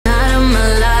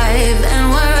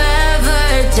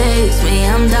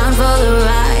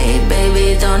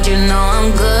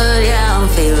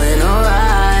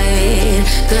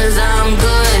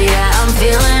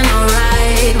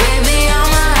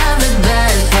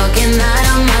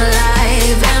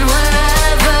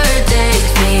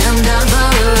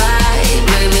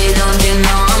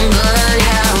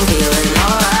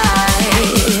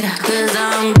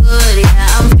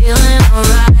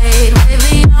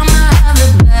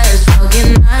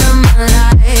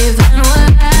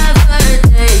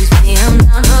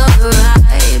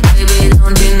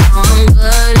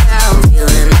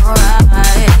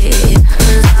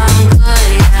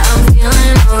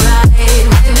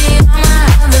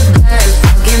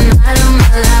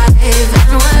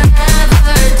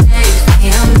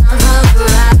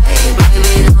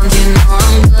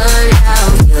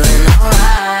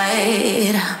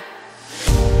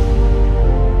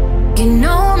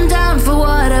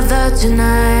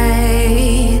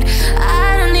tonight.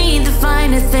 I don't need the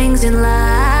finer things in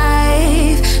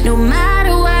life. No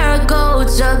matter where I go,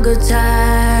 it's a good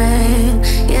time,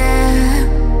 yeah.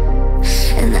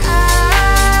 And I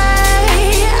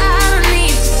don't need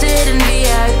to sit in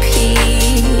VIP.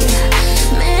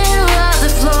 Middle of the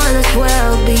floor, that's where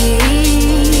I'll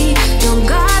be. Don't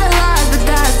got a lot, but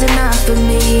that's enough for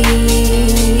me,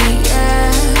 yeah.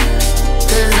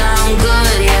 Cause I'm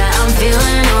good, yeah, I'm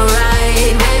feeling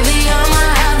alright. Baby, I'ma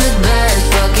have the best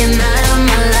fucking night of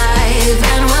my life.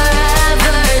 And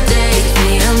wherever it takes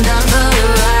me, I'm down for the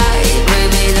ride.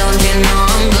 Baby, don't you know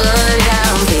I'm good, yeah,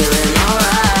 I'm feeling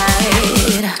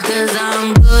alright. Cause I'm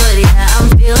good, yeah, I'm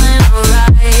feeling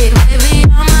alright. Baby,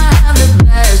 I'ma have the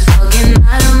best fucking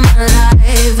night of my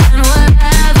life. And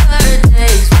wherever it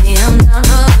takes me, I'm down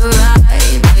for the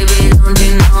ride. Baby, don't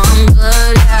you know I'm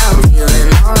good, yeah, I'm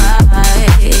feeling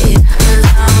alright. Cause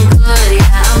I'm good,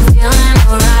 yeah, I'm feeling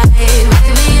alright.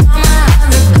 Baby, I'ma have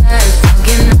the best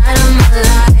fucking night of my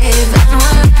life. And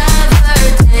wherever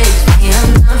it takes me, I'm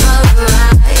down for the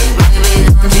ride. Baby,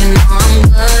 don't you know I'm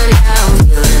good, yeah, I'm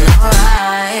feeling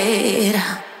alright.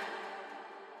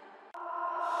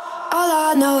 All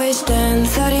I know is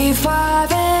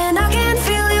 10:35 and I can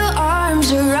feel your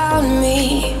arms around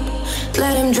me.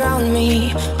 Let him drown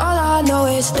me. All I know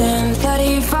is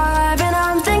 10:35 and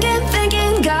I'm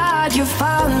thinking, God, you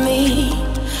found me.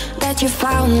 That you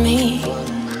found me.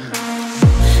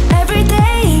 Every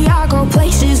day I go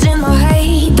places in my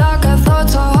head. Darker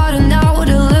thoughts are harder now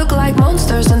to look like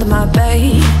monsters under my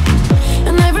bed.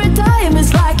 And every time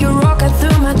it's like you're rocking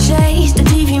through my chest. The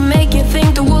TV make you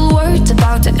think the whole world's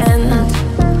about to end.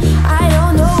 I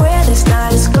don't know where this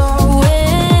night is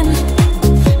going,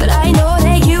 but I know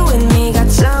that you and me got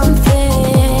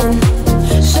something.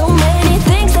 So many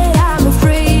things that I'm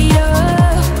afraid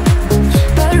of,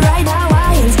 but right now I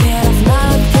ain't scared of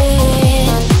nothing.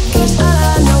 Cause all I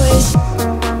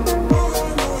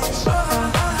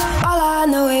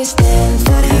know is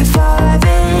 10:35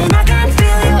 and I can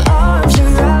feel your arms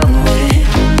around me.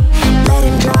 Let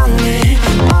him drown me.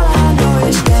 All I know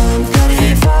is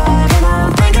 10:35 and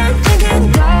I'm thinking,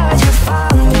 God, you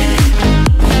found me.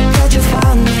 God, you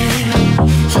found me.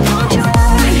 So don't you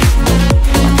worry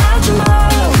about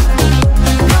tomorrow.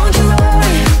 Don't you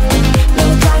worry, no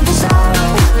time for sorrow.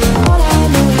 All I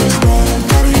know is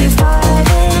 10:35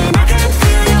 and I can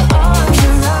feel your arms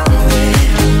around me.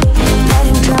 Let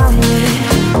him drown me.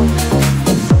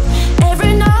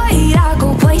 Every night I go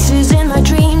places in my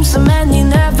dreams, so many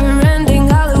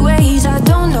never-ending alleyways. I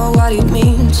don't know what it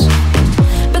means,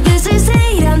 but this is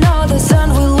it. I know the sun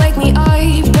will wake me up.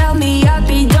 Tell me I'd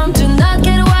be dumb to not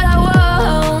get what I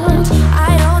want.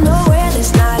 I don't know where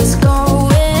this night is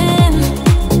going,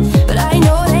 but I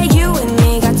know that you and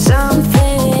me got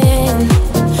something.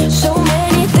 So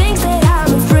many things that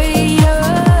I'm afraid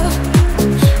of,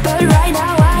 but right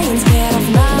now I ain't scared of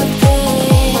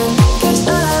nothing. Cause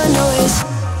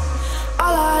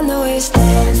all I know is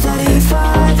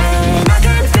 10:35 and I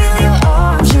can feel your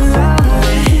arms around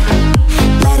me.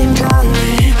 Let him drown me.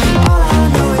 All I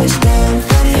know is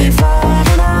 10:35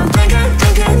 and I'm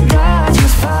thinking, God, you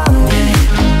found me.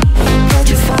 God,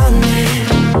 you found me.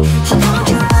 So don't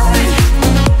you worry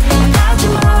about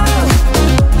tomorrow.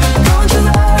 Don't you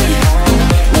worry,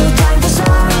 no time for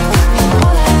sorrow.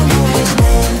 All I know is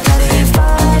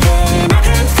 10:35 and I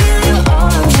can feel your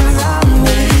arms around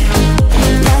me.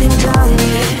 Let him drown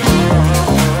me.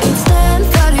 It's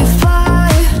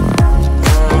 10:35.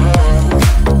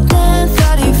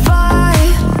 10:35.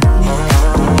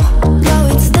 No,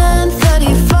 it's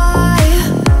 10:35.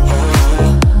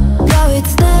 No,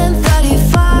 it's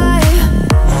 10:35.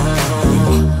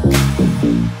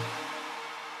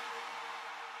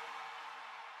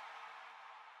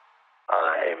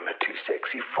 I'm too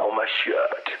sexy for my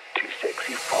shirt. Too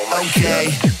sexy for my Okay,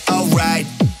 shirt. alright,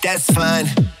 that's fine,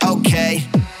 okay.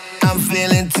 I'm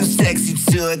feeling too sexy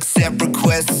to accept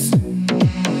requests,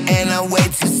 and I'm way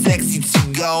too sexy to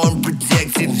go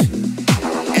unprotected.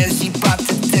 And she popped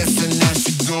the test and now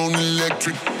she going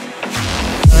electric.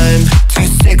 I'm too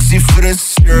sexy for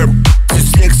this shirt, too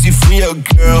sexy for your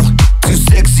girl, too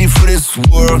sexy for this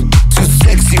world, too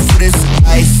sexy for this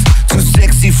ice, too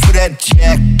sexy for that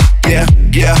jack, yeah,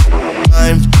 yeah.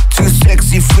 I'm too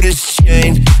sexy for this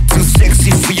chain, too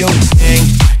sexy for your thing,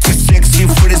 too sexy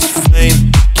for this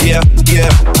fame, yeah,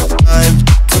 yeah. I'm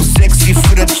too sexy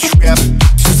for the trap,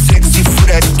 too sexy for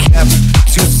that cap,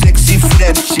 too sexy for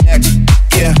that jack,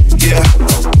 yeah, yeah.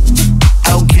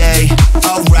 Okay,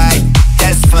 alright,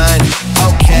 that's fine,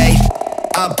 okay.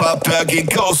 I pop out, get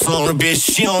ghosts on her, bitch,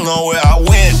 she don't know where I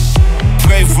went.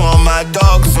 Pray for all my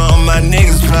dogs, all my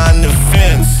niggas behind the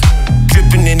fence.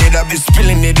 Dripping in it, I nigga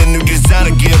spilling it, a new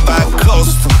designer gear by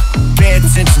custom. Pay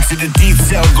attention to the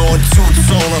detail, going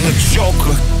two-tone on the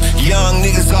joker. Young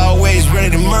niggas always ready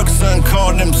to murk, son,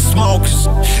 call them smokers.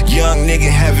 Young nigga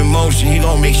have emotion, he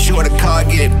gon' make sure the car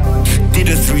get. Did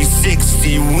a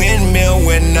 360 windmill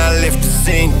when I left the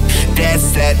scene.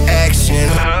 That's that action.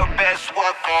 Her best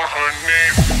work on her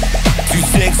knees. Too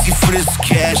sexy for this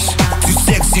cash, too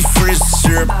sexy for this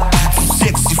syrup, too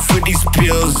sexy for these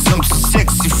pills, I'm too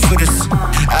sexy for this.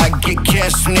 I get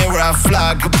cash whenever I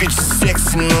fly, good bitches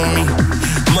sexing on me.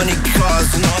 Money,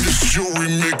 cars, and all this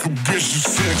jewelry make a bitch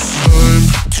sexy.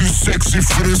 I'm too sexy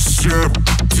for this syrup,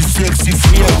 too sexy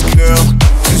for your girl,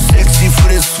 too sexy for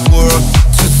this world,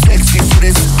 too sexy for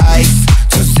this ice,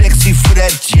 too sexy for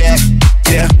that jack.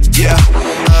 Yeah, yeah,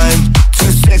 I'm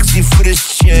too sexy for this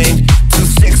chain, too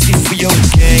sexy for your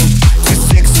gang, too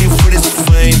sexy for this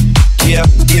fame. Yeah,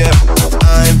 yeah,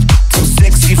 I'm too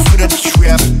sexy for the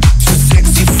trap, too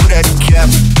sexy for that cap,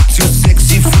 too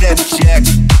sexy for that jack.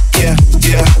 Yeah,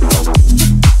 yeah.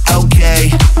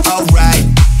 Okay, alright,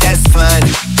 that's fine.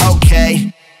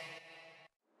 Okay.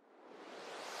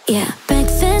 Yeah,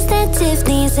 breakfast at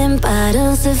Tiffany's and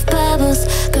bottles of bubbles.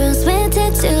 Girls with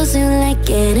tattoos who like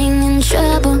getting in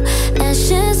trouble.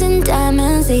 Lashes and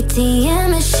diamonds,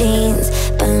 ATM machines.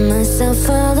 Buy myself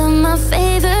all of my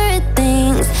favorite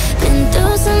things. Been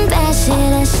through some bad shit,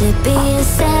 I should be a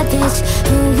savage.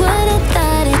 Who would've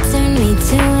thought it turned me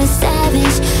to a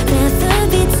savage? Rather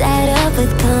be tied up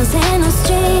with calls and no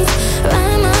strings.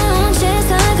 Write my own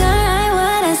chest, I can write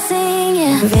what I sing,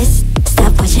 yeah. Wrist,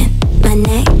 stop watching, my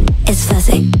neck is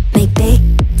fuzzy. Make big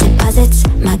deposits,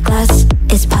 my gloss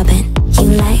is popping. You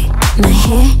like my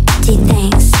hair? Gee,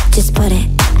 thanks, just put it.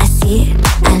 I see it,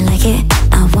 I like it,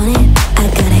 I want it, I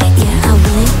got it. Yeah, I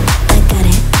want it, I got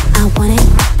it, I want it,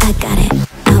 I got it.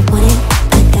 I want it,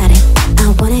 I got it, I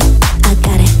want it, I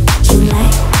got it. You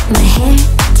like my hair?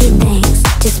 Gee, thanks,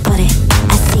 just put it.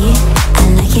 I see it, I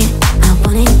like it, I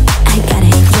want it, I got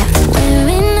it. Yeah,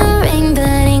 wearing a ring but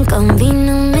ain't gon' be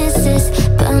no misses.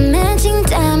 But matching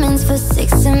diamonds for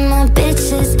 6 of my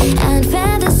bitches. I'd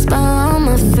rather spoil all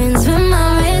my friends with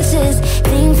my riches.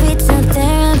 Think we talk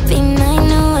therapy, my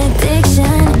new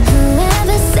addiction.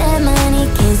 Whoever said money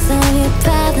can't solve your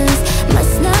problems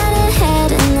must not have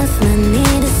had enough money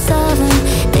to solve them.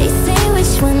 They say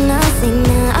which one I'll sing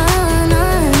now, on.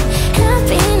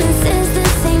 Happiness is the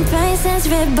same price as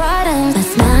red bottoms. My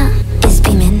smile is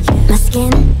beaming, my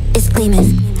skin is gleaming.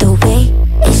 The way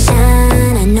it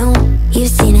shine, I know you've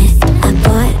seen it. I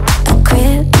bought a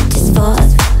crib just for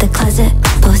the closet,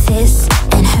 both his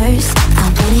and hers. I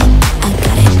want it, I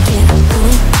got it. Yeah, I want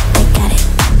it, I got it.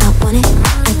 I want it,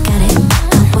 I got it.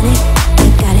 I want it, I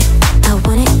got it. I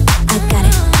want it, I got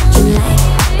it. You like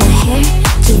my hair?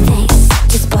 Gee, thanks,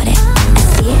 just bought it. I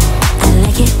see it, I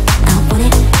like it. I want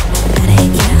it, I got it.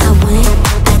 Yeah, I want it,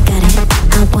 I got it.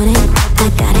 I want it, I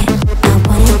got it. I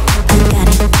want it, I got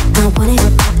it. I want it,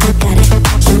 I got it.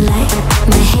 You like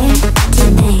my hair?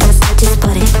 Gee, thanks, just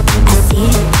bought it. I see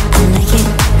it, I like it.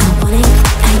 I want it,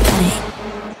 I got it.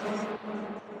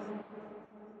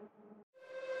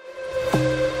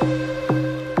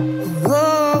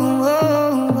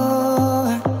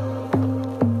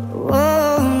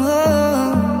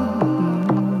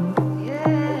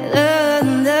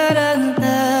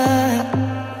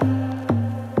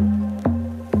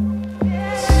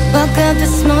 Woke up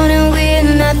this morning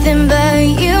with nothing but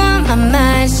you on my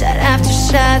mind. Shot after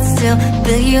shot, still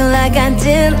feel you like I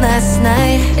did last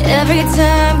night. Every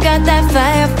time, got that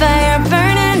fire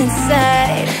burning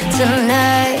inside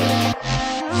tonight.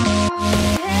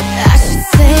 I should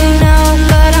say no,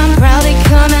 but I'm probably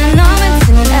coming over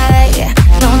tonight.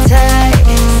 No tie,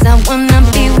 'cause I wanna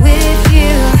be with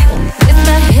you. With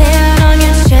my hand on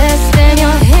your chest and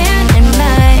your hand in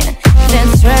mine.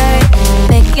 That's right,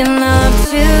 making love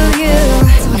to you.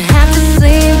 Don't have to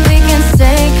sleep, we can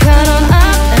stay cuddled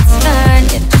up, that's fine.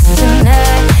 Yeah, just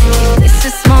tonight, keep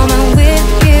this moment with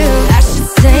you. I should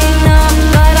say no,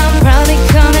 but I'm probably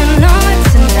coming over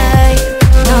tonight.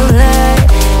 No lie,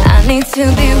 I need to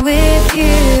be with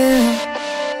you.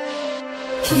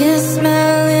 Kiss my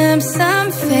lips, I'm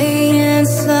fading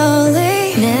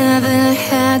slowly. Never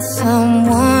had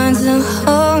someone to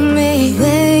hold me.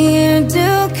 When you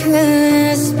do, could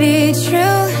this be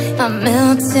true? I'm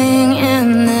melting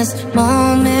in this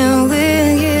moment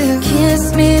with you. Kiss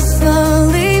me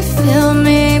slowly, feel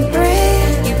me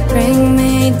breathe. You bring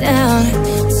me down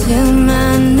to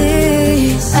my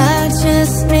knees. I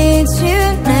just need you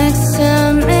next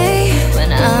to me.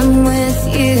 When I'm with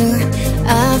you,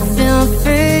 I feel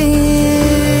free.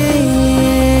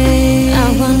 I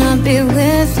wanna be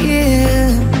with you.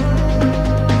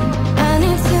 I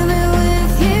need to be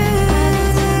with you.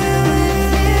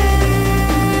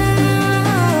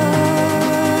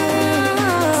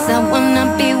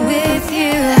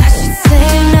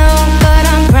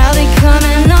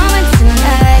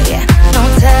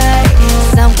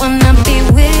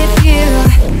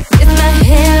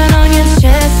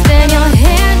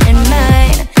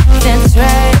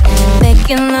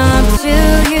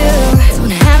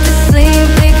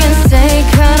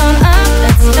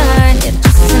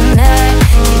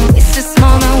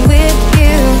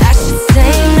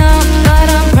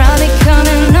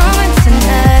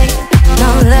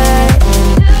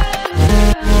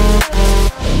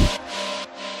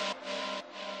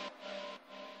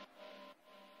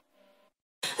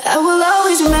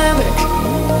 remember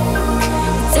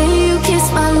the day you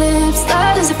kissed my lips,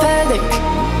 light as a feather.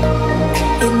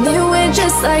 And it went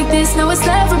just like this, no it's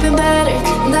never been better.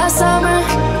 That summer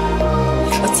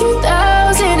of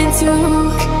 2002,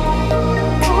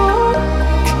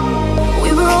 we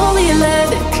were only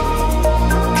 11,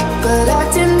 but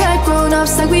acting like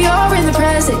grown-ups, like we are in the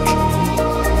present.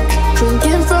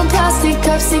 Drinking from plastic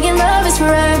cups, singing love is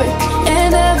forever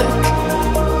and ever.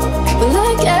 Well,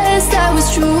 I guess that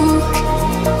was true.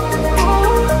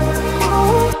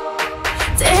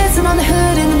 Dancing on the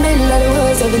hood in the middle of the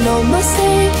woods, having no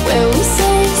mistake, where we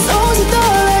sing songs with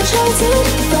all our childhood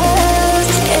friends.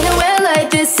 And it went like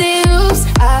this, say oops,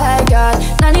 I got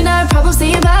 99 problems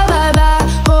saying bye, bye, bye.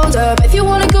 Hold up, if you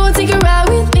wanna go and take a ride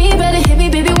with me, better hit me,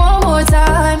 baby, one more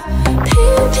time.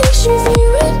 Paint a picture of you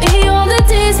and me on the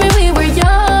days when we were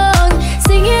young,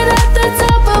 singing at the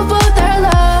top of both our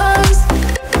lungs.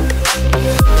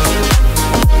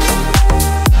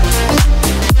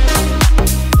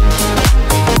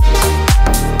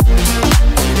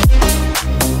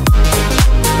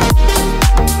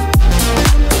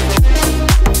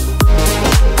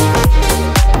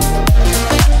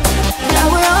 Now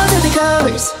we're under the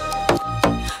covers.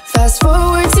 Fast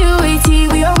forward to 18,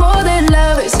 we are more than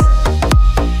lovers.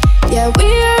 Yeah, we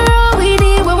are all we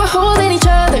need when we're holding each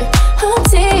other. I'm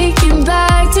taking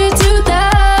back to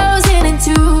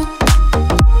 2002.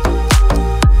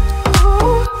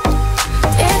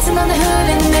 Dancing on the hood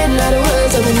in the middle of the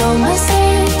woods, over no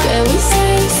mistake, where we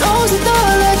sing songs with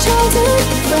all our childhood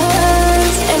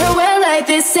friends. And it went like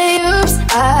this, say oops,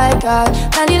 I got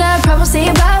 99 problems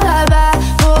saying bye, bye, bye.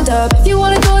 Hold up, if you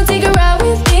wanna go and take a ride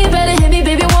with me, better hit me,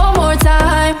 baby, one more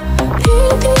time.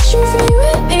 Paint a picture for you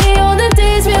and me on the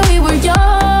days when we were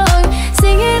young,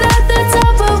 singing at the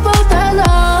top of both our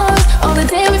lungs. On the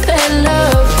day we fell in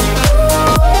love,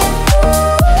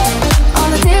 on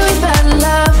the day we fell in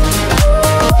love,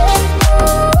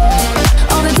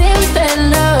 on the day we fell in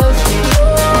love,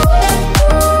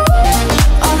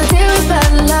 on the day we fell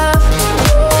in love.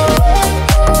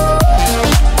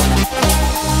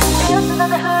 Dancing on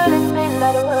the hood in the middle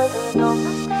of the world, there's no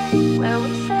mistake, where we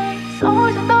sing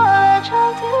songs with all our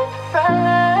childhood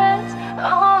friends.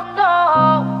 Oh no.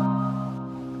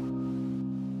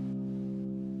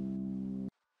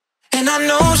 And I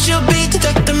know she'll be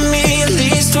detecting me, at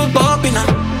least we're both be now.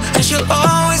 And she'll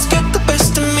always get the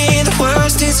best of me, the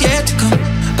worst is yet to come.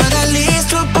 But at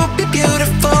least we'll both be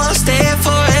beautiful and stay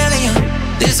forever young.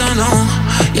 This I know,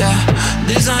 yeah,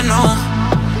 this I know.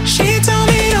 She told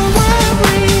me don't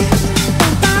worry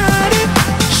about it.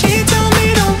 She told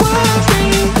me don't worry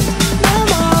no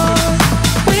more.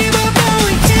 We both know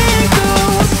we can't go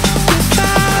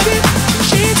without it.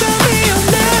 She told me you'll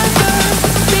never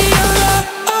be alone.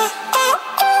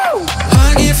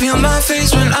 I can feel my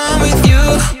face when I'm with you,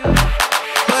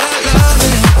 but I love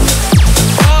it.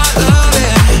 Oh, I love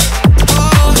it.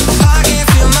 Oh, I can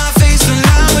feel my face when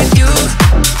I'm with you,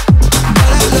 but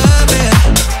I love it.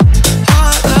 Oh,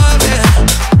 I love it.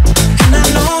 And I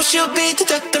know she'll be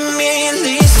detecting me, at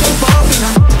least we're both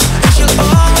now. And she'll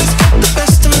always get the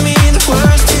best of me, the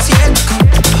worst is yet to come.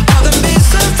 All the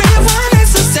misery, one is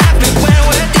so happy when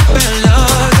we're deep in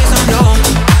love. This I know,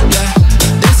 yeah,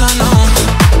 this I know.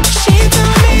 She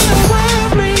told me don't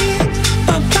worry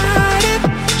about it.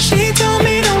 She told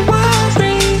me don't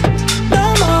worry no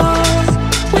more.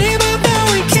 We both know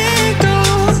we can't go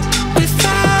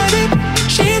without it.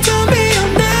 She told me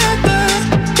you'll never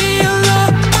be alone.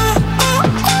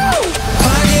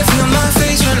 I can feel my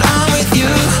face when I'm with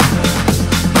you,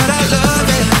 but I love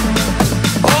it.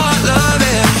 Oh, I love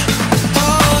it.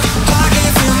 Oh, I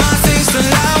can feel my face when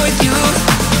I'm with you,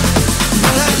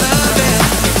 but I love it.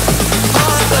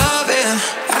 Oh, I love it.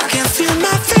 I can feel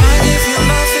my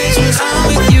face when I'm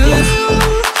with you,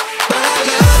 but I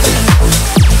love it.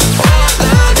 Oh, I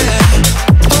love it.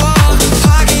 Oh,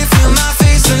 I can feel my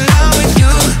face when I'm with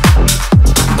you,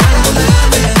 but I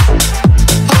love it.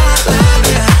 Oh, I love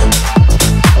it.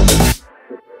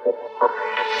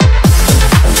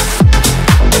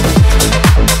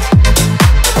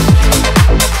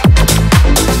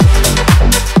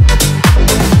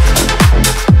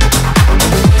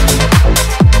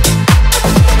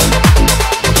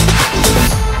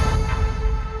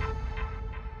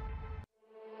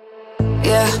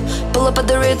 Yeah, pull up at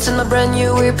the Ritz in a brand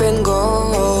new whip in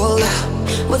gold,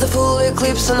 with a full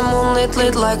eclipse and the moonlit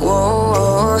lit like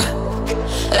whoa.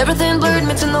 Everything blurred,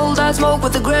 mixing old eyed smoke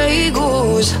with the grey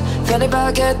goose. Fanny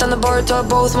baguette on the bar top,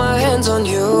 both my hands on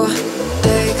you.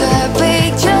 Take a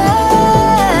picture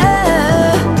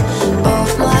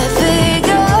of my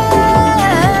figure.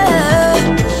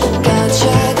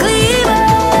 Gotcha, cleaver.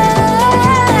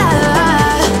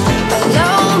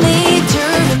 Alone.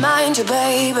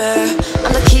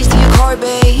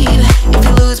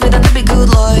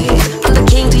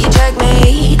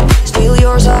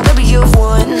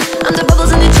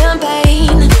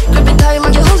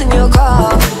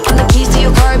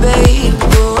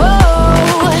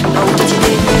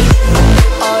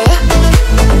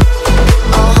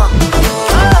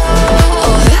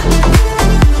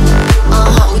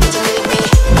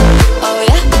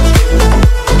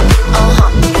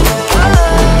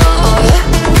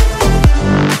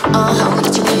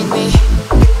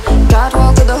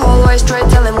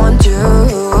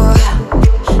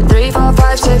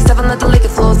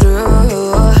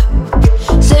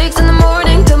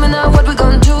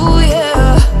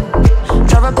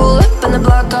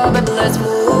 up, baby, let's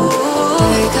move.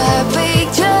 Take a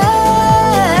picture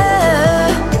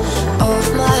of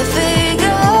my figure.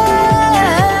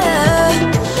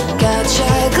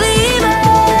 Gotcha gleamer.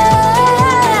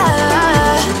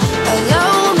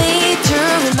 Allow me to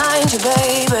remind you,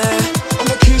 baby. I'm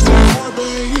the keys to your heart,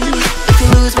 babe. If you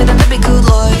lose me, then baby, good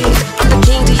luck. I'm the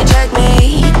king till you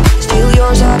checkmate. Still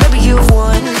yours, baby, you've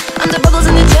won. I'm the bubbles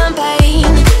in the champagne.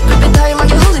 Grip it tight like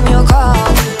you're holding your car.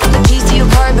 I'm the keys to your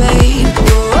car, babe.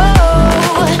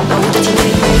 Whoa, know that you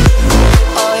need me.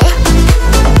 Oh yeah.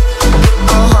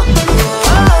 Uh-huh.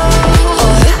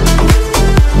 Oh yeah.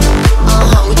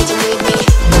 Uh-huh. That you need me.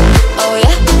 Oh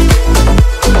yeah.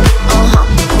 Uh-huh.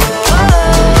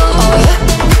 Oh yeah.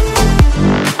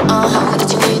 Uh-huh. That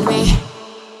you need me.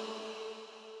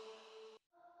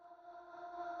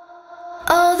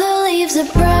 All the leaves are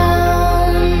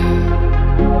brown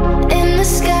and the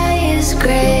sky is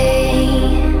gray.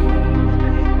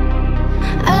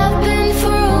 I've been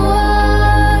for a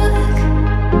walk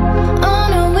on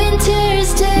a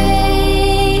winter's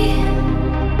day.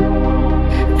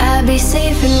 I'd be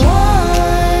safe and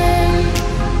warm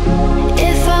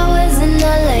if I was in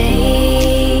LA.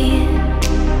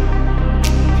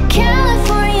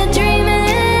 California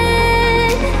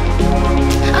dreaming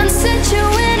on such a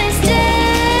winter's day.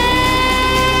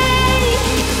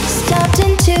 Stopped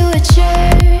into a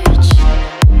church.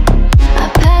 I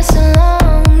pass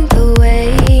along the way.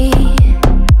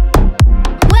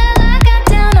 Well, I got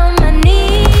down on my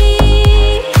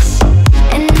knees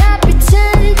and I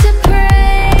pretend to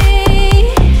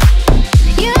pray.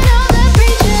 You know the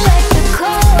preacher likes to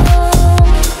call.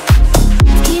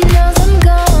 He knows I'm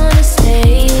gonna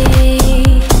stay.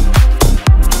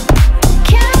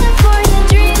 California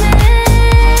dreaming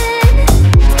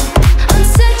on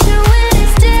such a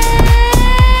winter's day.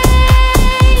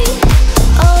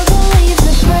 All the leaves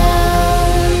are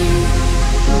brown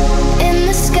and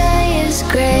the sky is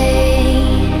gray.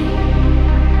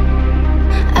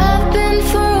 I've been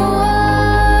for a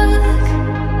walk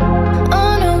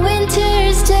on a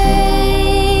winter's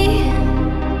day.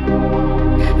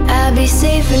 I'd be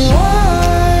safe and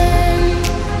warm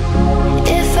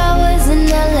if I was in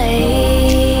LA.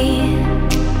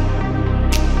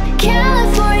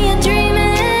 California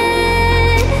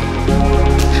dreaming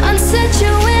on such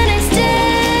a winter's day.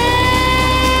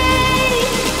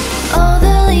 All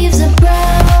the leaves are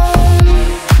brown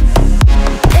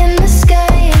and the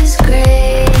sky is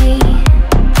gray.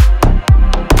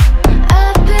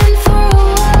 I've been for a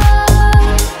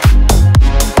walk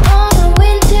on a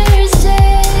winter's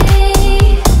day.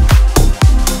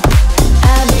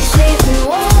 I'd be safe and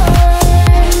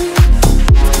warm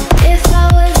if I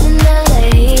was in LA.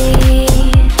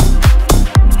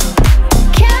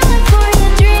 California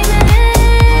dreaming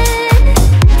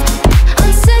on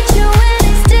such a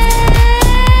winter's day.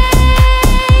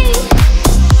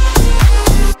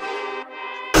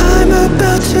 I'm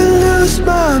about to lose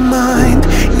my mind.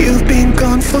 You've been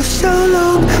gone for so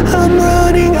long, I'm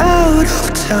running out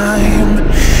of time.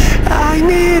 I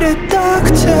need a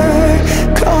doctor,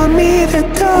 call me the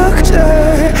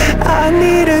doctor. I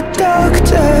need a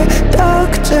doctor,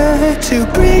 doctor, to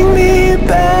bring me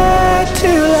back to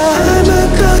life. I'm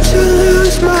about to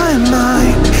lose my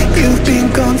mind. You've been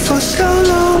gone for so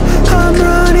long, I'm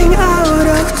running out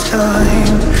of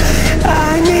time.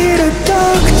 I need a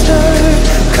doctor,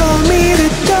 call me the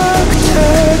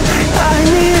doctor. I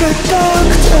need a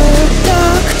doctor,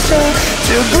 doctor,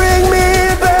 to bring me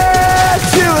back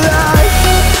to life.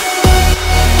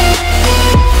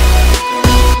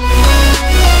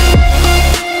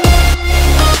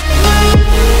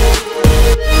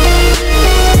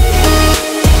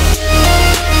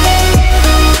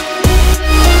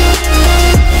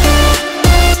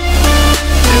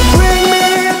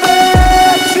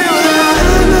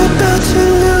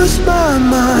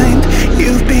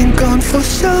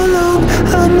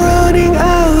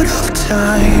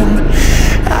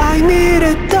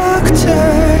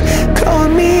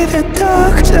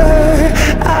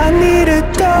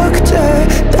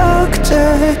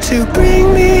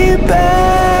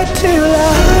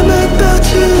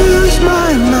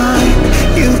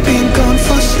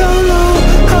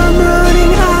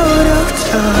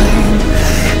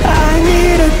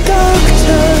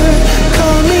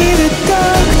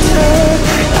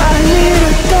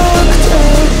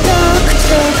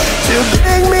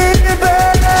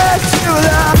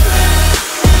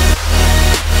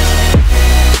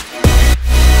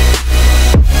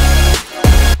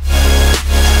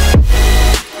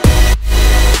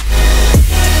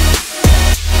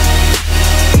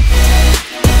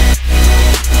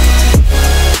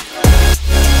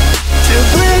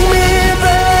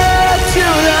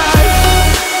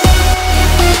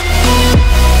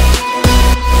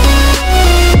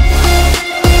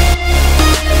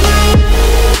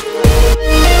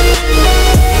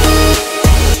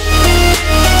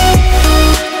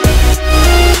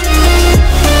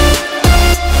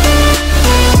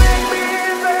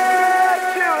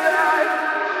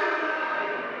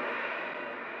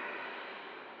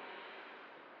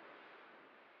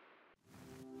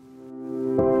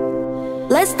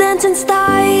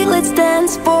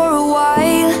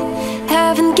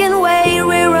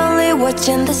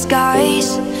 watching the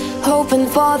skies, hoping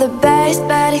for the best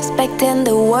but expecting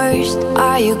the worst.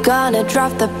 Are you gonna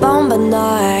drop the bomb or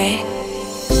not?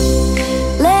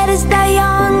 Let us die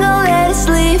young or let us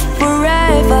live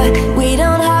forever. We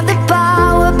don't have the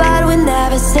power but we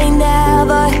never say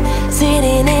never.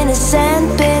 Sitting in a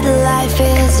sandpit, life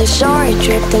is a short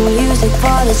trip. The music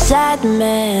for the sad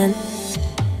man.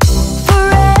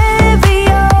 Forever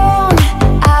young,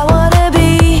 I wanna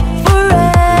be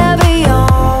forever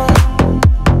young.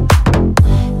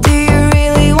 Do you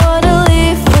really wanna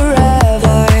live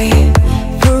forever,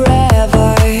 forever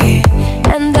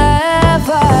and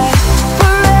ever?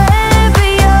 Forever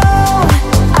young,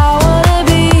 I wanna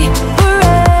be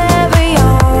forever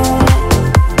young.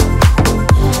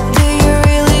 Do you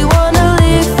really wanna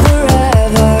live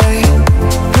forever,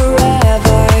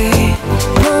 forever,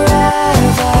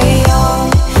 forever young?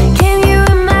 Can you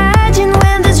imagine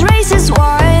when this race is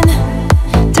won?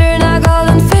 Turn our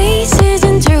golden faces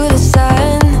into the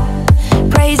sun,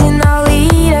 praising our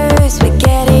leaders, we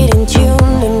get it in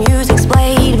tune. The music's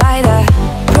played by the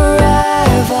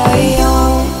forever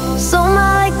young. Some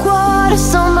are like water,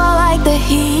 some are like the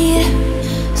heat.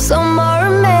 Some are a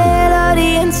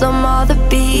melody and some are the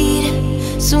beat.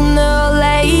 Sooner or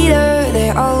later they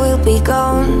all will be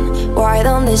gone. Why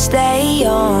don't they stay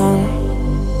young?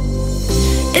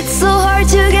 It's so hard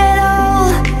to get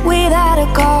old without a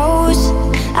cause.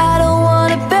 I don't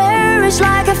wanna perish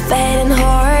like a fading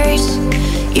horse.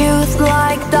 Youth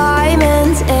like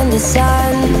diamonds in the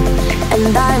sun,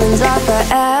 and diamonds are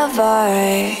forever.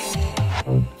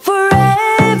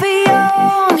 Forever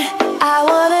young, I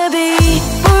wanna be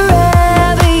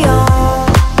forever young.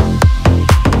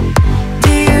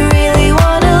 Do you really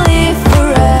wanna live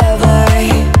forever,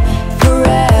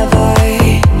 forever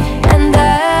and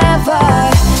ever?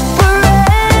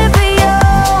 Forever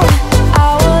young, I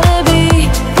wanna be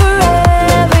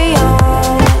forever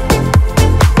young.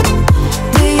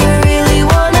 Do you really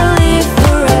wanna live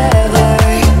forever,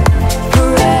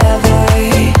 forever,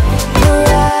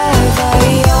 forever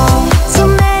young? So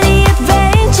many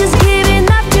adventures giving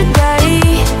up today.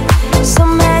 So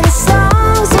many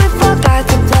songs we forgot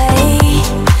to play.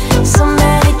 So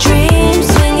many dreams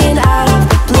swinging out of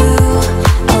the blue.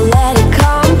 I'll let it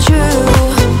come true.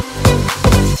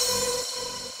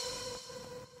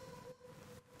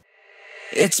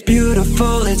 It's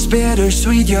beautiful, it's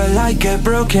bittersweet. You're like a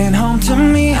broken home to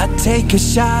me. I take a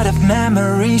shot of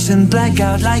memories and black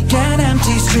out like an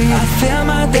empty street. I fill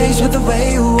my days with the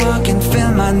way you walk and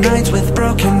fill my nights with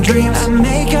broken dreams. I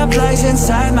make up lies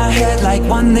inside my head like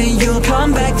one day you'll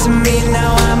come back to me.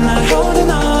 Now I'm not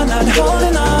holding on, not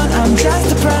holding on. I'm just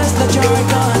depressed that you're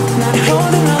gone. Not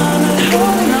holding on, not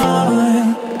holding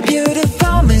on.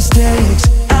 Beautiful mistakes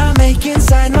I make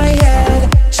inside my head.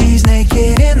 She's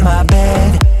naked in my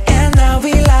bed, and now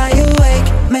we lie awake,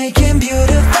 making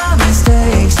beautiful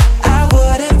mistakes. I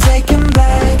wouldn't take them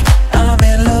back. I'm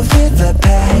in love with the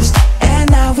past, and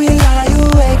now we lie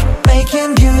awake,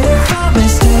 making beautiful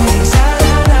mistakes.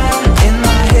 In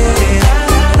my head,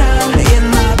 in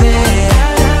my bed,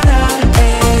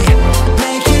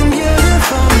 making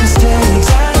beautiful mistakes.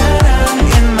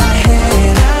 In my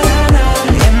head,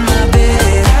 in my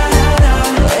bed,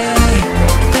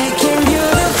 making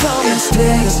beautiful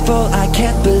mistakes. Full, I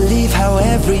can't believe how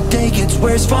every day gets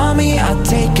worse for me. I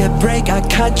take a break, I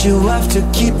cut you off to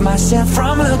keep myself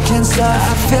from looking slow.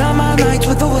 I fill my nights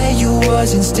with the way you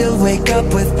was and still wake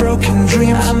up with broken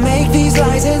dreams. I make these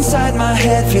lies inside my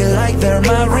head feel like they're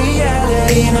my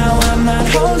reality. Now I'm not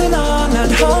holding on,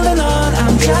 not holding on.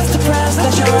 I'm just depressed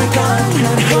that you're gone.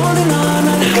 Not holding on,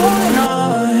 not holding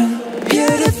on.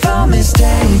 Beautiful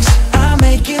mistakes I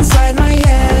make inside my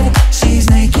head. She's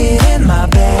naked in my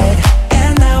bed,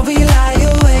 and now we lie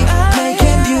awake,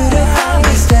 making beautiful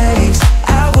mistakes.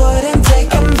 I wouldn't take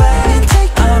them back.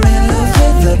 I'm in love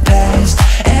with the past,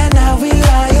 and now we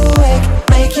lie awake,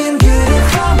 making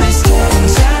beautiful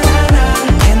mistakes.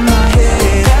 In my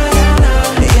head,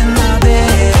 in my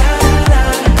bed,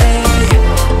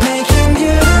 making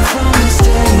beautiful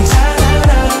mistakes.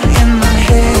 In my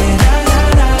head,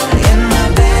 in my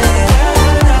bed,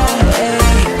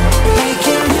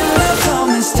 making beautiful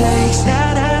mistakes.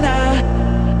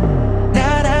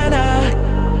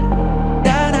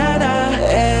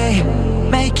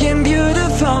 Making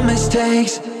beautiful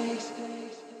mistakes.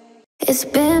 It's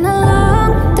been a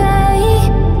long day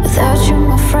without you,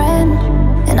 my friend,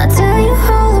 and I'll tell you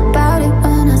all about it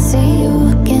when I see you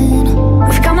again.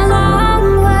 We've come a long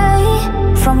way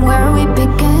from where we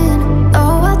began.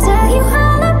 Oh, I'll tell you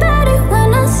all about it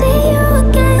when I see you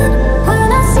again.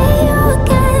 When I see you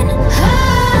again. Oh,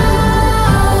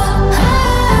 oh,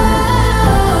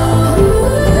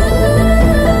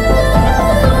 oh.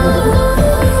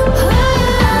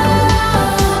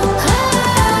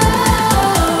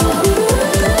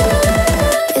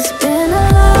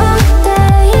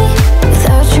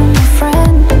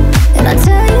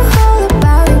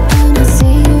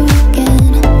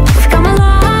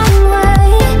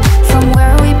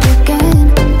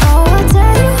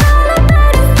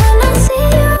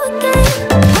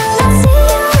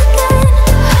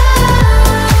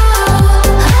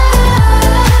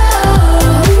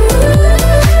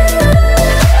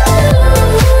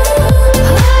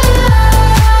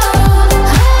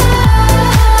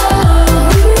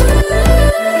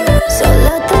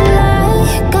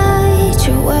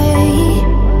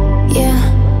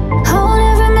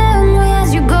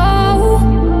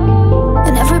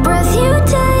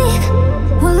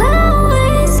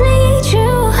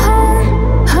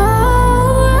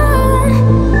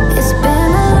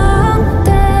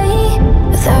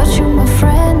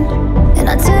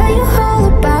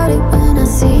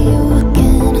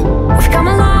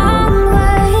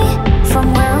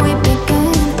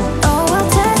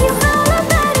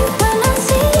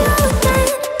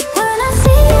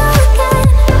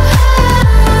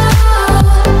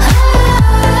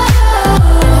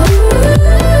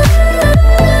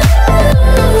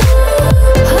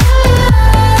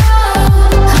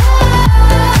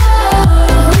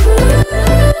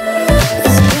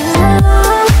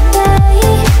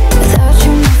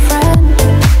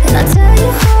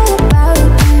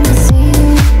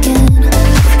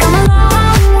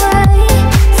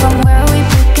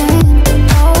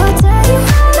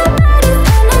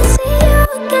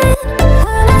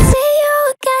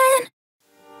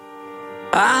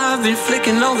 I've been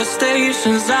flicking over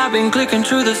stations, I've been clicking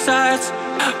through the sites,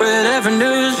 read every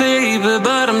newspaper,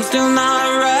 but I'm still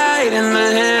not right in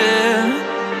the head.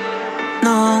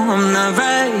 No, I'm not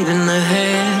right in the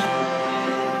head.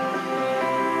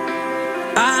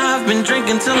 I've been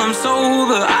drinking till I'm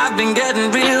sober, I've been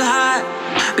getting real high,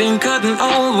 been cutting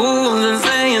old wounds and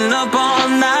staying up all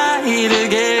night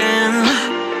again.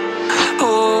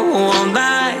 Oh, all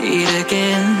night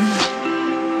again.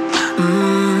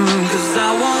 Cause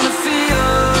I wanna feel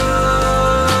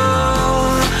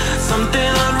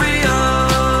something unreal.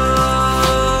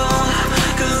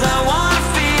 Cause I wanna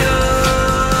feel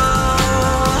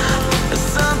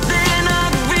something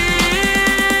unreal.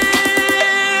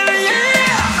 Yeah.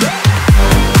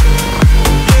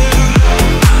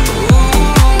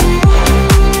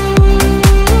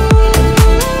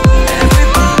 Every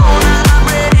bone that I'm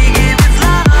ready, give it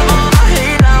love. All my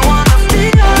hate, I wanna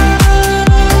feel.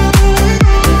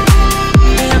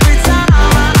 Every time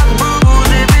I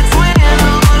bruise, if it's winning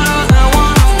or lose, I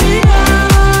wanna feel.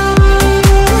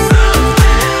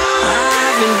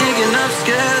 I've been digging up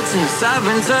skeletons, I've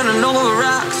been turning over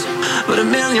rocks, but a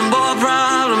million more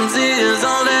problems is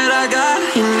all that I got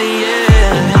in the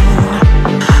end.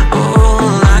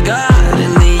 All I got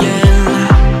in the end.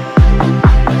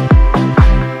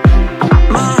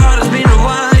 My heart has been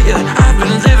wired, I've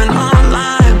been living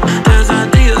online. There's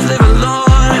ideas living,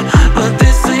 Lord, but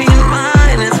this ain't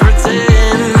mine, it's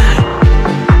pretend.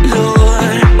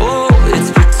 Lord, oh, it's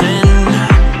pretend.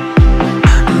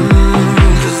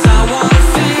 Cause I wanna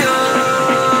feel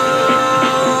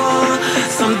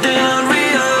something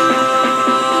unreal.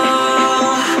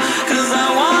 Cause I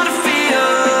wanna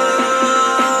feel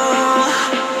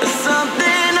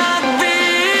something unreal.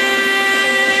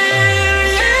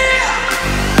 Yeah.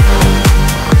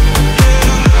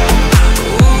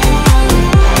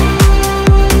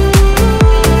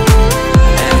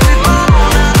 Every bone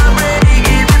that I'm ready,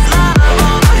 give it love.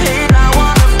 All my hate, I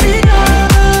wanna feel.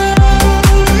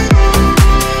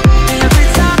 Every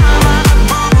time I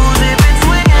bruise, if it's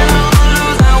winning or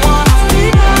lose, I wanna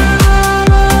feel.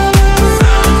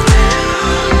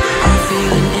 I'm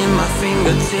feeling in my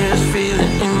fingertips,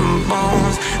 feeling in my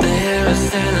bones. The hair is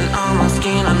standing on my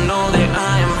skin, I know that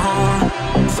I am home.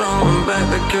 Throwing back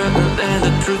the curtain and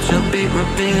the truth shall be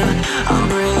revealed. I'm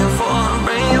bringing for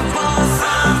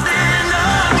something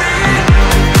unreal.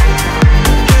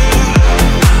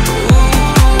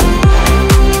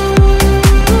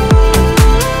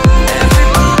 Every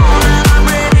bone that I'm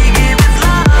ready, give it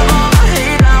love. All my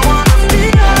hate, I wanna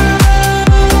feel.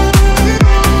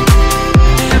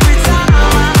 Every time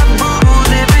I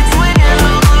bruise, if it's winning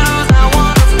or lose, I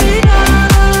wanna feel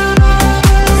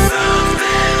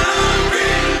something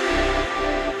unreal.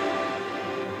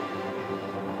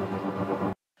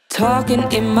 Talking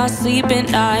in my sleep at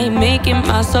night, making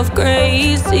myself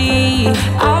crazy.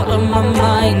 Out of my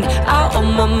mind, out of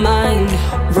my mind.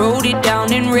 Wrote it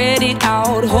down and read it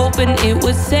out, hoping it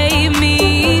would save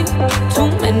me. Too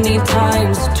many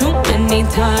times, too many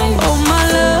times. Oh my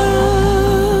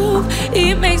love,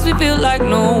 it makes me feel like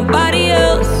nobody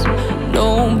else,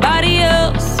 nobody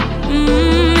else.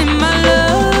 And my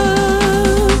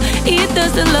love, it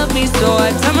doesn't love me, so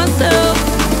I tell myself,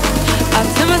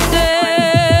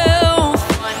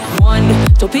 one,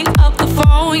 don't pick up the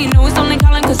phone, you know he's only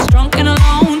calling cause drunk and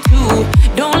alone. Two,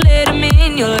 don't let him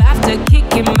in, you'll have to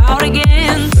kick him out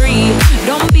again. Three,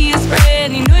 don't be his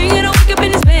friend, you know you're gonna wake up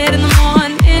in his bed in the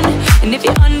morning. And if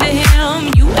you're under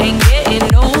him, you ain't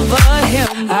getting over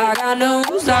him. I got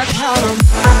news, I count 'em.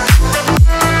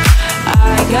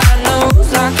 I got news,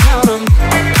 I count 'em.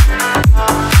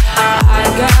 I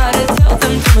gotta tell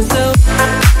them to myself.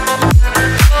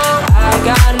 I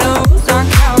got news, I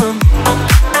count 'em.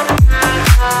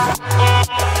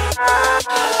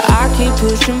 I keep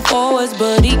pushing forwards,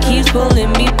 but he keeps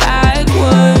pulling me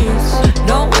backwards.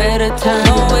 Nowhere to turn,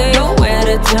 nowhere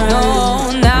to turn. No,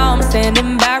 now I'm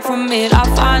standing back from it. I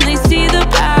finally see the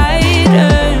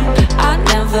pattern. I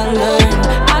never learned.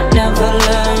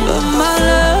 But my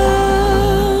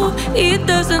love, it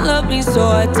doesn't love me, so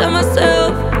I tell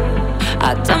myself,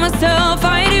 I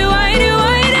do.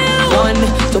 One,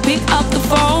 don't pick up the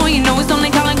phone, you know he's only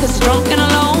calling cause drunk and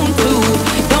alone. Two,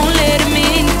 don't let him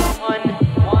in.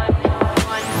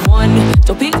 One,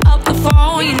 don't pick up the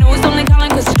phone, you know he's only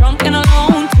calling cause drunk and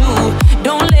alone. Two,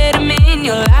 don't let him in,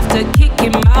 you'll have to kick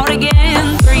him out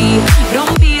again. Three,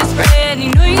 don't be his friend, you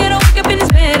know you're gonna wake up in his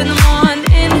bed in the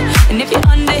morning. And if you're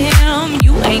under him,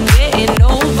 you ain't getting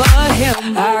over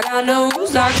him. I got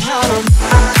news, I count 'em.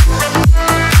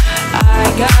 I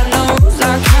got news, I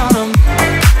count 'em.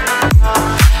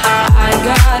 I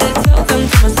gotta tell them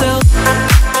to myself.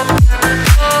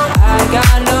 I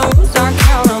got news.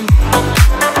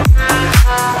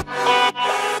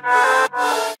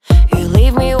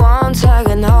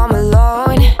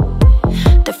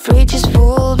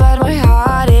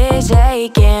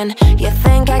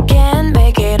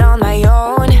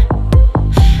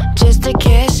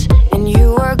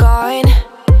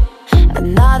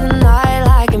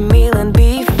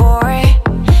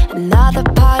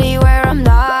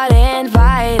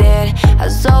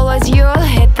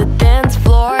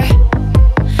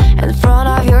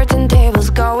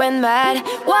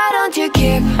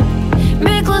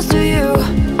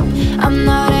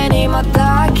 more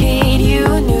dark kid, you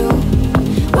knew.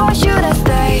 Why should I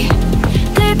stay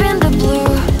deep in the blue?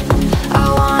 I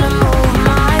wanna move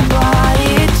my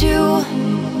body too.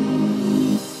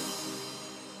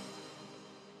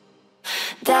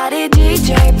 Daddy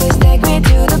DJ, please take me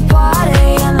to the party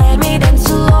and let me dance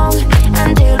along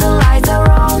until the lights are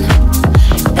on.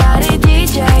 Daddy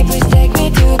DJ, please take me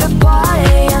to the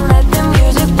party and let the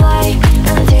music play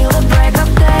until the break of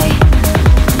day.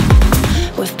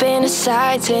 We've been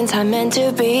aside since I meant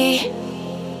to be.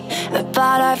 A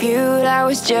part of you that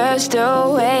was just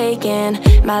awakened.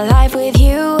 My life with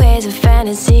you is a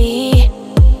fantasy.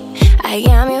 I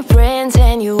am your prince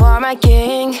and you are my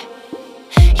king.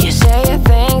 You say your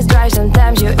things drive,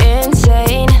 sometimes you're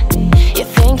insane. You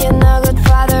think you're a good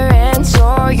father and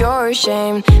so you're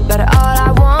ashamed. But all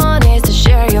I want is to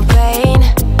share your pain.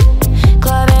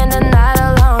 Clubbing the night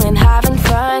alone and having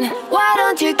fun. Why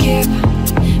don't you keep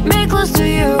me close to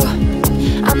you?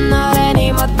 I'm not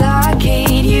any more dark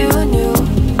kid, you knew.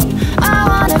 I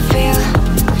wanna feel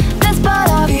this part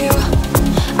of you.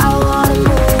 I wanna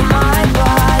move my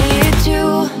body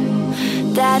too.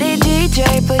 Daddy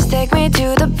DJ, please take me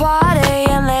to the party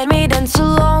and let me dance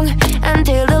along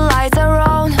until the lights are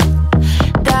on.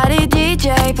 Daddy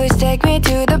DJ, please take me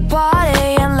to the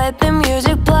party and let the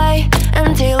music play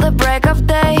until the break of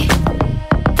day.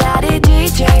 Daddy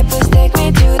DJ, please take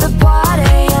me to the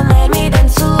party and let me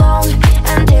dance along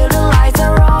until the lights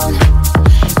are on.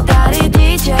 Daddy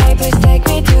DJ, please take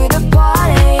me to the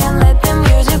party and let the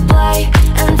music play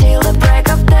until the break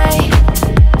of day.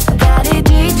 Daddy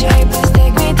DJ, please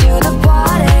take me to the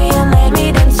party and let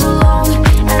me dance along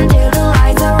until the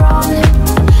lights are on.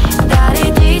 Daddy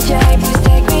DJ, please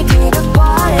take me to the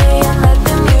party and let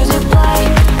the music play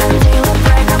until the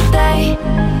break of day.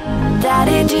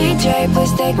 Daddy DJ,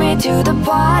 please take me to the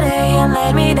party and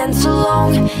let me dance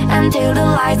along until the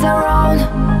lights are on.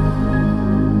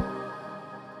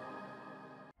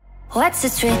 What's the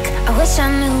trick? I wish I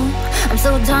knew. I'm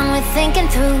so done with thinking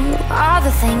through all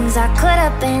the things I could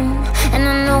have been, and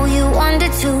I know you wonder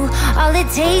too. All it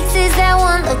takes is that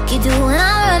one look you do, and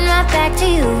I'll run right back to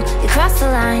you. You cross the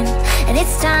line, and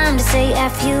it's time to say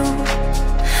F you.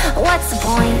 What's the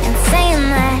point in saying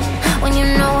that when you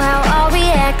know how I'll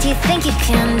react? You think you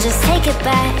can just take it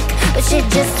back, but shit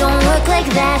just don't work like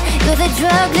that. You're the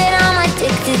drug that I'm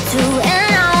addicted to,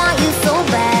 and I want you so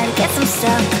bad. Guess I'm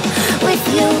stuck with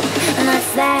you, and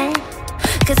that's that.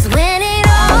 Cause when it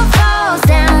all falls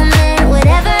down, then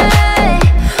whatever.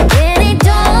 When it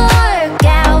don't work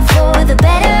out for the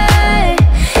better,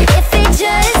 if it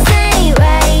just ain't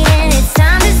right, and it's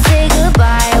time to say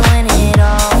goodbye. When it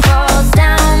all falls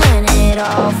down, when it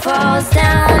all falls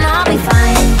down, I'll be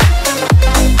fine.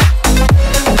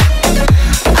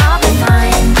 I'll be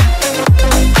fine.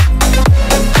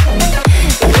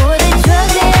 You're the drug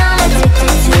that I'm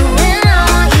addicted to, and I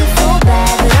want you so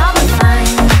bad, but I'll be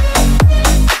fine.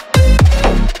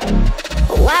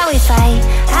 Why we fight,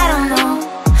 I don't know.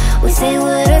 We say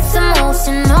what hurts the most,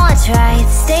 and no, I tried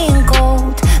staying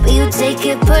cold, but you take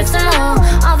it personal.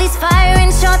 All these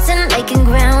firing shots and making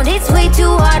ground, it's way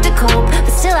too hard to cope,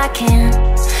 but still I can't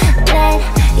let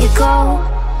you go.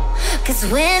 Cause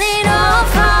when it all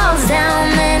falls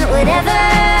down, then whatever.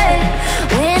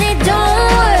 When it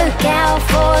don't work out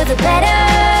for the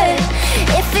better,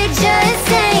 if it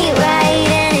just ain't right,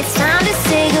 and it's time to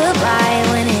say goodbye.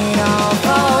 When it all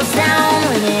falls down,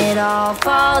 when it all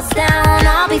falls down,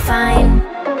 I'll be fine.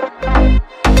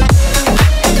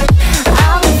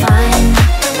 I'll be fine.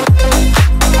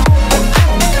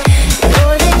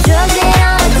 You're the drug that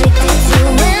I'm addicted to,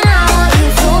 and I want you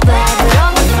so bad, but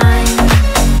I'll be fine.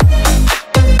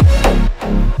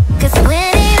 Cause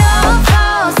when it all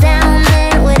falls down,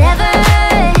 then whatever.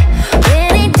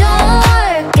 When it don't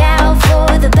work out for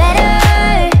the better,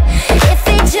 if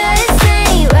it just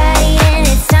ain't right, and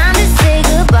it's time to say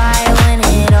goodbye. When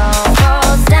it all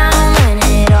falls down, when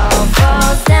it all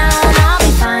falls down, I'll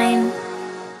be fine.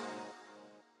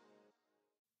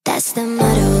 That's the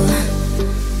motto.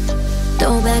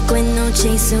 Throw back with no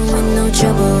chasing, with no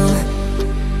trouble.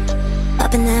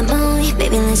 Up in that mood,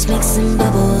 baby, let's make some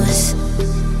bubbles.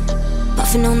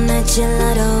 Puffin' on that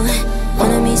gelato,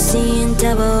 wanna be seeing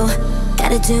double.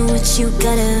 Gotta do what you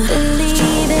gotta.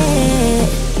 Believe it,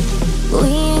 we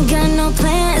ain't got no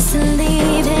plans to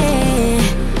leave it.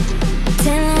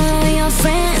 Tell all your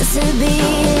friends to be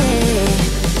it.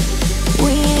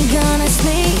 We ain't gonna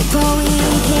sleep all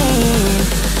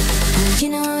weekend.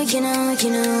 You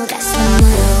know, that's the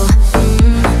motto.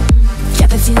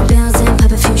 Drop a few bills and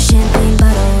pop a few champagne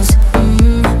bottles.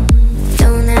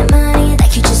 Throwing that money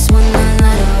like you just won the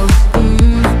lotto.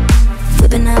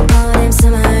 Whipping up all them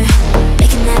summer,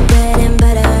 making that bread and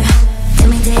butter.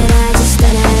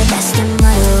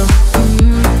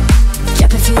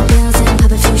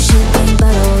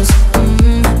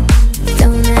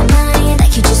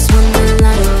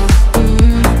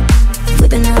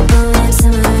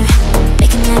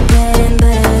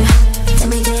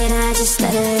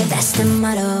 stutter, that's the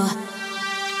motto.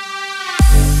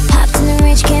 Popped in the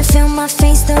range, can't feel my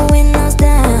face, the windows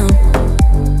down.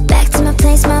 Back to my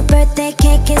place, my birthday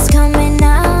cake is coming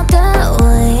out. The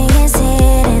way is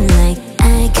hidden like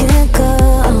I could go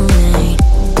all night.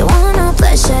 Don't want no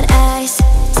bloodshot eyes,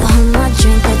 so hold my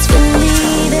drink, let's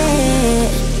believe it.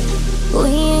 We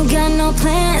ain't got no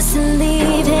plans to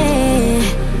leave it.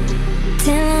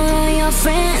 Tell all your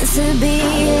friends to be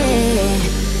here.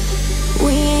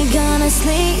 We ain't gonna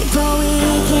sleep all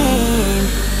weekend.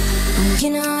 You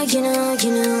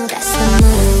know, that's the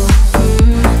motto.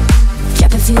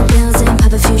 Drop a few bills and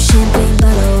pop a few champagne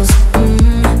bottles.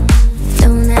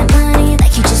 Throwing that money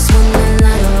like you just won the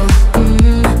lotto.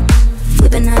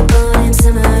 Whipping that boat in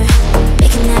summer,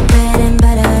 making that bread and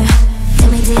butter. Tell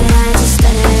me, did I just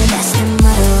stutter? That's the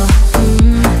motto.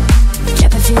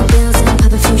 Drop a few bills and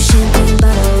pop a few champagne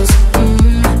bottles.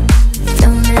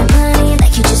 Throwing that money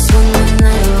like you just won the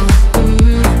lotto.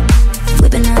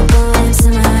 Whipping that boat in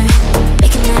summer,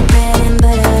 making that bread and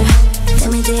butter.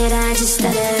 Tell me, did I just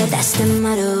stutter? That's the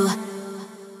motto.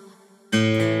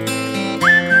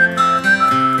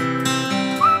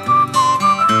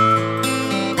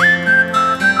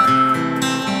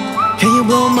 Can you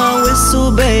blow my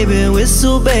whistle,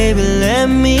 baby, let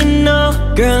me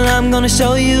know. Girl, I'm gonna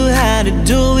show you how to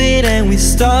do it, and we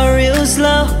start real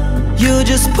slow. You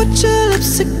just put your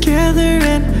lips together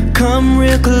and come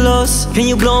real close. Can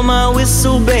you blow my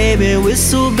whistle, baby,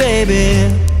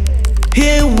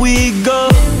 here we go.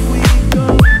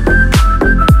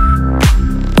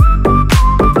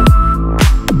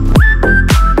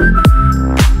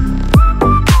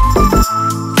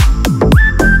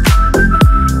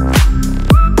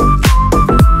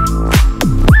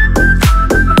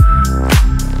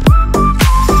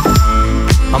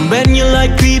 I'm betting you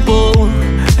like people,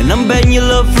 and I'm betting you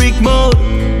love freak mode.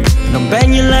 And I'm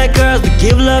betting you like girls, but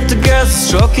give love to girls to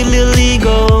stroke your little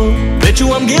ego. Bet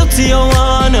you I'm guilty,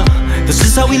 Yohan. This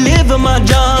is how we live in my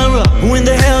genre. Who in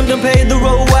the hell done paved the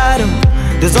road wider?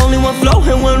 There's only one flow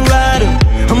and one rider.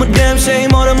 I'm a damn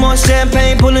shame, order more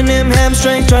champagne, pulling them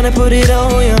hamstrings, trying to put it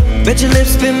on ya. Bet your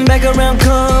lips spin back around,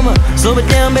 come on. Slow it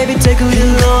down, baby, take a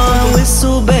little on.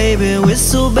 Whistle,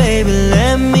 baby,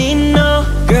 let me know.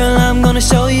 Girl, I'm gonna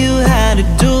show you how to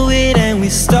do it, and we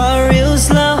start real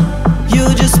slow.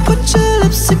 You just put your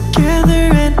lips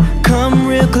together and come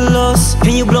real close.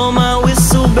 Can you blow my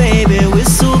whistle, baby,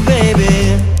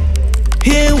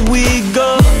 here we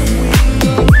go.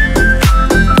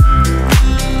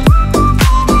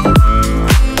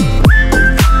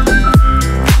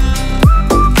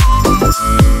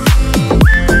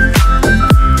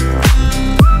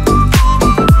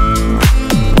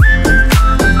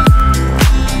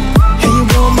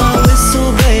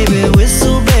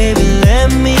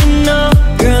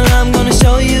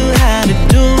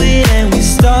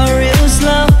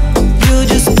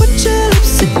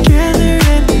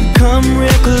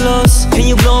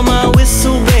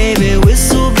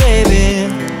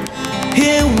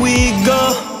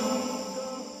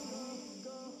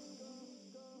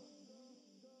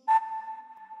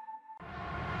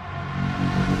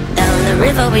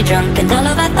 We drunk and all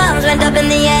of our thumbs went up in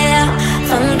the air.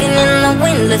 Funkin' in the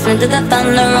wind, listening to the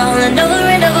thunder rolling over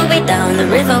and over. We down the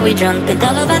river, we drunk and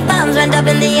all of our thumbs went up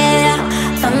in the air.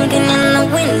 Funkin' in the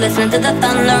wind, listening to the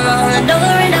thunder rolling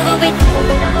over and over.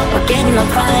 We're getting on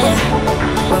fire,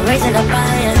 we're raising up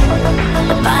fire.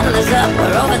 The bottle is up,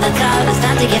 we're over the top, it's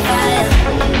time to get fired.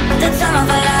 The time of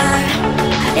fire,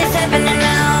 it's happening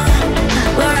now.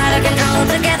 We're out of control,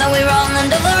 together we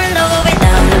rolling over and over. We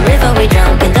down the river, we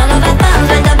drunk and all of our thumbs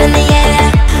went up in the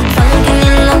air. Funkin'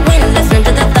 in the wind, listening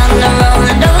to the thunder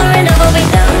rolling over and over. We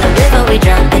down the river, we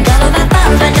drunk and all of our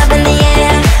thumbs went up in the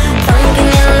air.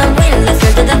 Funkin' in the wind,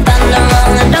 listening to the thunder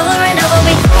rolling over and over.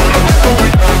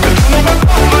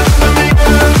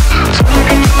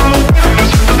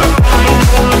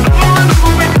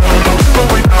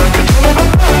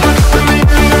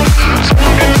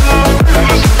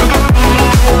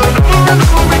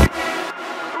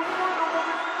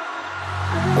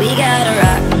 We gotta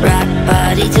rock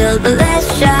party till the last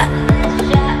shot.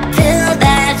 Till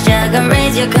that jug and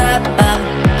raise your cup up.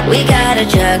 We gotta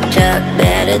chug,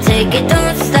 better take it,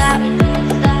 don't stop.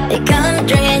 You can't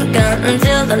drink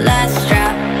until the last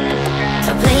drop.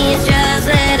 So please just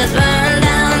let us burn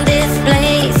down this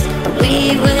place.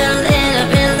 We will end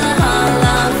up in the Hall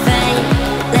of Fame.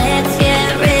 Let's get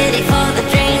ready for the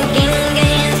drinking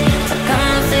games. So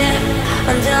come sip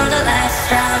until the last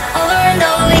drop. Over and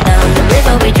over we down the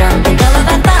river, we drunk and all of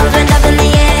our thumbs went up in the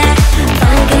air.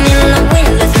 Funkin' in the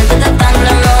wind, listen to the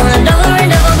thunder rolling over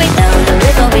and over. We down the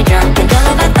river, we drunk and all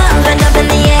of our thumbs went up in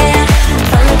the air.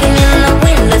 Funkin' in the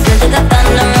wind, listen to the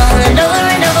thunder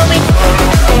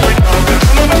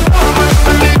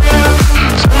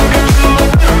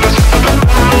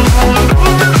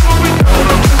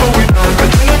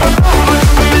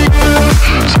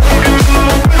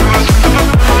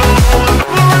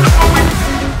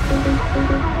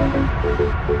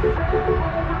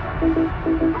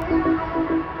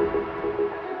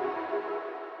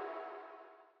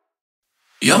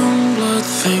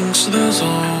there's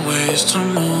always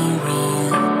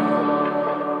tomorrow.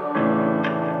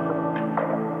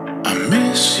 I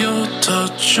miss your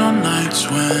touch on nights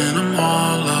when I'm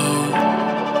hollow.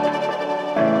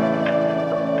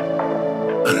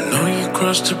 I know you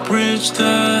crossed a bridge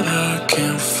that I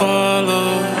can't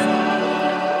follow.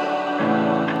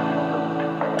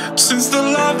 Since the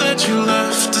love that you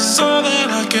left is all that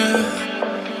I get,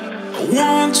 I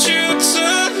want you to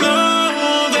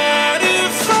know that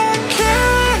if I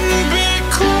can be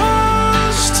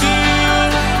close to you,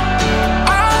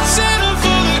 I'll settle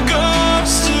for the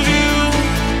ghost of you.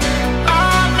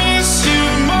 I miss you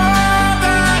more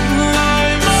than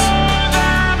life.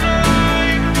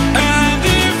 And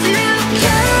if you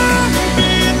can't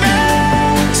be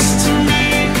next to me,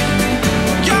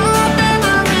 your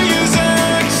memory is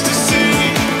ecstasy.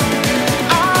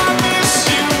 I miss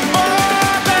you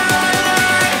more than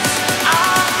life.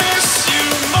 I miss you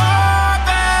more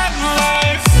than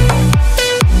life.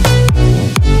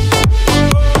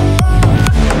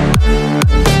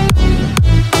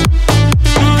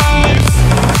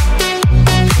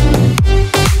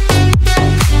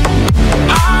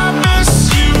 I miss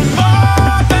you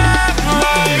more than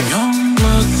life. Young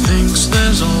blood thinks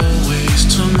there's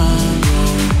always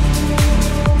tomorrow.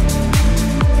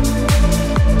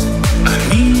 I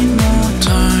need more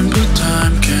time, but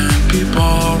time can't be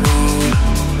borrowed.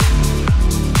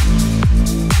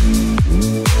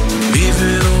 Leave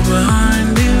it all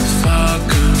behind if I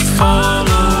could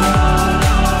follow.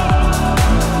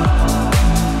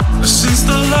 Since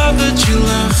the love that you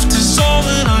left is all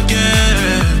that I get,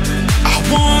 I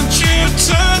want you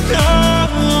to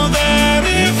know that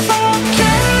if I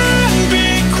can be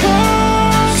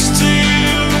close to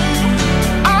you,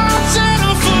 I'll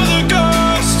settle for the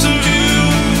ghost of you.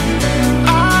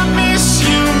 I miss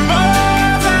you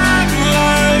more than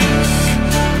life.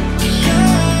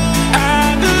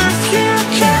 And if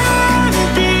you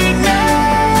can't be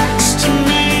next to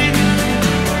me,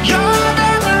 your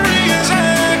memory is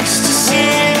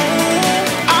ecstasy.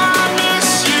 I miss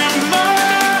you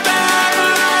more than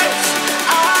life.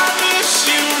 I miss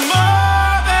you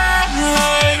more than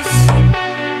life.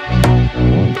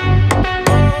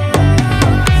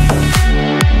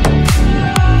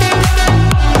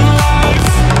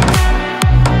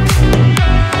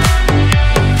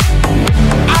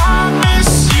 I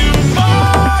miss you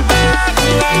more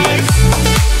than life.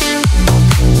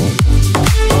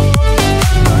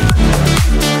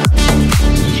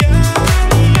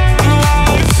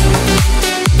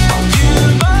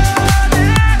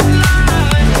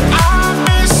 I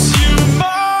miss you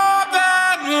more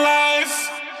than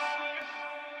life.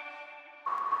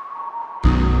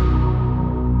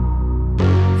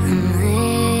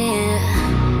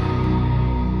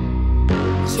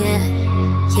 Yeah,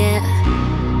 yeah.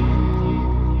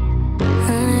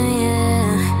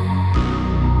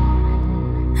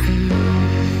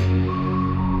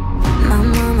 My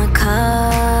mama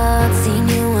called, seen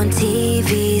you on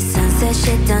TV. Sunset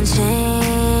shit done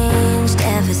changed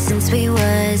ever since we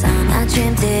was on. I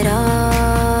dreamt it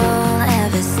all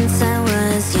ever since I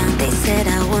was young. They said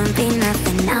I wouldn't be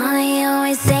nothing. Now they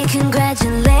always say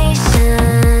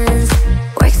congratulations.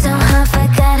 Worked so hard,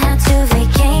 forgot how to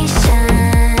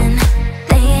vacation.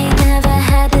 They ain't never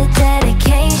had the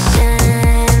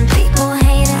dedication. People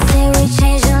hate and say we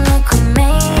changed and look we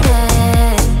made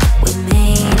it. We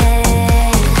made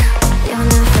it. They were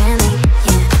never friendly,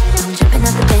 yeah. Now I'm jumping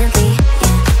out the Bentley,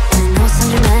 yeah. And I know it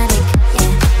sounds dramatic,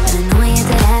 yeah. But I know I had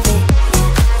to have it, yeah.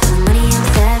 For the money I'm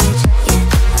savage,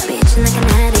 yeah. I be itching like an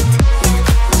addict, yeah.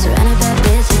 Surrounded by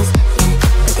bitches, yeah.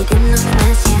 But they didn't know the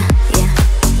rest, yeah,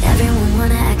 yeah. Everyone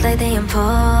wanna act like they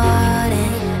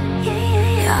important.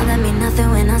 Y'all that mean nothing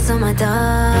when I saw my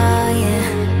dog,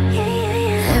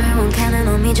 yeah. Everyone counting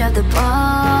on me, drop the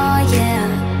ball, yeah.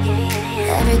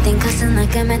 Everything cussing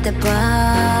like I'm at the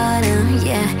bottom,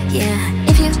 yeah, yeah.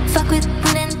 If you fuck with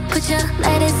winning, put your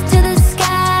lighters to the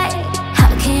sky. How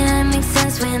can I make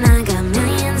sense when I got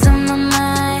millions on my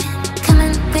mind?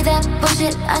 Coming with that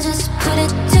bullshit, I just put it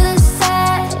to the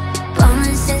side.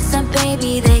 Ballin' since I'm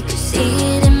baby, they could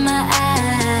see it in my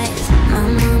eyes. My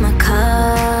mama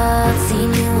called,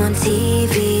 seen you on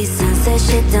TV. Sunset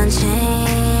shit done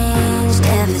changed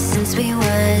ever since we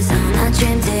was on. I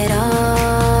dreamt it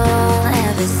all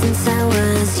ever since I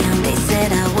was young. They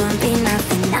said I wouldn't be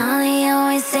nothing. Now they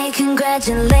always say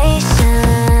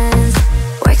congratulations.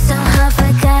 Worked so hard,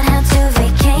 forgot how to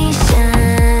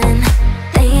vacation.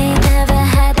 They ain't never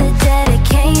had the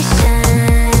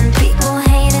dedication. People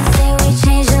hate and say we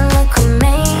changed and look we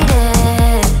made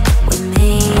it. We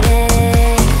made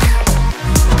it.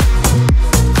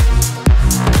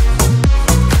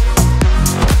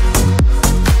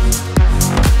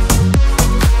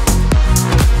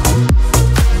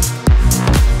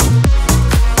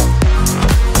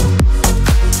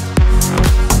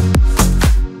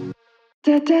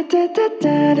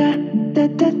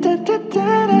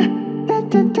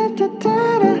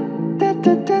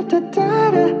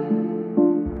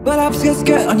 up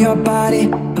skirt on your body,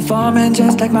 performing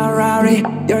just like my Rari.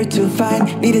 You're too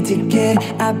fine, need a ticket.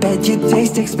 I bet you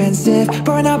taste expensive.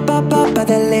 Pouring up by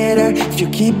the liter. If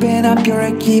you're keeping up, you're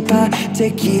a keeper.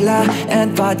 Tequila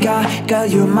and vodka, girl,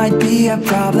 you might be a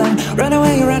problem. Run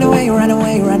away, run away, run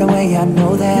away, run away. I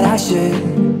know that I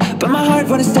should, but my heart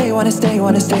wanna stay, wanna stay,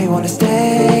 wanna stay, wanna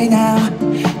stay now.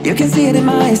 You can see it in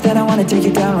my eyes that I wanna take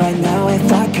you down right now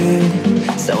if I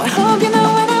could. So I hope you know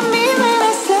what I mean when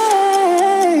I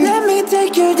say, let me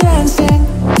take you dancing.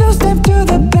 Two-step to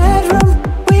the bedroom.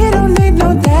 We don't need no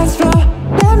dance floor.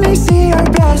 Let me see your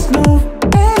best move.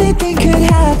 Anything could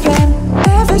happen.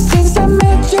 Ever since I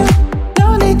met you,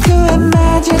 no need to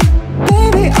imagine.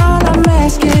 Baby, all I'm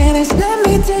asking is let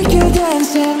me take you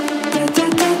dancing.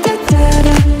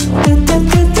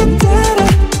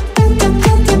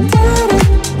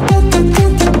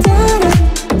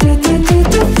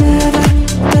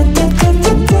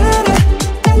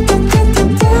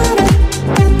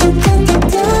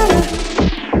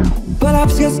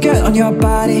 Skirt on your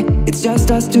body, it's just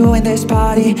us doing this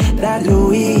party. That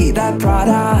Louis, that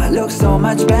Prada, looks so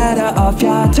much better off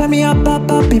ya. Turn me up,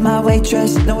 be my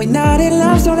waitress. No, we're not in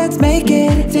love, so let's make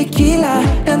it. Tequila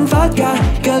and vodka,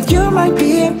 girl, you might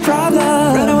be a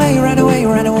problem. Run away, run away,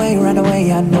 run away, run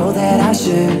away. I know that I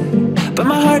should, but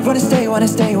my heart wanna stay, wanna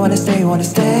stay, wanna stay, wanna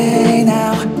stay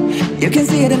now. You can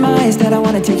see it in my eyes that I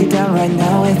wanna take you down right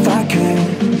now if I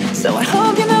could. So I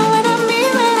hope you know what I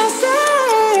mean when I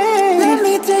say, let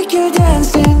me take you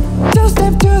dancing.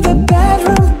 Two-step to the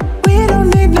bedroom. We don't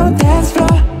need no dance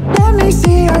floor. Let me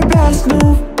see your best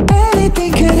move.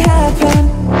 Anything could happen.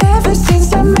 Ever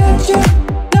since I met you,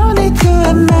 no need to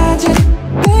imagine.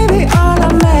 Baby, all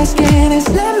I'm asking is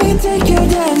let me take you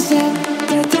dancing.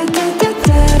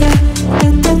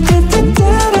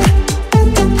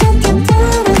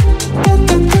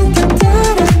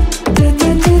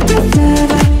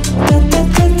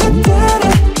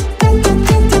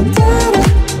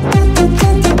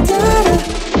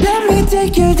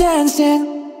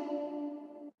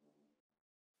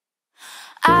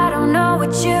 I don't know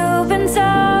what you've been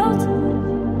told,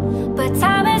 but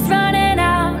time is running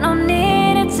out, no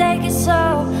need to take it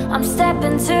slow. I'm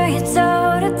stepping to you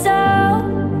toe to toe.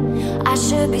 I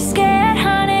should be scared,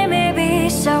 honey, maybe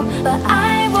so, but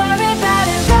I ain't worried about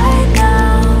it right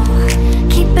now.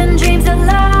 Keeping dreams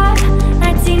alive,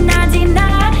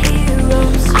 1999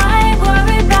 heroes. I ain't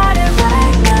worried about it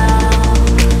right now.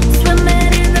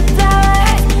 Swimming in the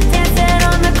flowers, dancing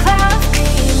on the clouds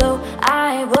below. I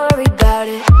ain't worried about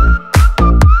it.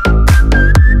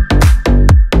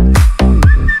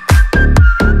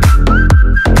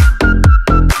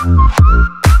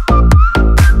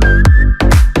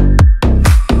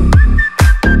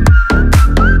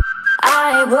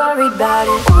 Worried about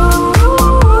it.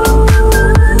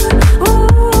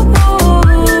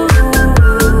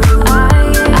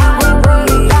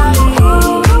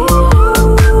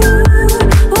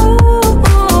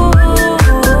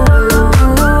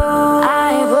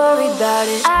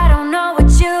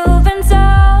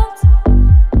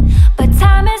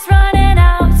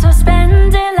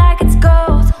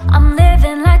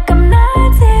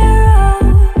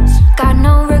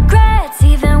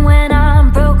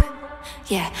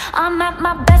 I'm at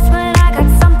my best when I got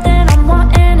something I'm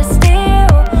wanting to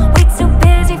steal. Way too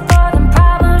busy for them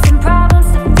problems and problems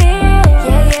to feel.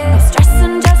 Yeah, yeah. No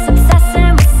stressing, just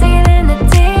obsessing with sealing the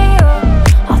deal.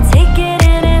 I'll take it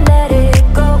in and let it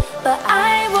go, but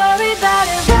I ain't worried about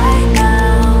it right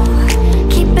now.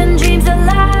 Keeping dreams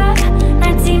alive,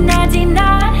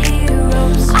 1999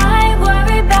 heroes. I ain't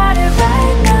worried about it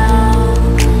right now.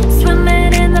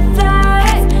 Swimming in the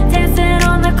flowers, dancing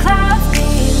on the clouds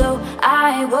below.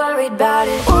 I ain't worried about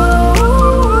it. Ooh,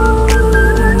 ooh,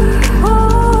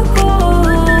 ooh,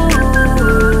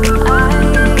 I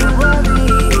ain't worried.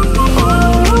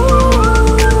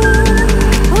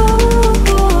 Ooh,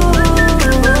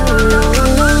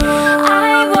 I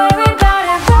ain't worried about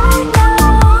it right now.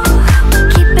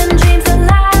 Keeping dreams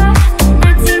alive,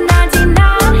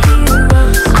 1999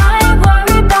 heroes. I ain't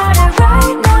worried about it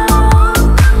right now.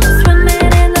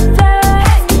 Swimming in the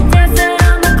flowers, dancing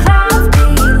on the clouds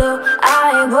below.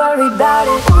 I ain't worried about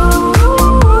it.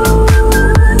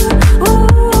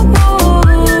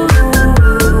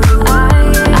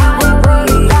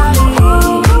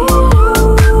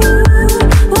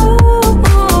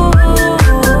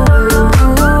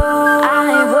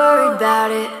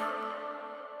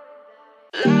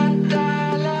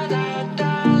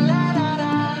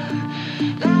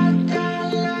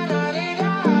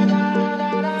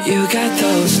 You got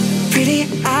those pretty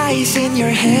eyes in your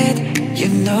head, you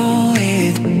know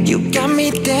it. You got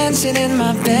me dancing in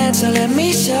my bed, so let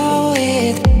me show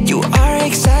it. You are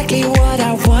exactly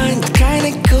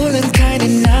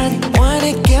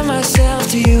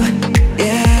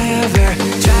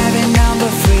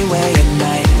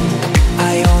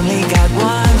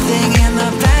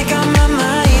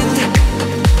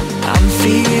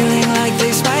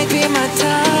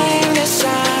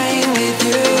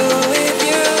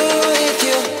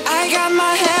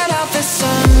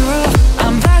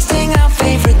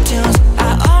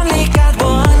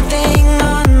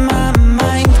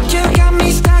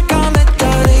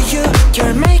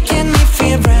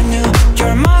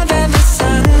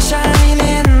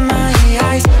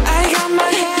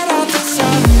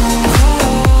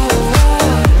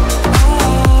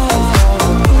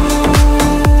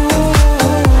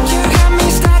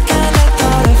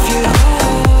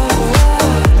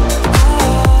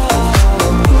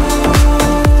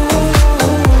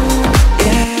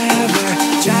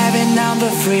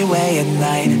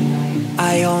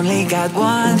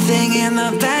in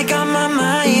the back of my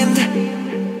mind.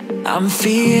 I'm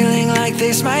feeling like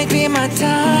this might be my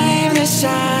time to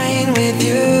shine with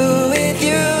you, with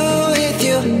you, with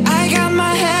you. I got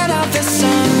my head off the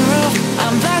sunroof,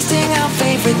 I'm blasting out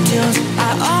favorite tunes.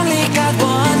 I only got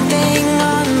one thing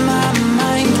on my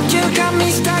mind. You got me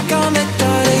stuck on the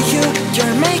thought of you.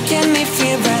 You're making me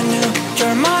feel brand new.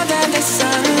 You're more than the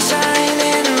sunshine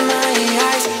in my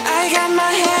eyes. I got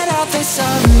my head off the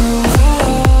sunroof.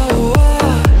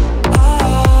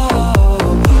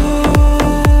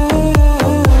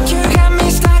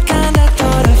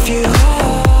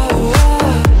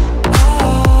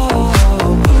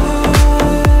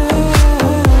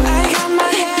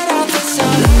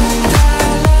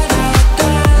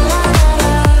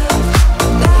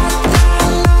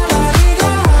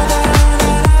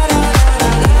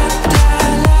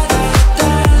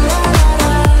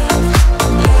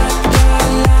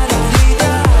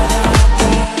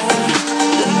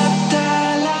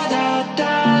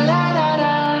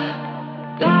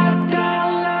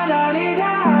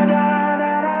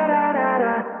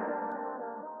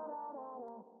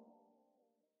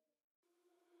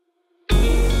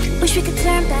 Wish we could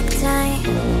turn back time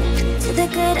to the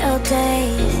good old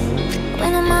days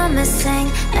when our mama sang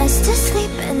us to sleep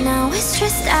and now we're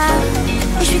stressed out.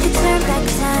 Wish we could turn back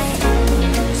time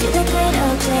to the good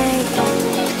old days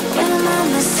when our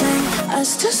mama sang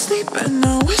us to sleep and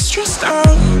now we're stressed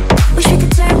out. Wish we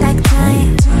could turn back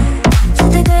time to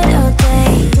the good old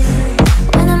days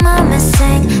when our mama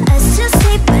sang us to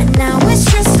sleep and now we're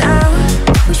stressed out.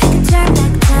 Wish we could turn back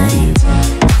time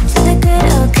to the good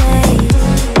old days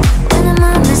when our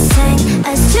mama sang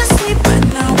us to sleep but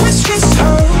now we're stressed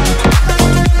out.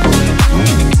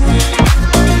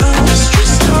 Now we're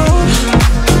stressed out.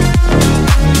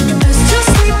 Us to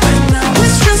sleep but now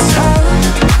we're stressed out.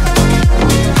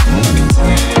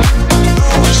 Now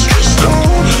we're stressed out.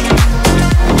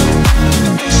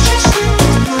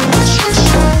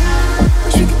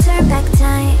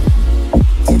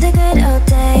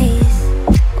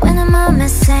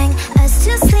 Us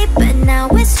to sleep but now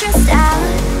we're stressed out.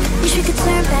 Wish we could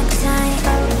turn back time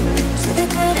to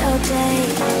the good old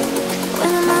days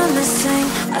when our mama sang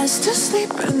us to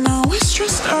sleep but now we're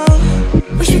stressed out.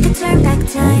 Wish we could turn back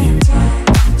time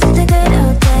to the good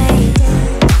old days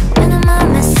when our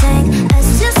mama sang us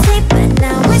to sleep but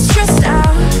now we're stressed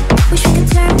out. Wish we could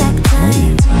turn back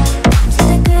time to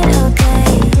the good old days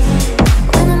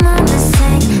when our mama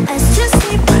sang us to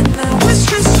sleep but now we're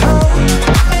stressed out.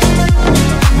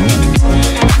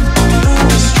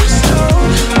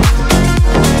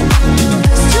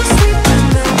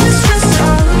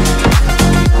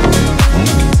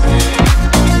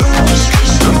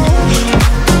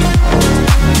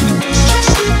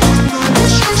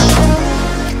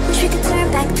 Wish we could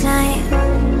turn back time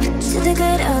to the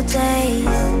good old days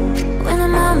when our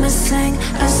mama sang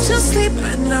us to sleep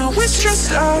but now we're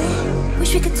stressed out.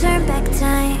 Wish we could turn back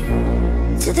time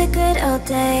to the good old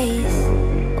days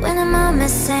when our mama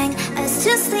sang us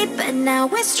to sleep but now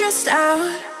we're stressed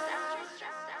out.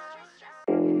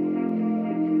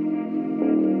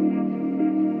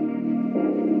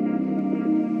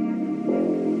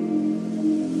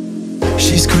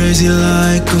 She's crazy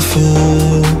like a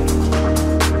fool.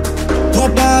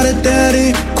 What about it,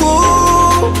 daddy?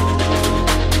 Cool.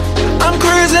 I'm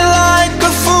crazy like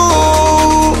a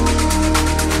fool.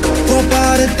 What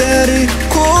about it, daddy?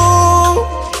 Cool.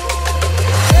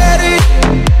 Daddy,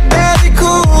 daddy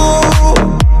cool.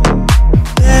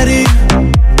 Daddy,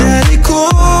 daddy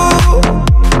cool.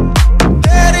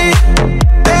 Daddy,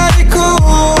 daddy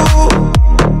cool.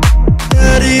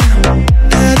 Daddy,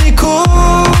 daddy cool.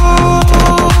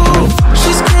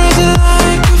 She's crazy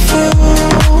like a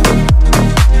fool.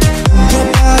 What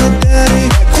about it, daddy?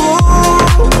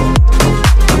 Cool.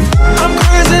 I'm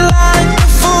crazy like a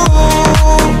fool.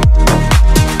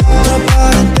 What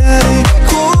about it, daddy?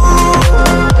 Cool.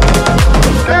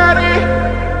 Daddy,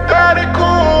 daddy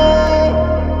cool.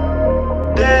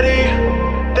 Daddy,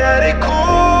 daddy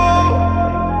cool.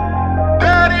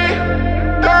 Daddy,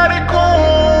 daddy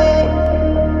cool.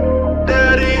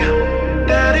 Daddy,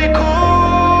 daddy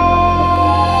cool.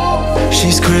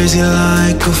 She's crazy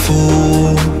like a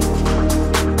fool.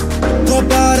 What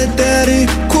about it, daddy?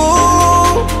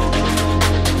 Cool.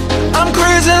 I'm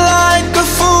crazy like a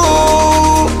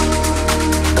fool.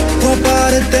 What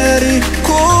about it, daddy?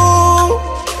 Cool.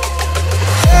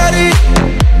 Daddy,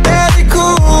 daddy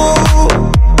cool.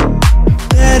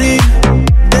 Daddy,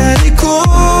 daddy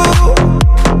cool.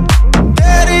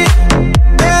 Daddy,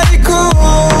 daddy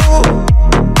cool.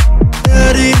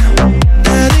 Daddy,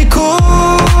 daddy cool.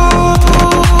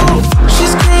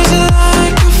 She's crazy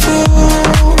like a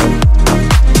fool.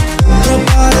 What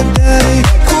about it,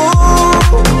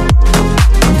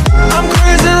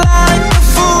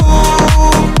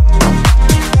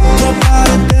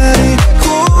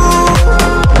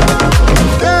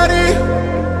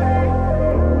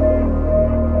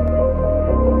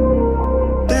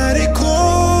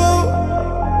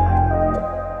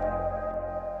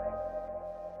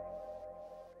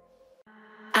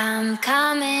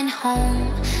 home,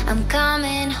 I'm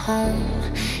coming home.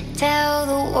 Tell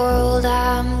the world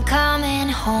I'm coming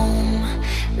home.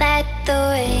 Let the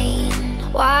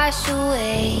rain wash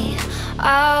away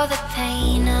all the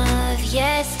pain of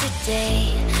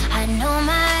yesterday. I know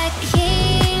my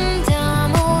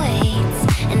kingdom awaits,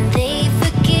 and they've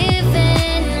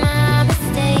forgiven my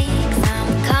mistakes. I'm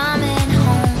coming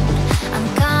home, I'm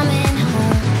coming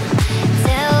home.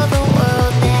 Tell the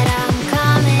world that I'm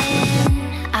coming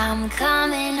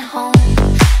home,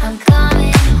 I'm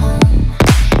coming home.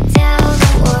 Tell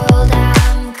the world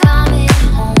I'm coming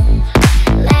home.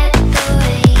 Let the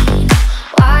rain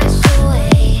wash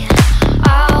away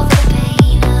all the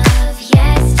pain of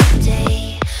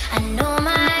yesterday. I know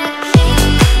my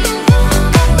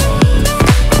kingdom awaits,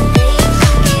 and they've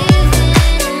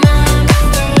forgiven my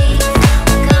mistakes.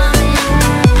 I'm coming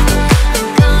home, I'm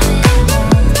coming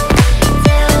home.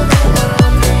 Tell the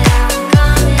world that I'm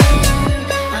coming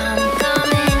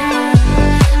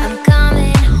home, I'm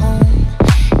coming home.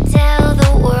 Tell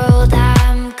the world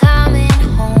I'm coming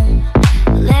home.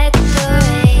 Let the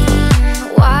rain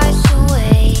wash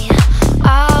away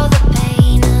all the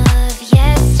pain of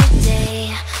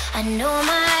yesterday. I know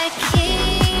my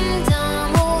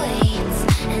kingdom awaits,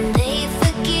 and they've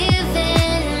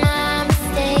forgiven my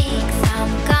mistakes.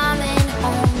 I'm coming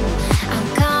home, I'm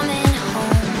coming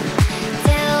home.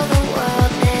 Tell the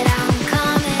world that I'm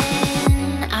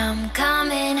coming home, I'm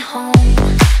coming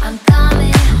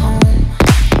home.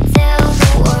 Tell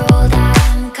the world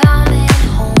I'm coming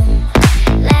home.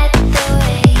 Let the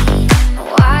rain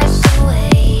wash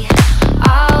away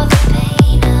all the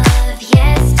pain of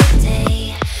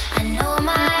yesterday. I know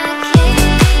my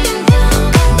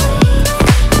kingdom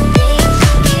awaits, and they've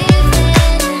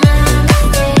forgiven my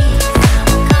mistakes. I'm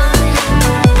coming home,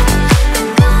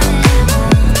 I'm coming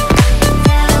home.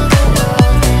 Tell the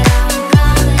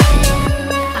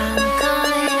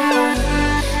world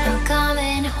that I'm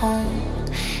coming home.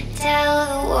 Tell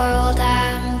the world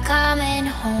I'm coming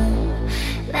home.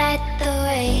 Let the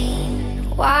rain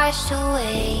wash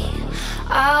away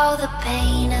all the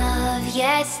pain of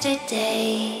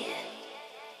yesterday.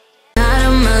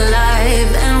 I'm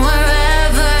alive, and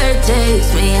wherever it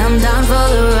takes me, I'm down for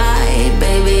the ride.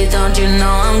 Baby, don't you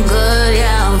know I'm good?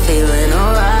 Yeah, I'm feeling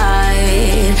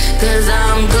alright. 'Cause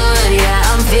I'm good, yeah,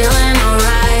 I'm feeling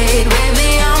alright. Baby,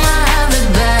 I'ma have the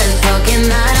best fucking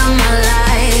night of my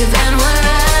life. And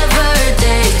wherever it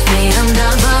takes me, I'm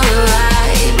down for the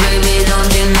ride. Baby,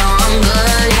 don't you know I'm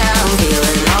good? Yeah, I'm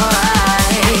feeling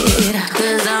alright.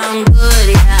 'Cause I'm good,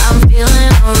 yeah, I'm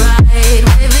feeling alright.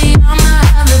 Baby, I'ma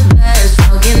have the best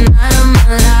fucking night of my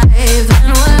life.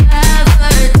 And wherever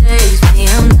it takes me,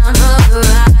 I'm down for the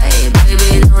ride. Baby,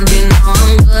 don't you know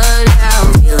I'm good? Yeah,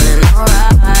 I'm feeling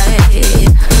alright.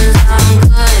 'Cause I'm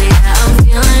good, yeah, I'm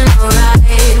feeling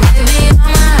alright. Baby,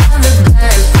 I'ma have the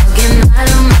best fucking night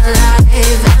of my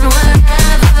life. And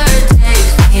wherever it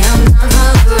takes me, I'm down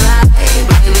for the ride.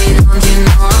 Baby, don't you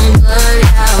know I'm good?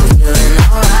 Yeah, I'm feeling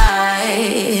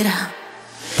alright.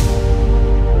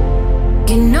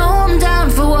 You know I'm down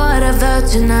for whatever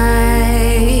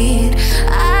tonight.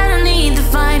 I don't need the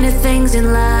finer things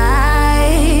in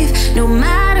life. No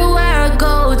matter where I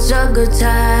go, it's a good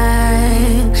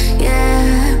time.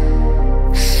 Yeah.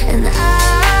 And I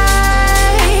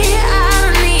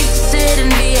don't need to sit in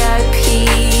VIP.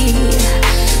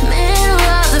 Middle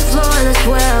of the floor, that's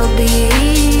where I'll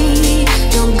be.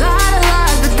 Don't got a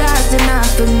lot, but that's enough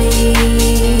for me.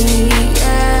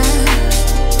 Yeah.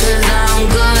 'Cause I'm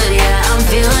good, yeah, I'm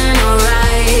feeling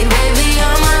alright. Baby,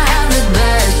 I'ma have the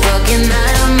best fucking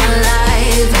night of my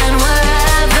life. And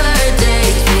wherever it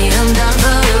takes me, I'm down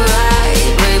for the ride.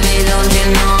 Baby, don't you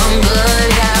know I'm good?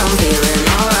 Yeah, I'm feeling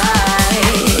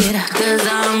alright. 'Cause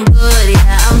I'm good,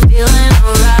 yeah, I'm feeling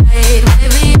alright.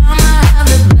 Baby, I'ma have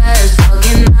the best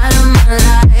fucking night of my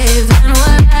life. And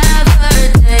wherever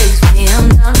it takes me, I'm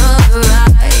down for the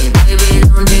ride. Baby,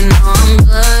 don't you know I'm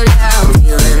good? Yeah, I'm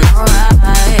feeling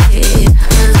alright.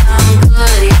 'Cause I'm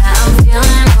good, yeah, I'm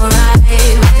feeling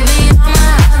alright. Baby, I'ma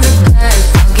have the best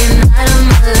fucking night of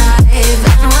my life.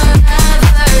 And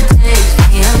wherever it takes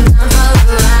me, I'm down for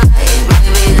the ride.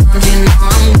 Baby, don't you know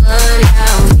I'm good?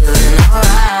 Yeah, I'm feeling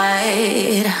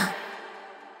alright.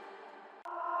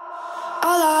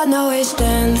 All I know is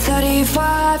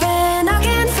 10:35 and I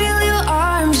can feel your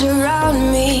arms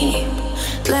around me.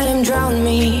 Let him drown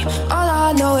me. All I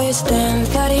know is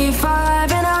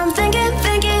 10:35 and I'm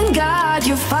thinking, God,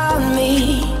 you found me.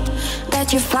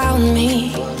 That you found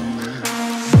me.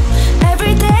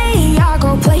 Every day I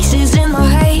go places in my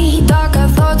head. Darker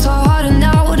thoughts are harder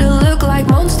now to look like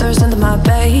monsters under my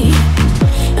bed.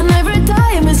 And every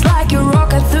time it's like you're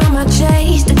rocking through my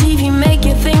chest. The TV make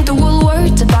you think the whole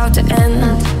world's about to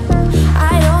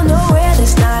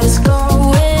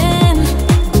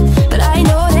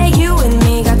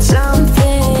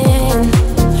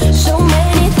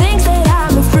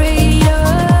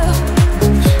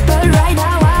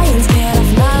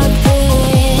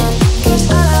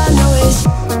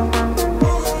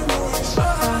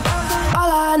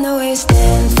it's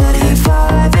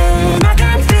 10:35 and I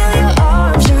can feel your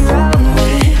arms around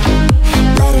me.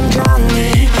 Let him drown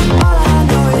me. All I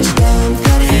know is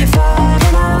 10:35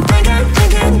 and I'm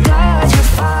thinking, God, you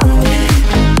found me.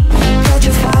 God,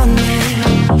 you found me.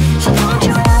 So don't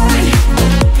you worry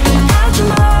about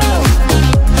tomorrow.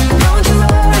 Don't you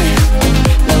worry,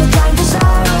 no time for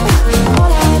sorrow.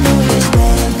 All I know is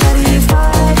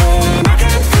 10:35 and I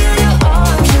can feel your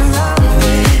arms around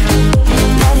me.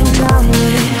 Let him drown me.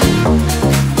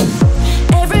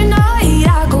 Every night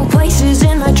I go places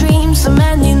in my dreams, so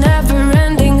many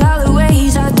never-ending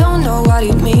alleyways. I don't know what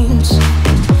it means,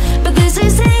 but this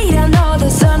is it. I know the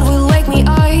sun will wake me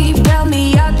up. Tell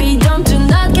me I'd be dumb to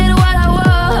not get what I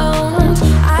want.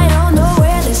 I don't know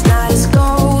where this night is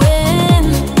going,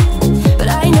 but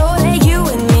I know that you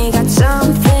and me got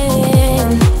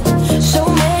something. So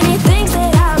many things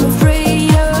that I'm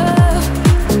afraid of,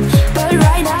 but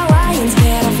right now I ain't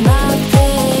scared of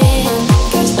nothing.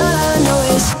 'Cause all I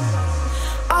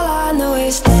know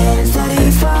is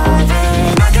 10:35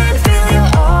 and I can feel your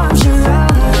arms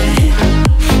around me.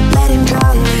 Let him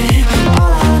drown me.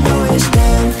 All I know is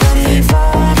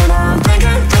 10:35 and I'm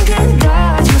thinking,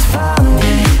 God, you found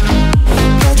me.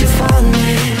 God, you found me.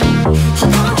 So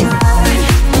don't you worry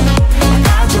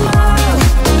about tomorrow.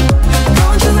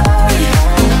 Don't you worry,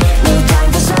 no time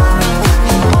for sorrow.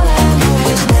 All I know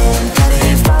is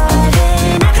 10:35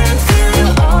 and I can feel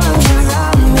your arms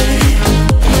around me.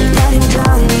 Let him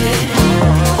drown me.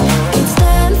 It's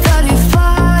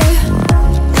 10:35.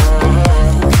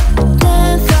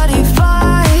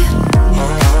 10:35.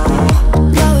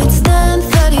 No, it's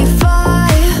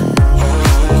 10:35.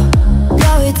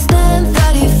 No, it's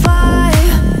 10:35.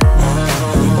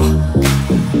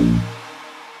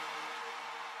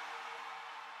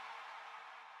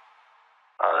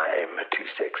 I'm too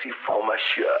sexy for my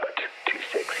shirt. Too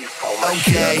sexy for my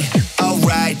Okay, shirt.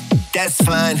 alright, that's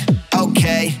fine,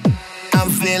 okay. I'm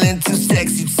feeling too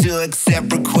sexy to accept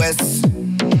requests,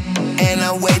 and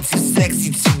I'm way too sexy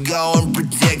to go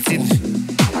unprotected.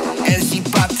 And she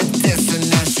popped the test and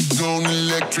now she going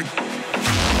electric.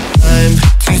 I'm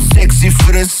too sexy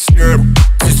for this syrup,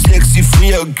 too sexy for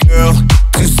your girl,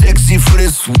 too sexy for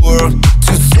this world,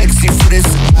 too sexy for this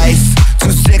ice,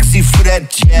 too sexy for that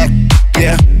jack.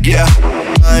 Yeah, yeah.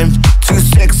 I'm too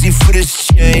sexy for this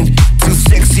chain, too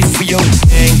sexy for your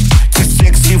thing, too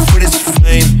sexy for this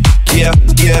flame. Yeah,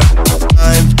 yeah.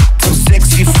 I'm too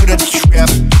sexy for the trap,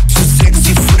 too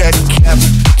sexy for that cap,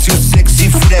 too sexy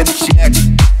for that jack.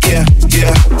 Yeah,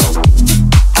 yeah.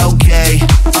 Okay,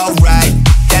 alright,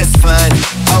 that's fine,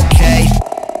 okay.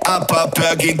 I pop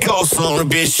out, get ghosts on a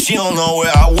bitch, she don't know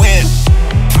where I went.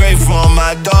 Pray for all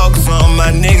my dogs, all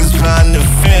my niggas behind the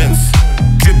fence.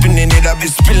 Dripping in it, I've been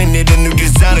spilling it, a new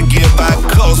designer gear by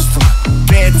Coastal.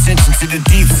 Pay attention to the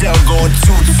detail, going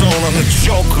two-tone on the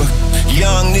choker.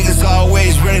 Young niggas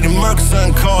always ready to murk,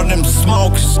 son, call them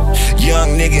smokers.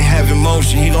 Young nigga have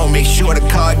emotion, he gon' make sure the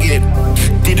car get.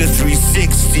 Did a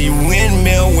 360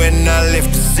 windmill when I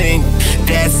left the scene.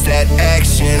 That's that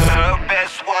action. Her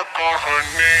best work on her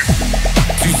knee.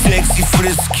 Too sexy for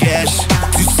this cash,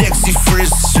 too sexy for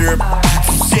this syrup,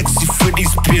 too sexy for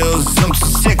these pills, I'm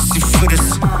too sexy for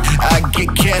this. I get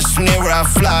cash whenever I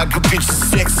fly, good bitches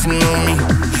sexing on me.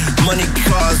 Money,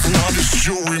 cars, and all this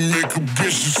jewelry make a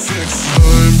bitch sexy.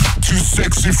 I'm too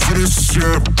sexy for this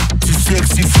syrup, too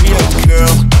sexy for your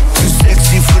girl, too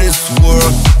sexy for this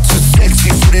world, too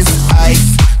sexy for this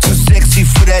ice, too sexy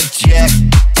for that jack.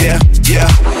 Yeah, yeah.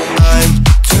 I'm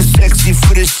too sexy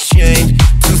for this chain,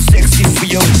 too sexy for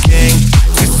your gang,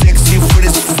 too sexy for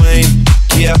this flame.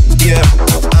 Yeah, yeah.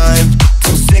 I'm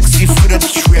too sexy for the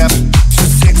trap, too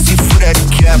sexy for that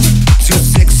cap, too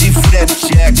sexy for that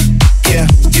jack. Yeah,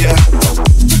 yeah.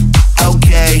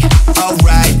 Okay,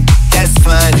 alright, that's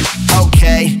fine,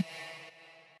 okay.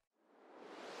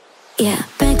 Yeah,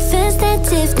 breakfast at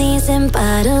Tiffany's and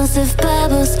bottles of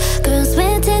bubbles. Girls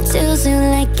with tattoos who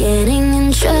like getting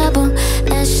in trouble.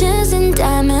 Lashes and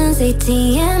diamonds,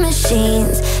 ATM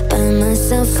machines. Buy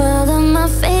myself all of my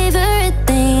favorite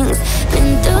things.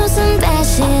 Been through some bad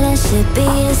shit, I should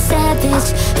be a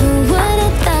savage. Who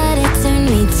would've thought it turned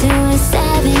me to a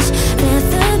savage?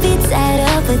 Rather be tied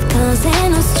up with calls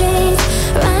and no strings.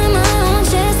 Write my own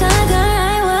chest like I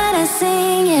write what I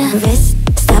sing, yeah. Wrist,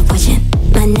 stop watching,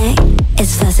 my neck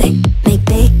is fuzzy. Make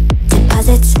big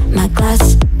deposits, my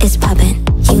gloss is popping.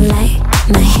 You like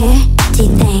my hair? Gee,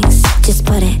 thanks, just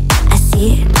put it. I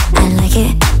see it, I like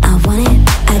it, I want it,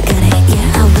 I got it.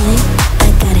 Yeah, I want it, I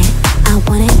got it, I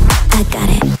want it, I got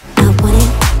it. I want it,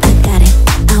 I got it,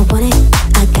 I want it,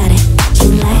 I got it. You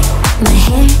like my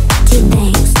hair? Gee,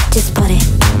 thanks, just put it.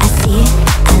 I see it,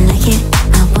 I like it,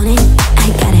 I want it, I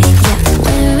got it. Yeah.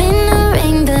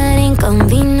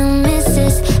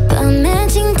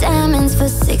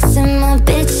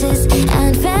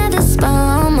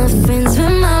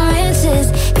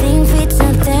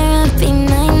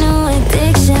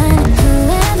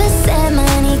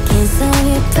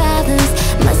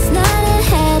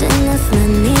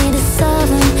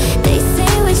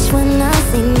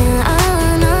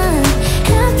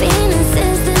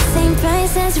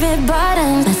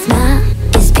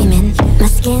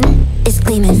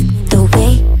 screaming. The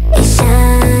way it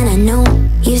shine, I know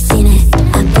you've seen it.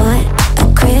 I bought a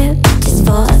crib just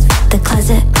for the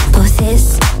closet, both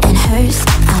his and hers.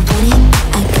 I want it,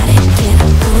 I got it, yeah, I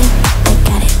want it, I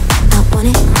got it. I want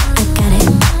it, I got it.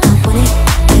 I want it,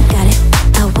 I got it.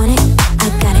 I want it, I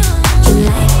got it. You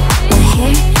like my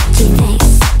hair? Gee, thanks,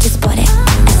 just bought it.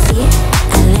 I see it,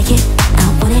 I like it. I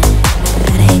want it,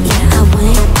 got it, yeah. I want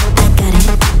it, I got it.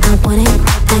 I want it,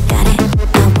 I got it.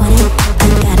 I want it, I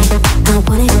got it. I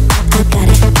want it, I got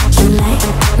it. You like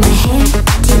my hair?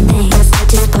 Gee, thanks,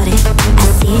 just bought it. I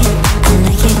see it, I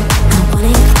like it. I want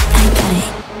it, I got it.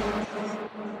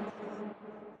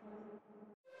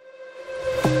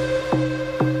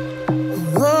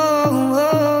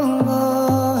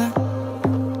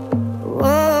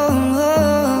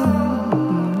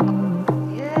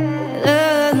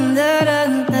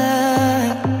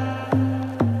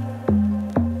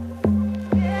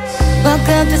 Woke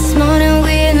up this morning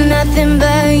with nothing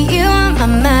but you on my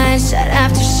mind. Shot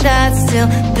after shot, still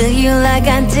feel you like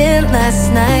I did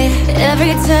last night.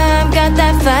 Every time, got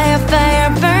that fire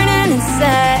burning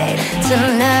inside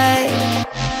tonight.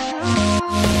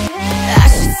 I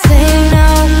should say no,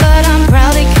 but I'm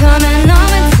probably coming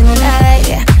over tonight.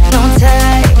 No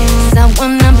tie, 'cause I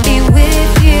wanna be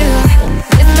with you.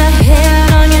 With my hand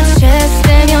on your chest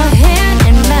and your hand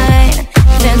in mine.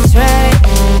 That's right,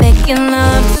 making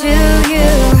love to you.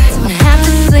 Don't have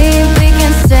to sleep, we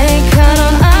can stay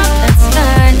cuddled up, that's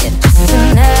fine. Yeah, just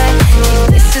tonight,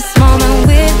 this is moment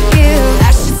with you.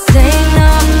 I should say no,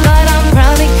 but I'm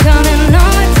probably coming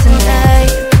over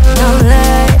tonight. No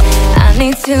lie, I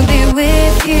need to be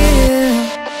with you.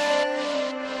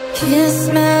 Kiss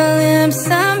my lips,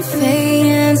 I'm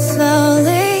fading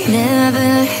slowly.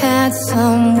 Never had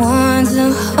someone to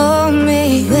hold me.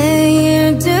 When you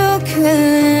do, could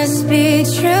this be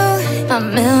true? I'm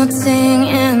melting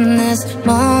in this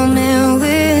moment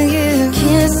with you.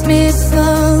 Kiss me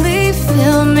slowly,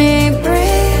 feel me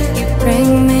breathe. You bring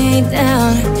me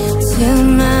down to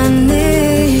my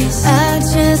knees. I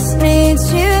just need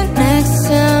you next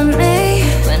to me.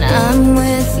 When I'm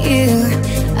with you,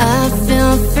 I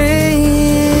feel free.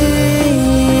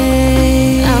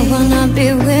 I wanna be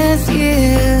with you.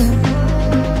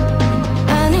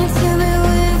 I need to be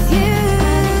with you.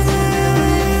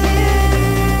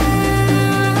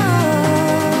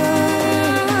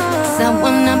 I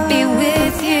wanna be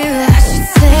with you. I should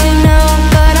say no,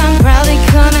 but I'm probably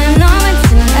coming over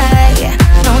tonight.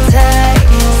 No tie,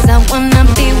 'cause I wanna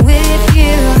be with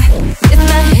you. With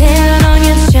my hand on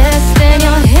your chest and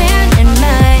your hand in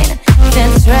mine.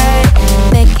 That's right,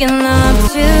 making love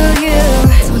to you.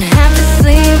 Don't have to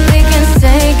sleep, we can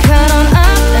stay cuddled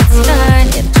up, that's fine.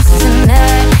 Yeah, just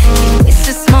tonight, it's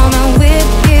this moment with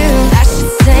you. I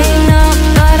should say no,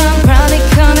 but I'm probably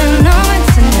coming over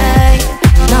tonight.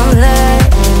 No lie.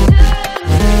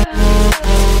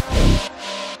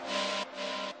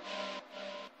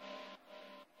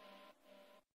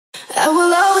 I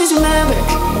will always remember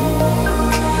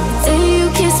the day you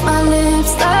kissed my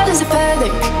lips, light as a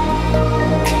feather.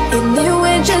 And it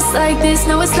went just like this,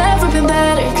 no it's never been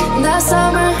better. That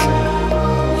summer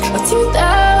of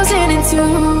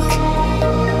 2002,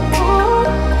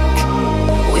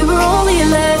 we were only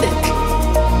 11,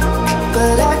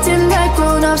 but acting like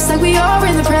grown-ups, like we are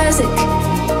in the present.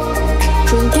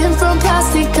 Drinking from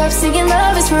plastic cups, singing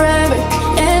love is forever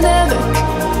and ever.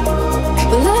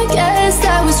 Well, I guess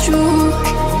that was true.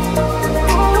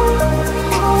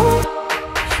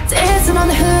 Dancing on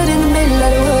the hood in the middle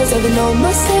of the woods, having no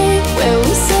mistake where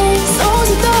we sing songs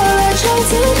with all our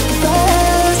chances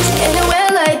fast. And it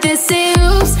went like this, say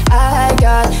oops, I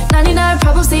got 99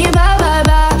 problems saying bye, bye,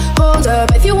 bye. Hold up,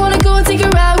 if you wanna go and take a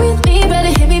ride with me,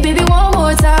 better hit me, baby, one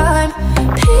more time.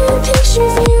 Paint a picture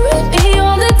of you and me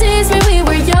on the days when we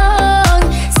were young,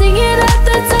 singing at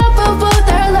the top of both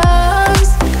our lungs.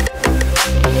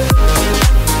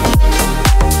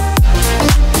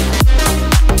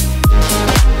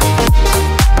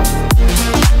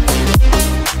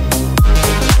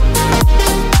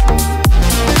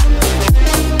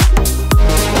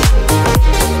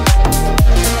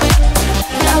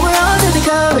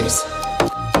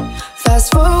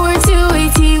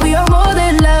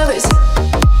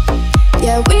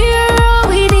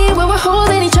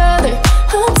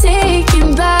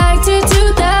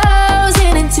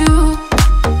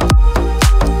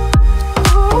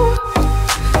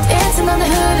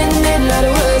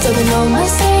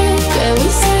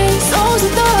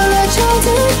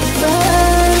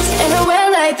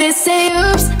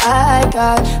 I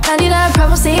got 99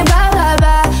 problems saying bye, bye,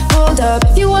 bye. Hold up,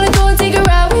 if you wanna go and take a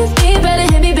ride with me, better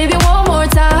hit me, baby, one more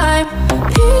time.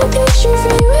 Paint a picture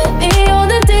for you and me on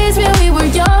the days when we were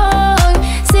young,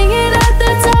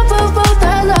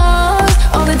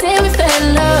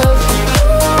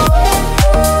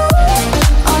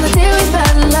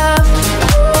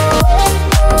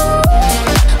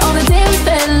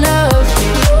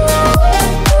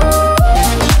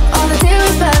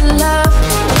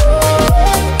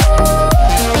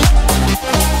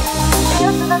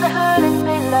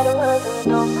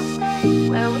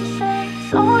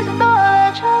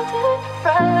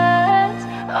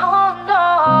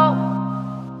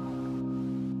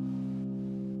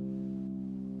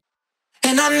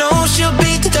 know she'll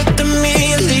be detecting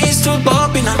me, at least we're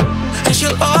both be now. And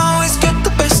she'll always get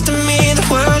the best of me, the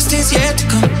worst is yet to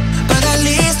come. But at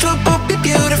least we'll both be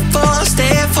beautiful,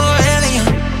 stay forever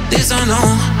young. This I know,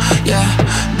 yeah,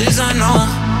 this I know.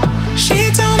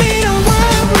 She told me don't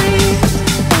worry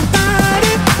about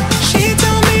it. She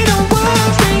told me don't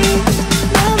worry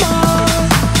no more.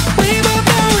 We both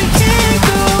know we can't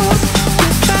go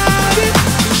without it.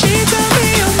 She told me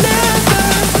you'll never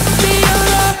be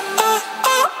alone.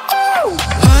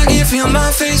 I can feel my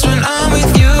face when I'm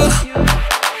with you,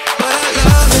 but I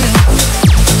love it.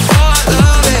 Oh, I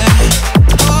love it.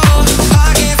 Oh, I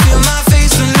can feel my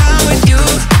face when I'm with you,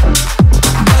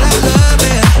 but I love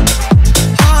it.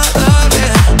 Oh, I love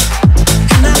it.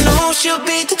 And I know she'll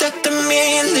be detecting me,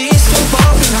 at least we're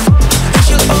both now. And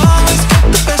she'll always get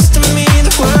the best of me,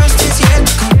 the worst is yet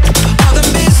to come. All the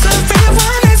misery,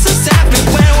 one is so savage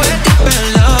when we're deep in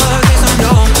love. This I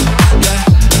know, yeah,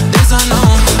 this I know.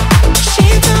 She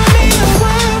told me don't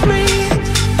worry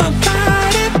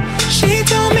about it. She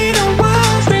told me don't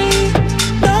worry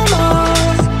no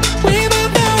more. We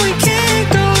both know we can't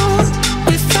go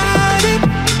without it.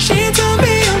 She told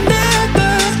me you'll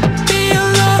never be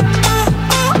alone.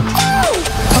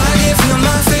 I can feel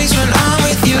my face when I'm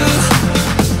with you,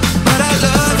 but I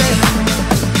love it.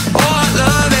 Oh, I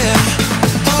love it.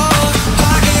 Oh,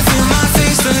 I can feel my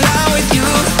face when I'm with you,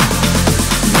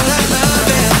 but I love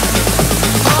it.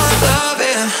 Oh, I love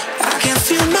it. I can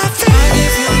feel my face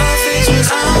when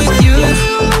I'm with you,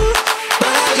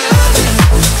 but I love it.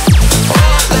 Oh,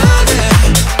 I love it.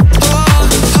 Oh,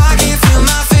 I can feel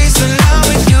my face when I'm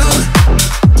with you,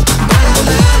 but I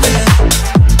love it.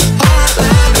 Oh, I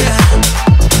love it.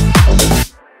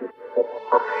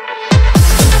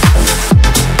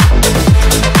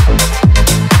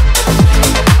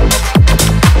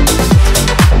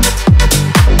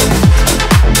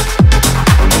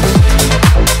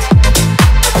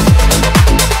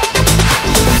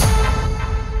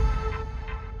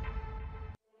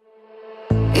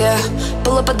 Yeah,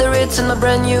 pull up at the Ritz in a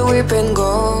brand new whip in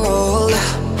gold,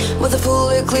 with a full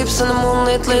eclipse and the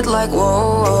moonlit lit like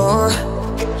war.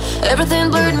 Everything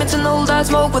blurred, mixing old eyed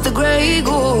smoke with the grey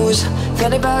goose.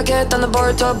 Fanny baguette on the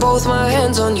bar top, both my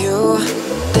hands on you.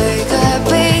 Take a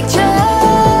picture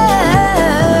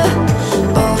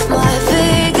of my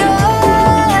figure.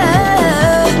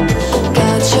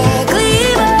 Gotcha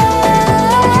gleamer.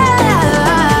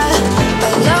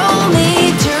 Allow me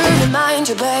to remind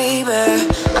you, baby,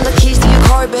 I'm the keys to your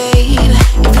car, babe.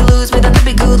 If you lose me, then it'll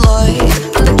be good luck.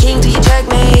 I'm the king to your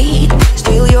checkmate.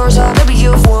 Steal yours, I'll baby,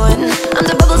 you've won. I'm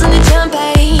the bubbles in the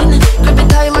champagne. Grip it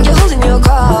tight like you're holding your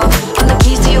cup. I'm the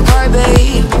keys to your car,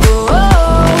 babe. Whoa,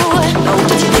 know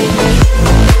that you need me.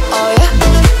 Oh yeah.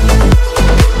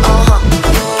 Oh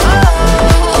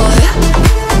yeah.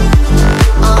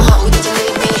 That you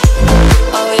need me.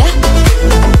 Oh yeah.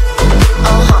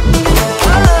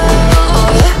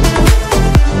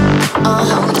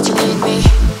 That you need me.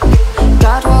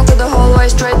 Catwalk to the hallway,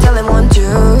 straight telling 1, 2,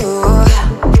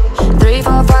 3,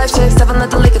 4, 5, 6, 7, let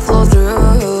the liquor flow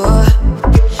through.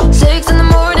 6 in the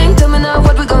morning, tell me now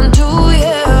what we gonna do,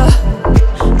 yeah.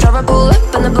 Driver pull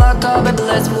up in the block car, baby,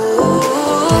 let's move.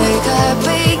 Take a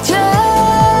picture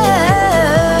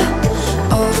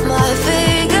of my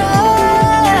figure.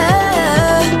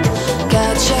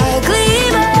 Gotcha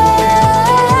gleamer.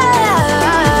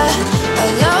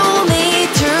 Allow me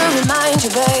to remind you,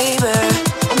 baby,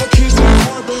 I'm the keys to your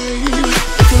heart, babe.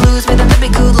 If you lose me, then it'll be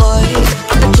good luck.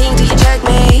 I'm the king to your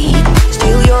checkmate.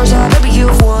 Steal yours, oh baby,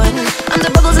 you've won. I'm the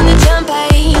bubbles in the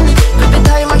champagne. Grip it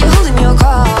tight like you're holding your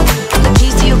cup. I'm the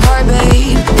keys to your car,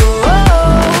 babe.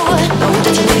 Whoa, know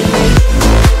that you need me.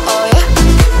 Oh yeah.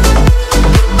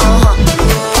 Oh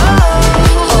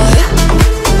yeah.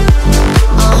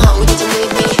 That you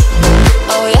need me.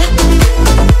 Oh yeah.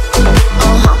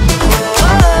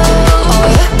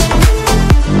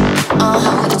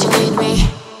 That you need me.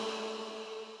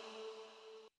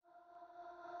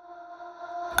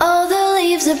 All the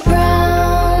leaves are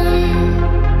brown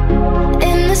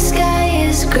and the sky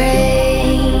is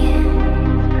gray.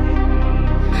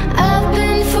 I've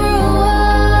been for a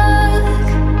walk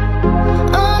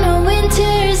on a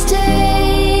winter's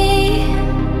day.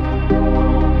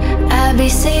 I'd be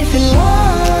safe and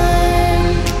warm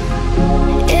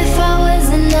if I was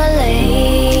in LA.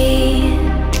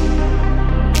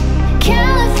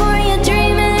 California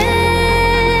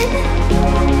dreaming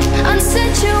on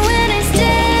such a winter's day.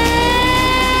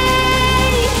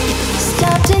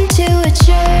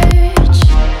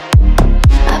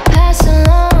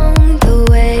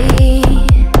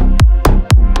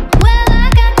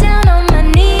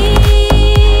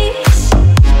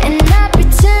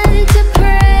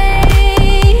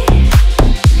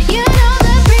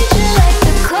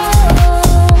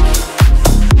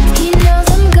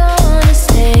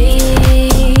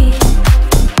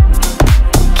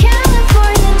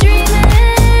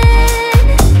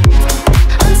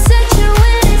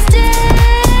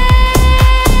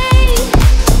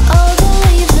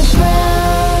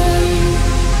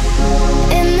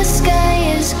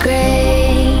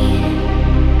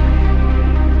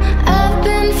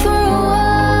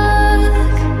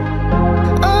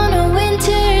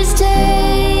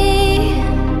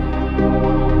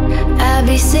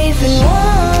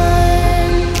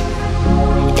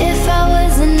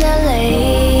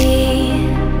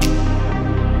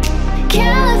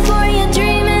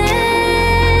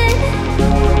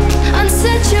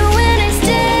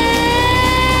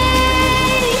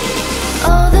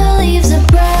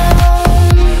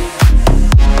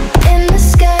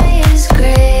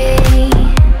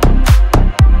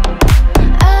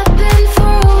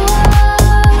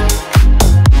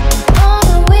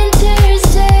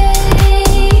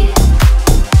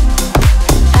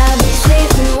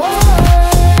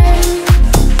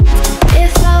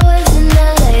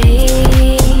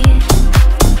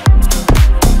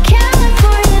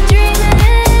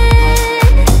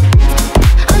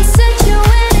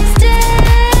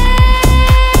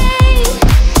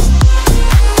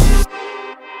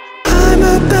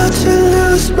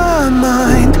 lose my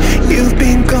mind. You've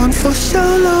been gone for so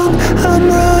long, I'm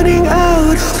running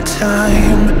out of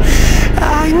time.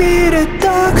 I need a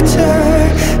doctor,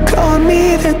 call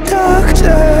me the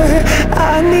doctor.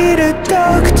 I need a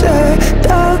doctor,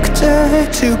 doctor,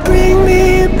 to bring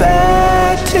me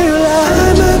back to life.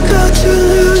 I'm about to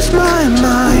lose my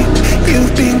mind.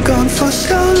 You've been gone for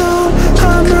so long,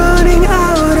 I'm running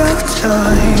out of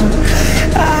time.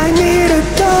 I need a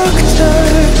doctor,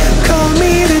 call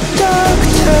me the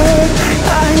doctor.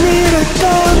 I need a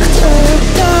doctor,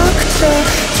 doctor,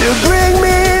 to bring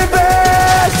me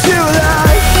back to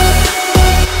life.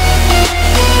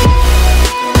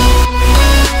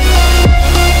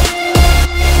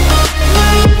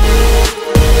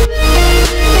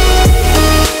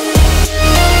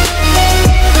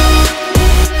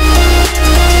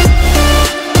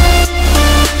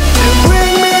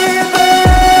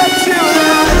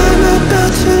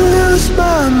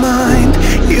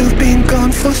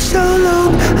 For so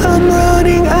long, I'm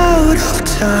running out of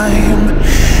time.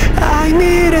 I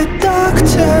need a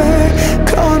doctor,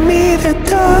 call me the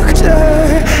doctor.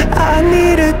 I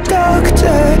need a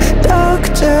doctor,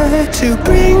 doctor, to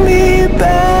bring me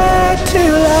back to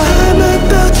life. I'm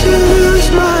about to lose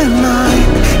my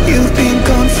mind. You've been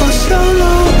gone for so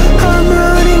long, I'm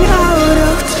running out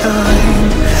of time.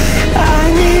 I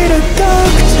need a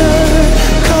doctor,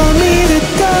 call me the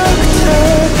doctor.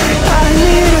 I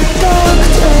need a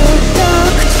doctor,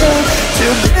 doctor, to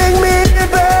bring me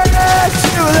back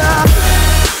to life.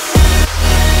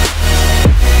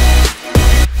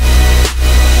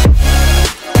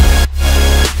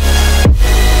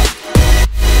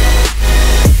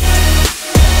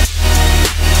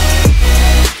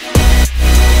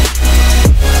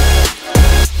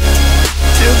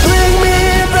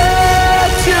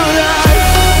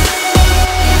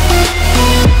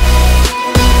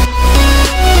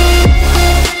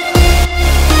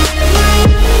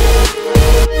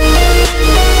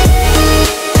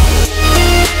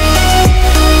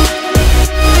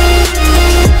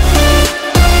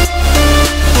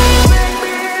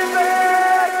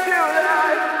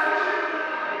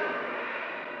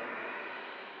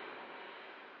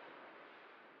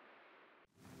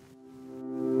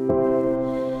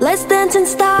 Let's dance in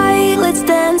style, let's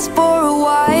dance for a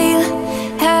while.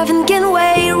 Heaven can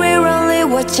wait, we're only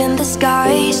watching the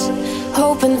skies.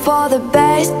 Hoping for the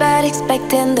best, but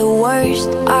expecting the worst.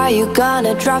 Are you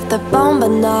gonna drop the bomb or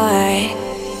not?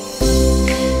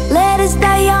 Let us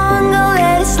die young or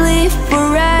let us live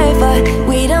forever.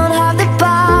 We don't have the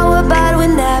power, but we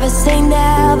never say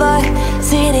never.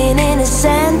 Sitting in a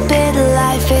sandpit,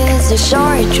 life is a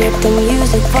short trip. The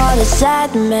music for the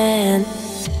sad man.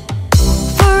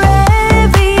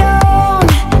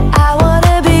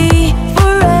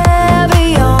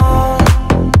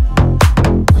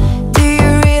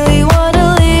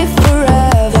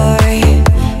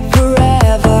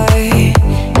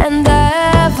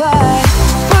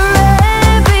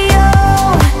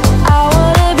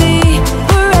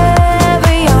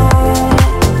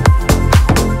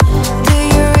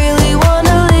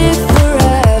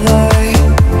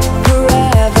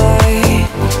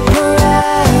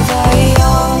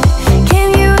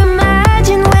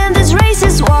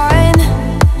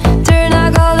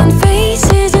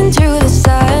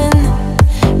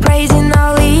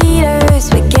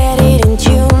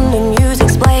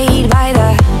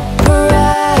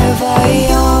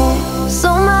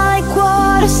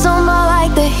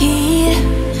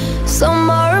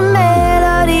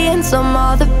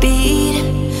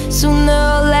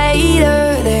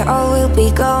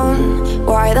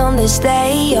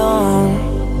 Stay on.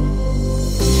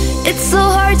 It's so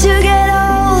hard to get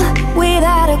old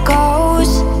without a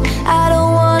cause. I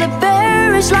don't wanna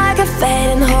perish like a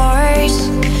fading horse.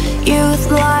 Youth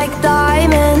like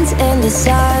diamonds in the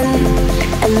sun,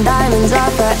 and diamonds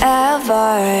are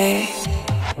forever.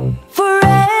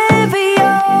 Forever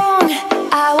young,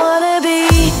 I wanna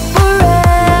be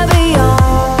forever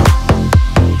young.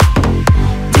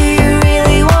 Do you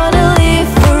really wanna live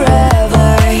forever?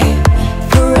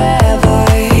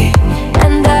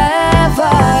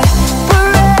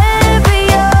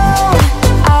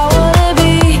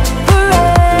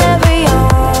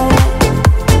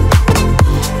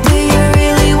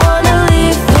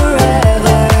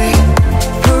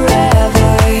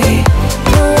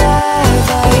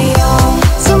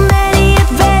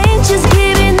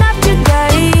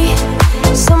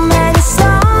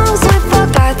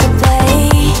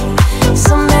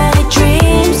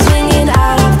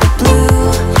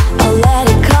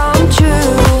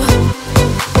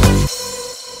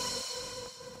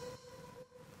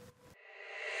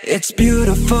 It's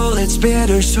beautiful, it's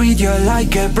bittersweet. You're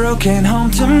like a broken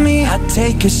home to me. I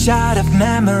take a shot of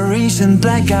memories and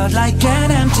black out like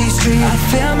an empty street. I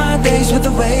fill my days with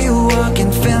the way you walk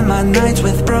and fill my nights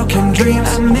with broken dreams.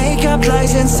 I make up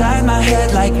lies inside my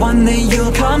head like one day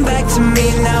you'll come back to me.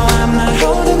 Now I'm not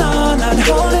holding on, not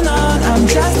holding on. I'm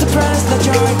just depressed that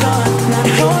you're gone. Not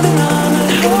holding on,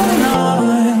 not holding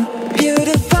on.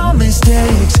 Beautiful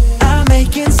mistakes I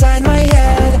make inside my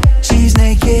head. She's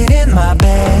naked in my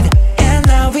bed, and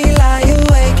now we lie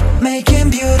awake, making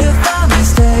beautiful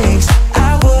mistakes.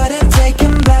 I wouldn't take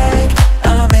them back.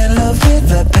 I'm in love with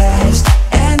the past,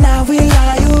 and now we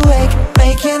lie awake,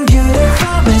 making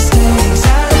beautiful mistakes.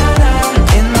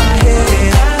 In my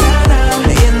head,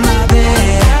 in my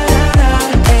bed,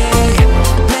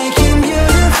 making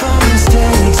beautiful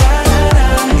mistakes.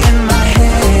 In my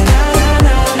head,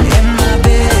 in my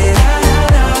bed,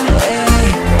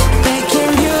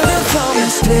 making beautiful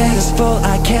mistakes.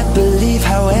 I can't believe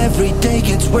how every day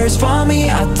gets worse for me.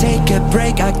 I take a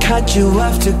break, I cut you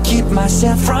off to keep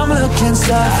myself from looking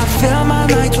soft. I fill my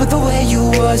nights with the way you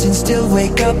was and still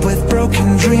wake up with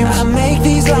broken dreams. I make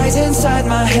these lies inside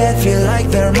my head feel like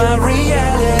they're my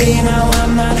reality. Now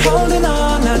I'm not holding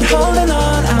on, not holding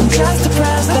on. I'm just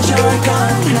depressed that you're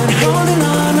gone. Not holding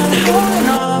on, not holding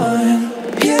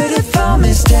on. Beautiful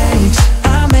mistakes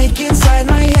I make inside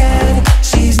my head.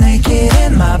 She's naked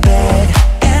in my bed,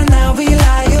 and now we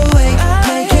lie awake,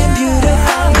 making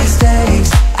beautiful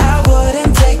mistakes. I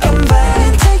wouldn't take them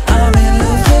back. I'm in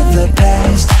love with the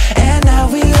past, and now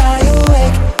we lie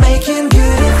awake, making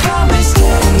beautiful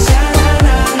mistakes.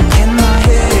 In my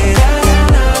head,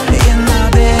 in my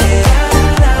bed,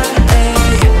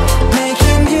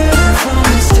 making beautiful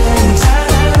mistakes.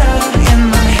 In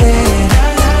my head,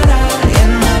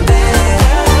 in my bed,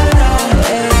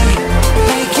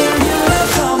 making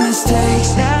beautiful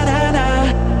mistakes.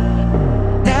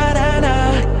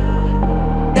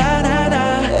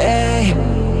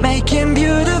 Making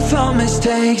beautiful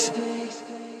mistakes.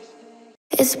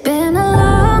 It's been a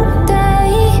long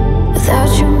day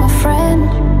without you, my friend,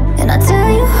 and I tell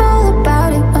you all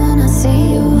about it when I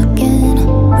see you again.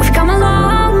 We've come a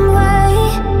long way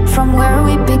from where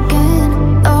we began.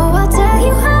 Oh, I'll tell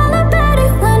you all about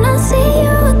it when I see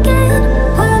you again.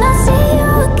 When I see you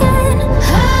again.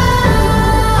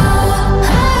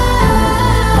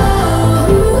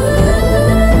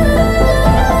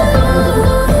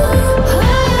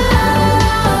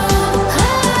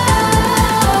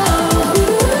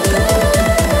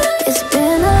 It's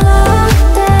been a long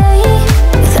day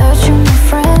without you, my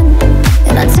friend,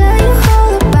 and I tell you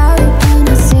all about it when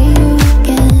I see you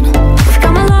again. We've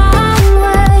come a long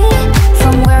way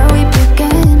from where we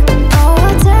began. Oh,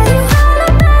 I'll tell you all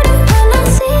about it when I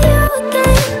see you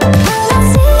again. When I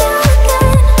see you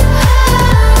again.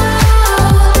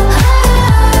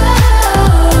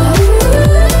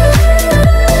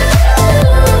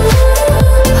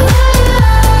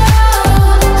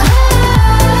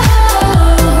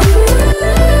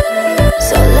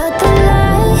 So let the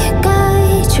light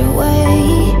guide your way.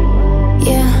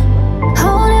 Yeah,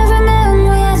 hold every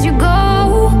memory as you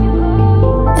go,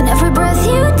 and every breath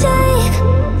you take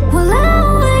will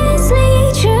always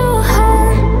lead you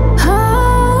home.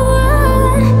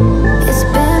 Home. It's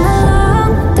been a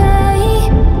long day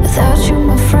without you,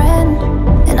 my friend,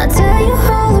 and I tell you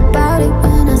all about it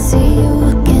when I see you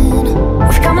again.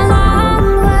 We've come a long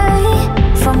way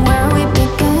from where we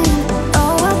began. Oh,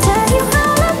 I'll tell you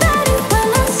all about it when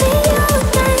I see you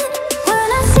again. When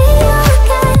I see you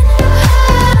again.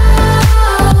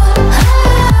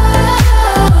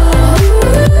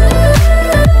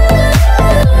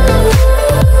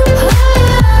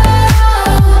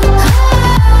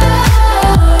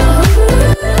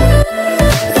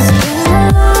 It's been a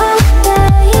long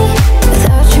day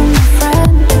without you, my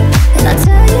friend, and I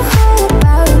tell you all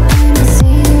about it when I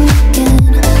see you again.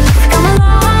 We've come a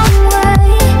long way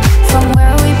from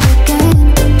where we began.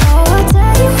 Oh, I'll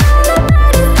tell you all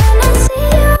about it when I see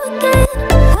you again.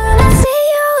 When I see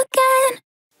you again.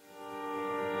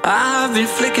 I've been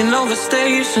flicking over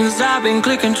stations, I've been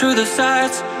clicking through the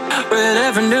sites, read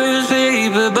every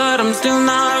newspaper, but I'm still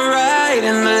not right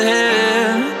in the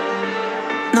head.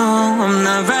 No, I'm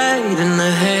not right in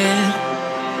the head.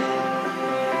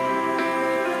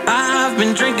 I've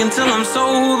been drinking till I'm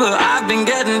sober, I've been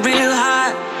getting real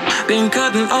high, been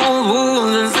cutting old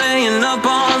wounds and staying up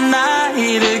all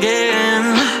night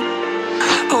again.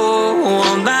 Oh,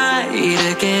 all night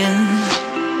again.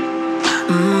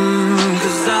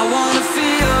 'Cause I wanna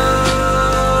feel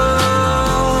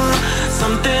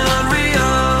something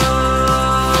unreal.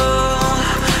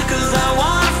 'Cause I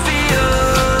wanna feel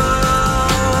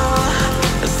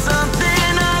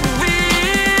something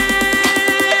unreal.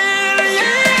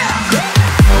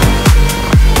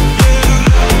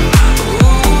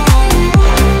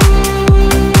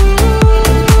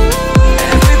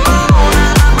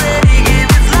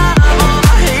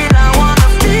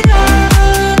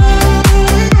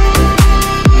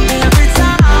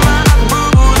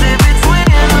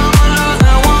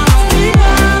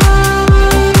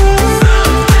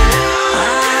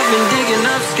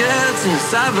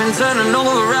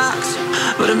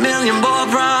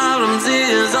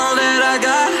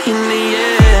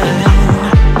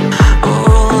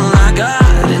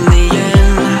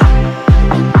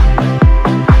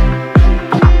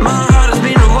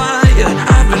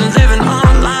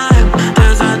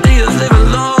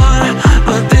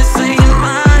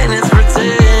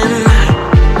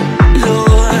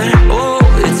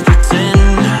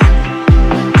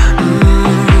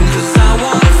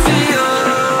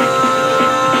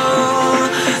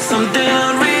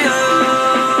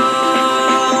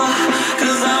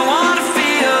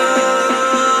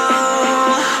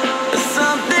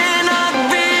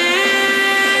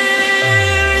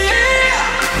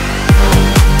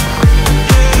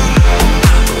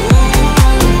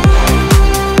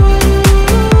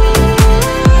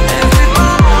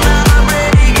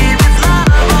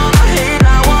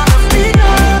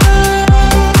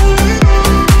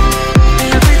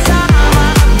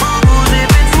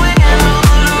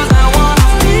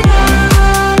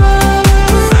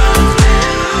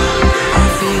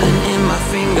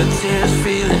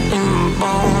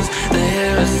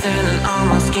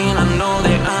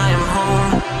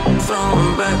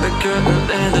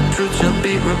 truth shall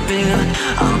be revealed.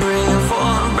 I'm praying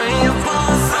for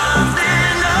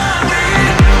something ugly.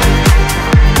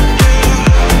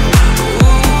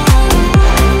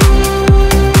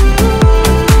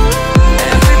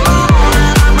 Every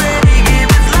moment I'm ready,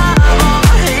 give it love. All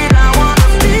the hate I wanna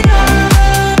feel.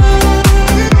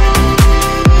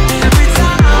 Every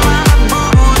time I'm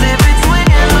bruised, if it's win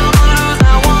or lose,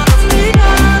 I wanna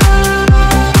feel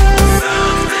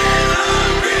something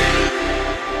ugly.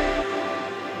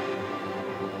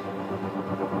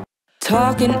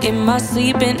 Talking in my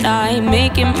sleep at night,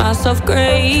 making myself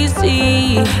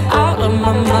crazy. Out of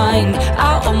my mind,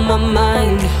 out of my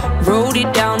mind. Wrote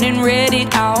it down and read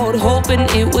it out, hoping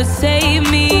it would save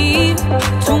me.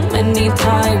 Too many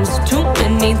times, too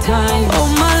many times. Oh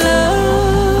my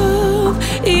love,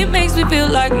 it makes me feel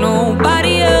like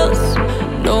nobody else,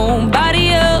 nobody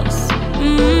else.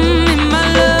 And my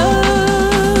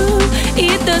love,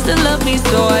 it doesn't love me,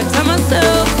 so I tell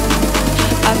myself,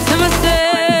 I tell myself.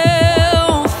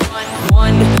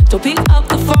 Don't pick up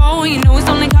the phone, you know he's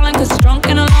only calling cause drunk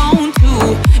and alone.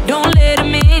 2, don't let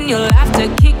him in, you'll have to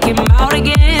kick him out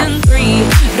again. 3,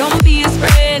 don't be his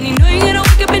friend, you know you're gonna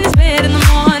wake up in his bed in the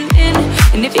morning.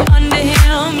 And if you're under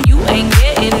him, you ain't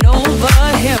getting over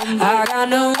him. I got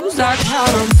no rules, I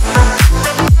count 'em.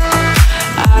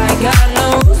 I got no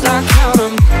rules, I count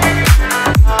 'em.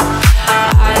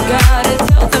 I gotta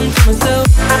tell them to myself.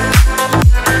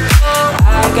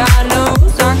 I got no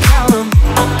rules, I count 'em.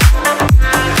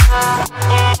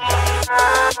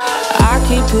 I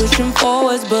keep pushing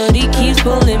forwards, but he keeps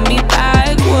pulling me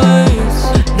backwards.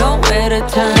 Nowhere to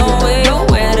turn,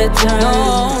 nowhere to turn.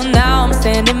 No, now I'm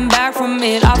standing back from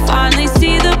it. I finally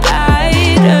see the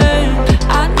pattern.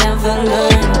 I never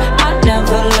learned, I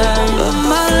never learned. But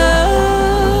my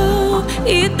love,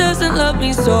 it doesn't love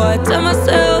me, so I tell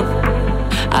myself,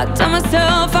 I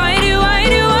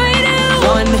do.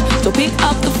 1, don't pick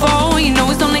up the phone, you know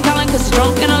he's only calling cause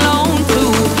drunk and alone.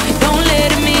 2, don't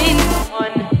let him in.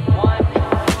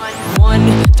 1,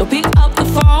 don't pick up the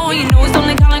phone, you know he's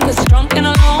only calling cause drunk and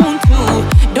alone. 2,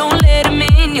 don't let him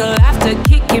in, you'll have to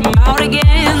kick him out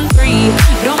again. 3,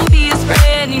 don't be his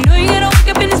friend, you know you're gonna wake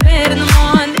up in his bed in the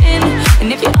morning.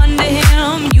 And if you're under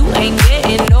him, you ain't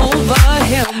getting over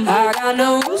him. I got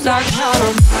no rules, I count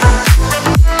 'em.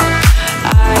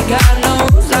 I got no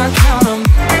rules, I count 'em.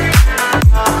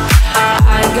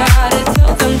 I gotta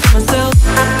tell them to myself.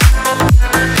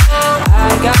 I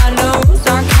got no rules, I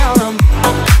count 'em.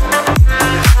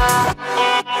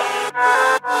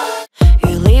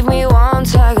 You leave me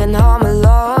once again home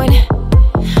alone.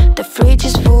 The fridge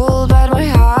is full, but my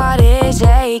heart is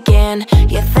aching.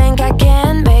 You think I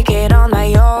can make it on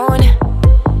my own?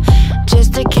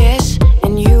 Just a kiss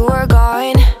and you were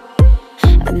gone.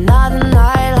 Another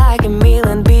night like a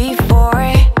million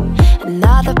before.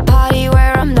 Another party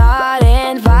where I'm not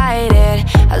invited.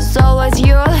 As always,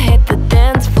 you'll hit the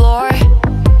dance floor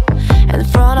in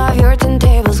front of your 10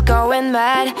 tables going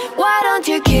mad. Why don't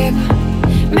you keep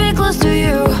me close to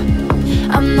you?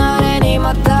 I'm not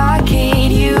anymore the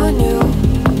kid you knew.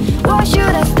 Why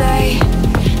should I stay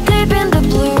deep in the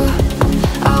blue?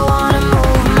 I wanna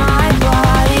move my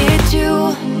body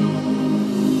too.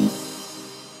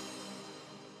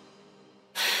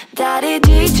 Daddy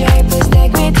DJ, please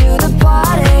take me to the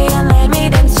party and let me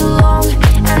dance along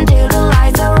until the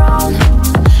lights are on.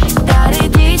 Daddy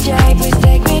DJ, please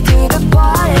take me to the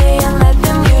party and let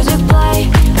the music play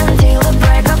until the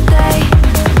break of day.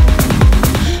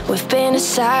 We've been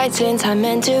aside since I'm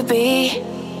meant to be.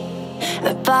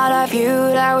 The part of you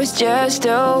that was just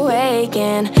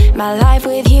awakened. My life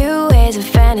with you is a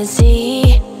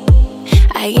fantasy.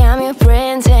 I am your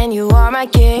prince and you are my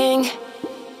king.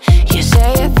 You say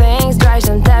your things drive,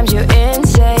 sometimes you're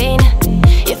insane.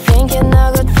 You think you're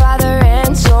a good father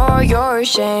and so you're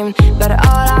ashamed. But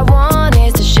all I want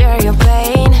is to share your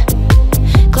pain.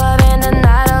 Clubbing the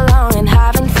night alone and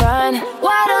having fun.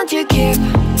 Why don't you keep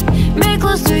me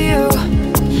close to you?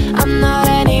 I'm not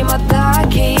anymore the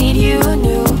kid you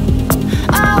knew.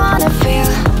 I wanna feel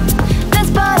this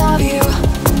part of you.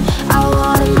 I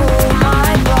wanna move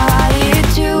my body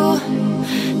too.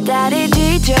 Daddy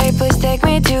DJ, please take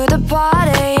me to the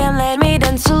party and let me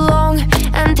dance along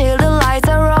until the lights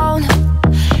are on.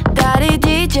 Daddy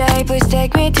DJ, please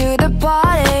take me to the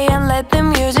party and let the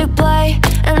music play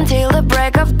until the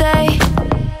break of day.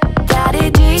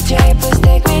 Daddy DJ, please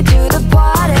take me to the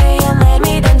party and let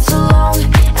me dance along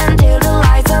until the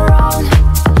lights are on.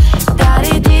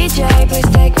 Daddy DJ, please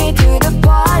take me to the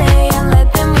party and let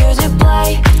the music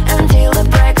play until the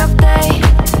break of day.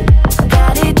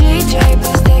 Daddy DJ,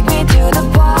 please take me to the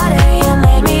party and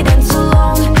let me dance along.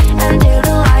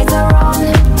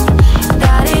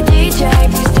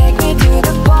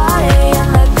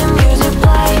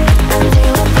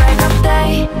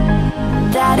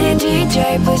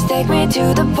 DJ, please take me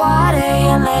to the party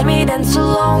and let me dance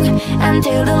along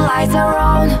until the lights are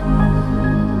on.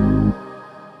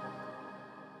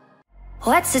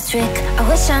 What's the trick? I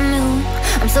wish I knew.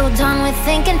 I'm so done with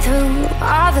thinking through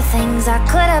all the things I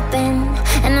could have been,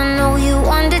 and I know you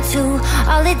wanted to.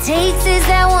 All it takes is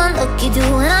that one look you do,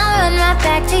 and I'll run right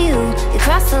back to you. You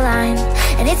cross the line,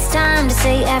 and it's time to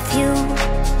say F you.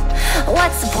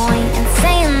 What's the point in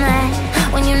saying that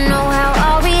when you know how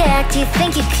I'll react? You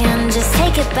think you can just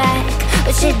take it back,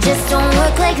 but shit just don't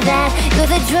work like that. You're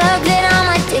the drug that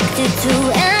I'm addicted to,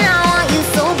 and I want you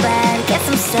so bad. Guess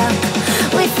I'm stuck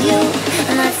with you,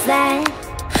 and that's that.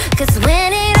 Cause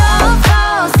when it all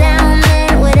falls down,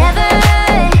 then whatever.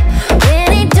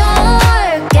 When it don't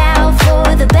work out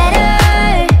for the better,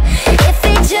 if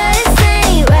it just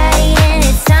ain't right, and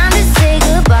it's time to say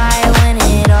goodbye. When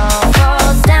it all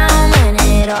falls down, when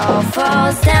it all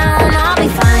falls down, I'll be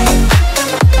fine.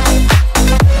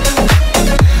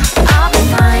 I'll be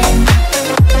fine.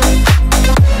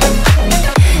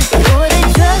 You're the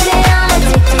drug that I'm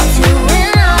addicted to,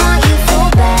 and I want you so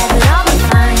bad, but I'll be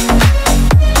fine.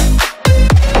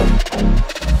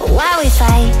 Why we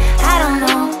fight, I don't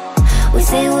know. We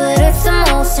say what hurts the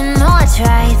most, and know I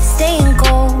try staying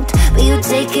cold, but you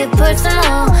take it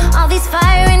personal. All these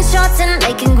firing shots and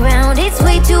making ground, it's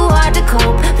way too hard to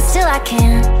cope, but still I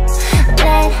can't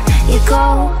let you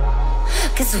go.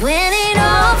 Cause when it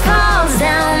all falls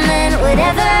down, then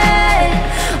whatever.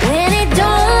 When it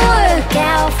don't work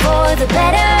out for the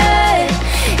better,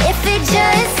 if it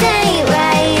just ain't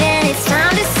right, and it's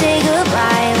time to say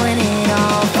goodbye. When it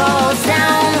all falls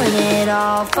down, when it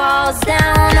all falls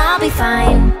down, I'll be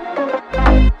fine.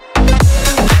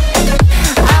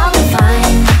 I'll be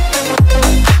fine.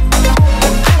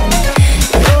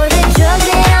 You're the drug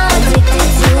that I'm addicted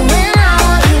to, and I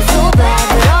want you so bad,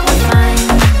 but I'll be fine.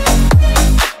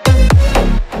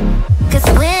 Cause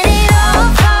when it all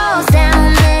falls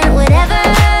down, then whatever.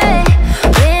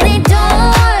 When it don't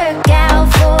work out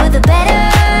for the better,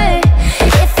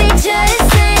 if it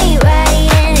just ain't right,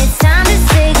 and it's time to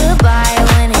say goodbye.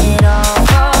 When it all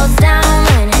falls down,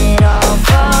 when it all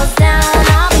falls down,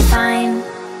 I'll be fine.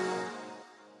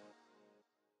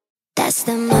 That's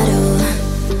the motto.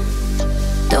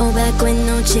 Throw back with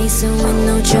no chaser, with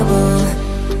no trouble.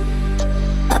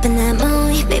 Up in that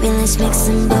mood, baby, let's make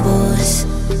some bubbles.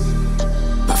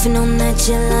 Puffin' on that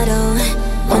gelato,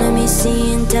 wanna be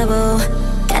seeing double.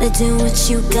 Gotta do what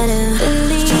you gotta.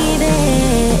 Believe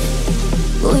it,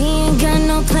 we ain't got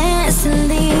no plans to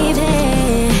leave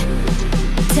it.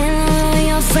 Tell all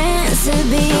your friends to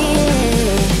be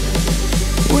it.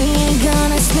 We ain't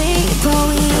gonna sleep all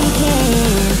weekend.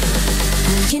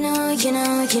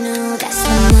 You know, that's the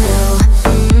motto.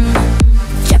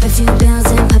 Drop a few bills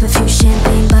and pop a few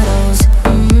champagne bottles.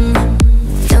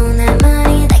 Throwing that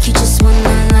money like you just won the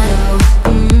lotto.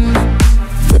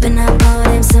 Whipping up all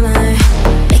them summer,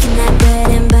 making that bread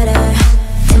and butter.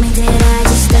 Tell me, did I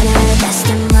just stutter? That's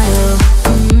the motto.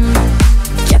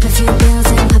 Drop a few bills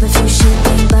and pop a few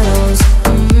champagne bottles.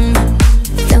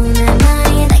 Throwing that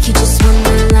money like you just won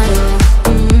the lotto.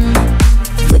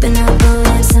 Whipping up all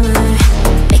them summer,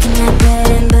 making that bread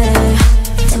and butter.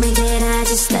 Tell me, did I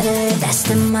just stutter? That's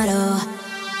the motto.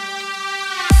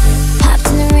 Popped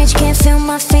in the rich, can't feel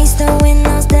my face, the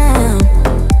windows down.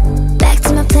 Back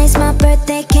to my place, my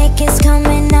birthday cake is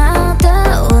coming out.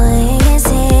 The way it's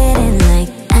hitting like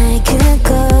I could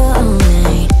go all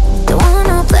night. Don't want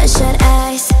no bloodshot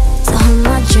eyes, so hold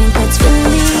my drink, let's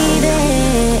believe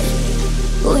it.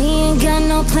 We ain't got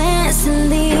no plans to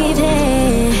leave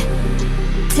it.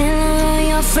 Tell all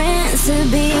your friends to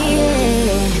be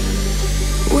it.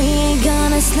 We ain't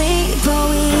gonna sleep all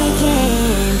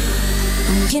weekend.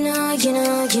 You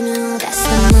know, that's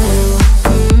the motto.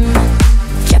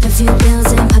 Drop a few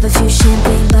bills and pop a few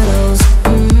champagne bottles.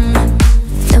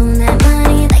 Throwing that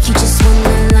money like you just won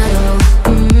the lotto.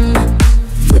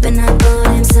 Whipping up all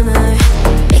them summer,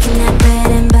 making that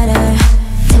bread and butter.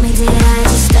 Tell me, did I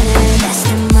just stutter? That's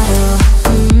the motto.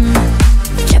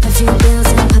 Drop a few bills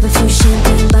and pop a few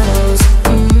champagne bottles.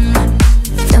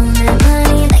 Throwing that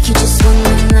money like you just won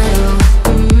the lotto.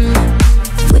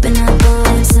 Whipping up all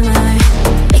them summer,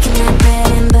 making that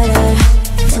bread and butter.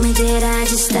 Tell me, did I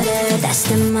just stutter? That's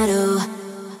the motto.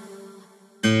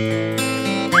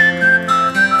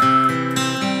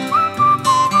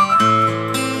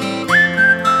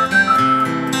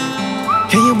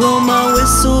 Can you blow my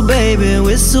whistle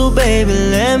baby,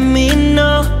 let me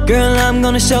know. Girl, I'm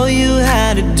gonna show you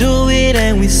how to do it,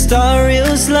 and we start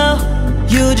real slow.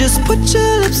 You just put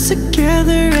your lips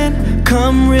together and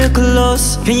come real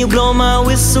close. Can you blow my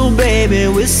whistle baby,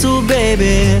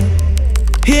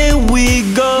 here we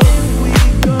go.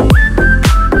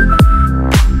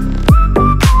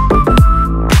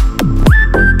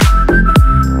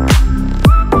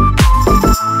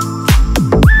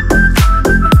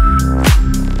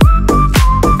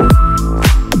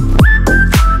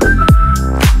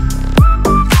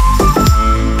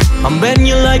 betting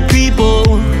you like people,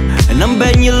 and I'm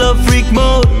betting you love freak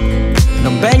mode. And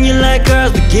I'm betting you like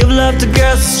girls that give love to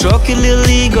girls to stroke your little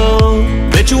ego.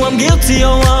 Bet you I'm guilty,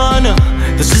 Yohan.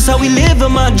 This is how we live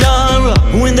in my genre.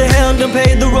 Who in the hell done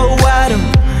paid the road wider?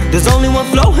 There's only one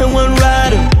flow and one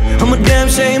rider. I'm a damn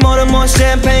shame, order more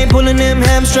champagne, pulling them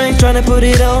hamstrings, trying to put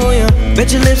it on ya.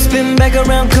 Bet your lips spin back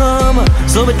around, come on.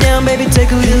 Slow it down, baby,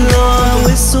 take a little longer.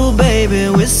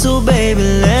 Whistle, baby,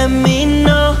 let me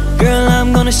know. Girl,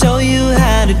 I'm gonna show you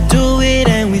how to do it,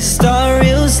 and we start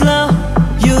real slow.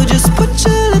 You just put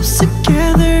your lips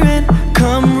together and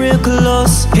come real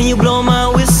close. Can you blow my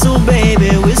whistle, baby,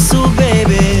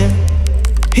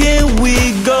 here we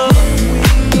go.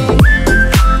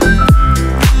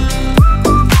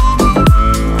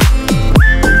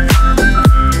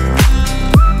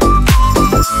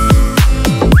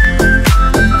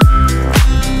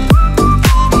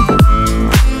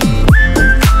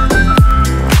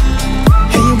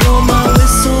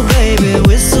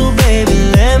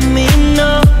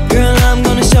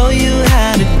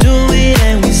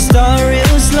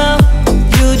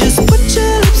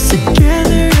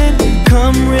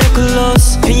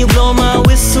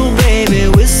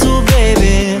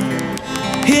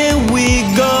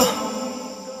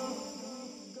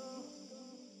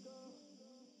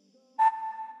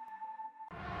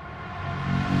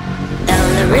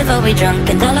 We drunk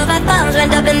and all of our thumbs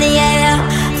went up in the air,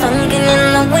 sunken in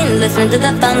the wind, listening to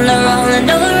the thunder rolling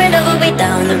over and over. We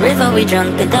down the river, we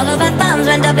drunk and all of our thumbs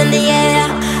went up in the air,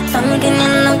 sunken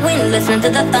in the wind, listening to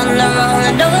the thunder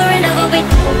rolling over and over.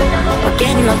 We're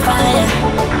getting on fire,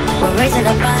 we're raising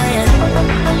a fire.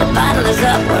 The bottle is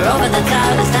up, we're over the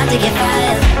top, it's time to get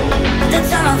fired. The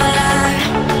time of fire,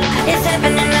 it's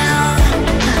happening now.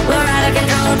 We're out of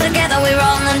control, together we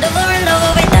rolling over and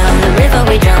over. We down the river,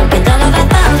 we drunk and all of our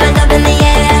thumbs went up in the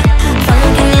air,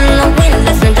 sunken in the wind,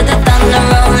 listening to the thunder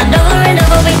rolling over and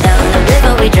over. We down the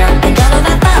river, we drunk and all of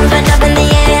our thumbs went up in the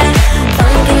air,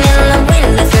 sunken in the wind,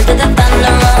 listening to the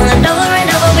thunder rolling over and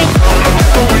over.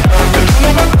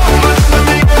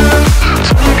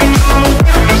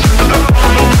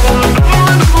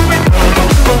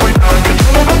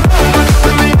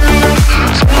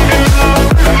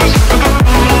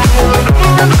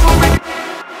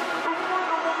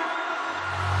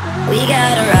 We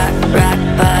gotta rock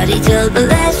party till the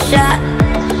last shot.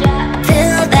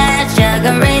 Till that jug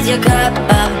and raise your cup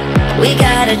up. We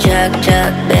gotta chug,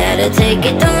 better take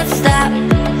it, don't stop.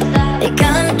 You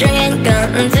can't drink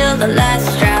until the last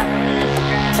drop.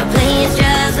 So please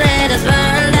just let us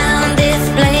burn down this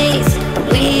place.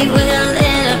 We will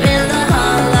end up in the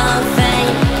Hall of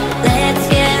Fame. Let's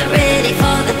get ready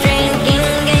for the drinking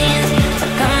games. So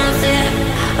come sip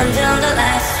until the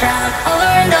last drop.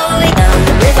 Over and over we down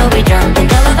the river, we drunk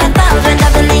and all of our thumbs went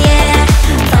up in the air,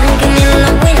 sunken in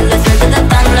the wind, listen to the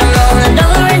thunder rolling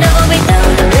over and over. We down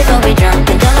the river, we drunk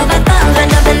and all of our thumbs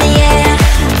went up in the air,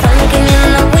 sunken in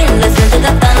the wind, listen to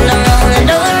the thunder rolling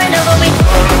over and over.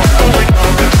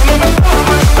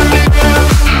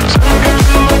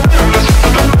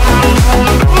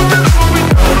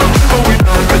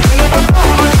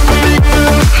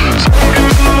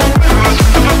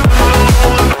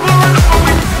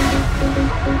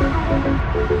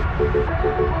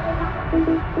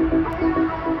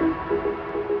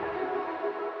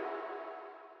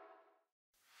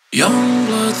 Young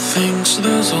blood thinks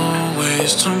there's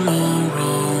always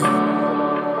tomorrow.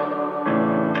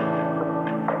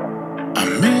 I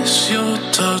miss your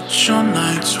touch on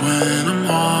nights when I'm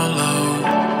hollow.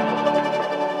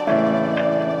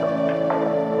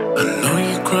 I know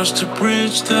you crossed a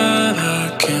bridge that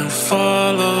I can't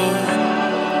follow.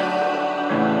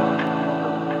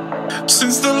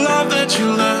 Since the love that you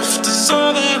left is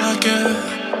all that I get,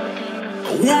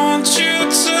 I want you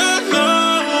to know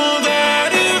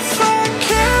that if I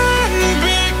can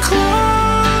be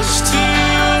close to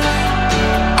you,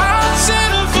 I'll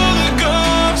settle for the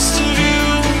ghost of you.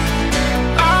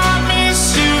 I miss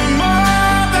you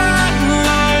more than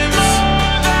life.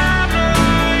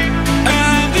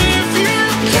 And if you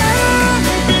can't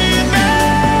be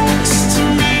next to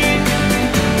me,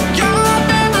 your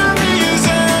memory is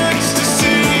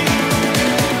ecstasy.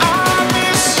 I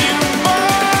miss you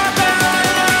more than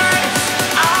life.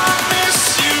 I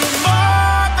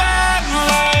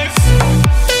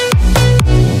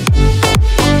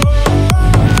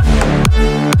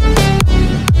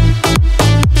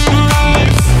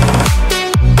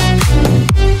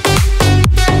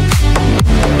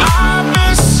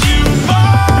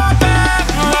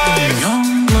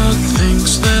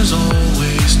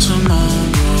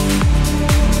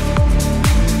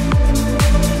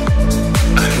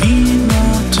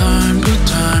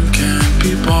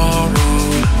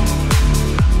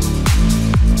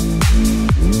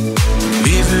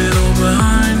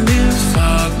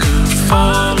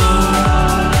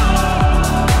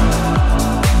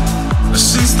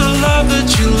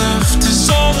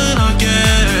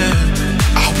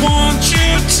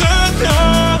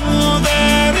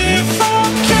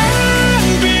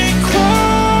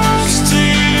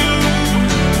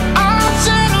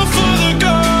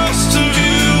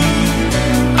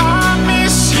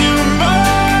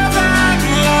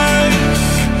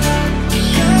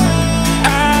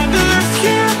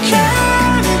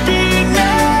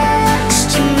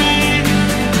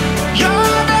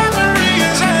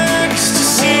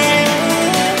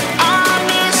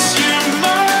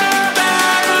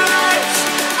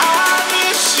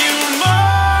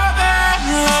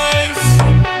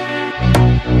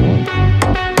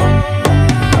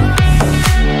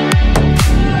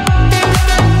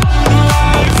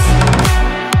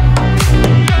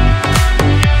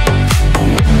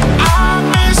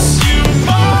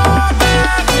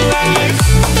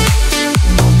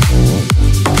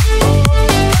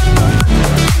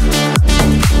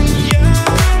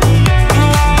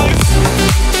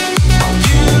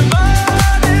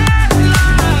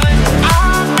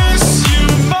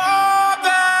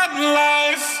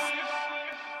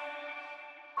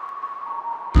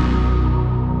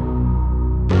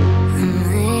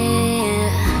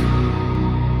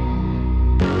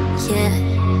yeah,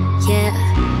 yeah.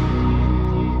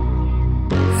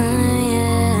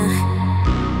 Yeah.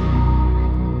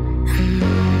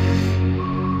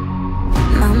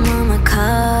 My mama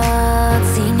called,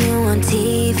 seen you on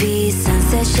TV.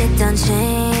 Sunset shit done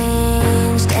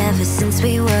changed ever since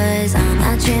we was on.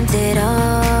 I dreamt it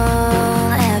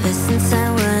all ever since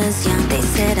I was young. They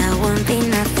said I wouldn't be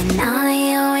nothing. Now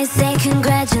they always say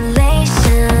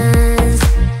congratulations.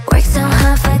 Worked so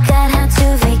hard, forgot how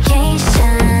to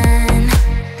vacation.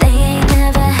 They ain't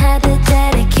never had the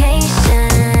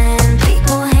dedication.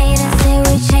 People hate and say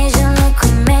we changed and look,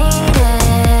 we made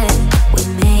it. We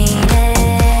made it.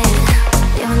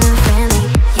 They were never friendly,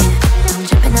 yeah. Now I'm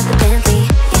jumping out the Bentley,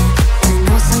 yeah. And I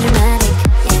know it sounds dramatic,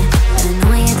 yeah. But I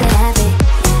know I had to have it,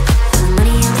 yeah. For the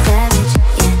money I'm savage,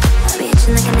 yeah. I be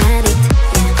itching like an addict,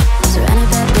 yeah. I'm surrounded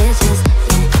by bitches,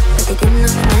 yeah. But they didn't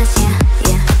know me last year,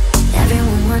 yeah.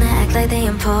 Everyone wanna act like they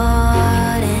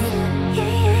important,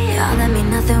 yeah. All that mean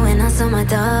nothing when I saw my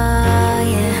dog,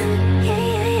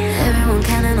 yeah. Everyone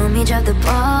counting on me, drop the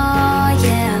ball,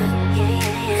 yeah.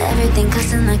 Everything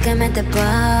costing like I'm at the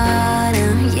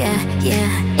bottom, yeah, yeah.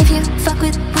 If you fuck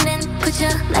with me, then put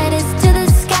your lighters to the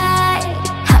sky.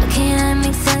 How can I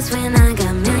make sense when I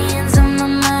got millions on my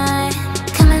mind?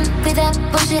 Coming with that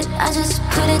bullshit, I just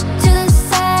put it to the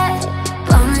side.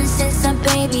 Ballin' since I'm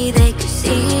baby, they could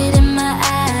see it in my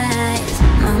eyes.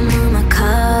 My mama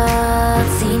called,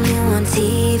 seen you on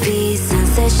TV.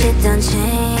 Sunset shit done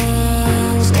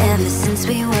changed ever since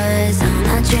we was on.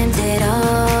 I dreamt it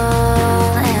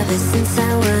all ever since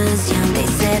I was young. They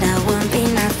said I wouldn't be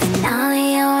nothing. Now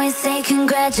they always say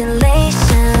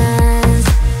congratulations.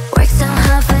 Worked so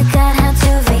hard, forgot how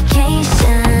to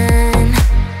vacation.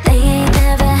 They ain't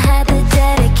never had the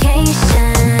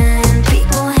dedication.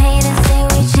 People hate and say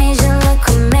we changed and look,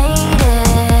 we made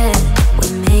it. We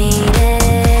made it.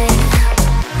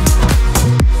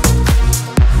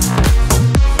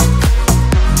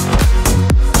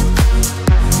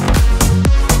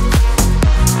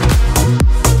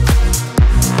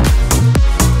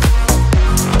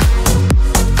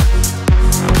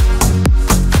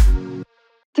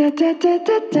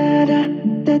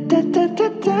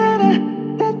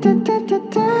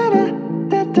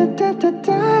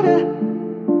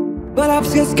 Well, I'm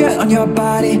skirt on your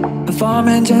body,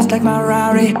 performing just like my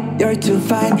Rari. You're too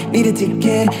fine, need a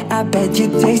ticket. I bet you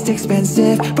taste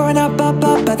expensive. Pouring up by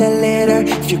the liter.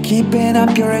 If you're keeping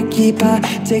up, you're a keeper.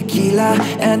 Tequila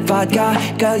and vodka,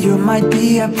 girl, you might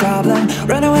be a problem.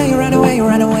 Run away, run away,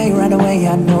 run away, run away.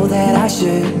 I know that I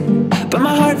should, but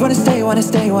my heart wanna stay, wanna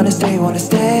stay, wanna stay, wanna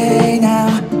stay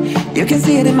now. You can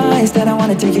see it in my eyes that I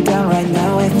wanna take you down right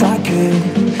now if I could.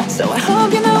 So I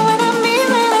hope you know what I mean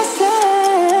when I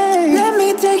say, let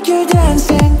me take you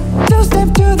dancing.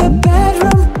 Two-step to the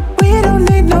bedroom, we don't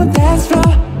need no dance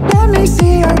floor. Let me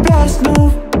see your best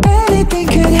move, anything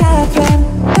could happen.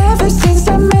 Ever since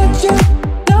I met you,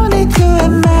 no need to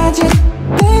imagine.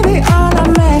 Baby, all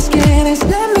I'm asking is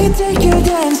let me take you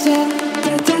dancing.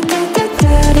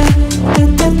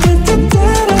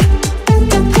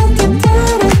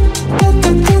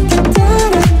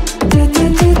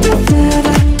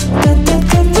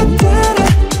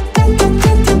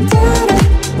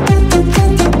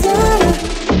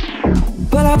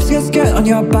 Skirt on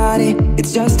your body,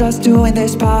 it's just us doing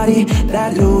this party.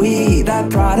 That Louis, that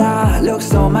Prada, looks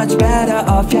so much better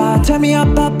off ya. Turn me up,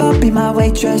 be my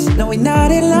waitress. No, we're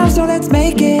not in love, so let's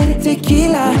make it.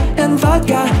 Tequila and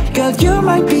vodka, girl, you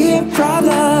might be a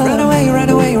problem. Run away, run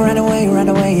away, run away, run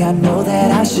away. I know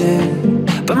that I should,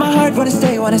 but my heart wanna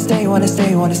stay, wanna stay, wanna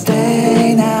stay, wanna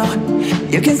stay now.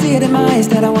 You can see it in my eyes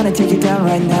that I wanna take you down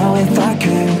right now if I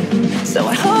could. So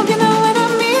I hope you know what I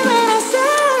mean when I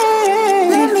say,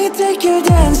 let me take you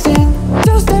dancing.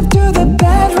 Two-step to the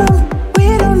bedroom,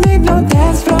 we don't need no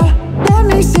dance floor. Let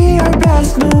me see your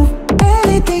best move,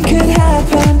 anything could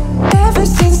happen. Ever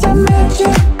since I met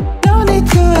you, no need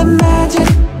to imagine.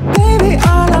 Baby,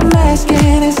 all I'm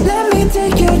asking is let me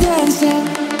take you dancing.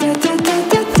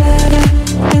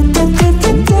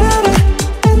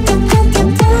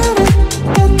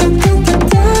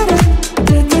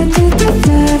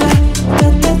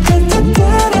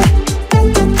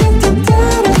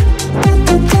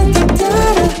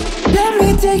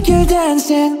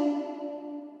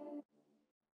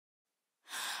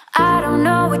 I don't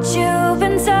know what you've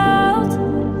been told,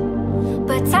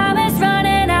 but time is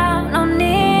running out, no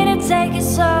need to take it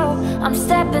slow. I'm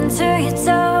stepping to you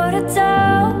toe to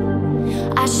toe.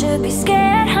 I should be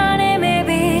scared, honey,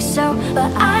 maybe so,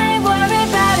 but I ain't worried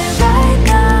about it right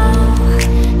now.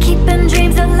 Keeping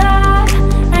dreams alive,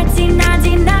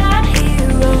 1999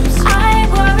 heroes. I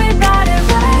ain't worried about it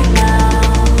right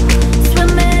now.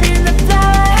 Swimming in the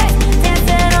flowers,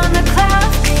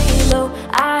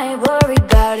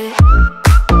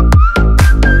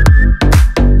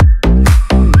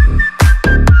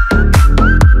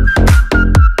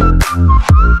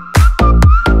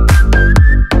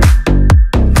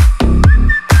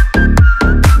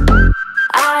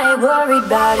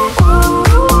 about it.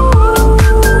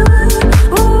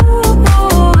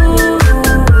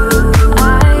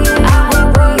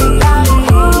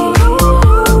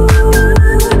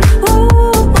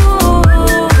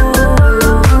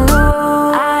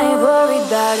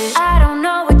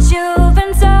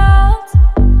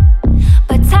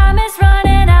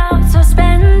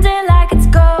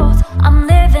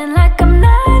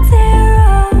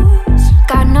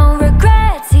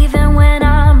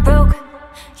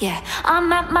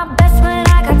 I'm at my best when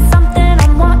I got something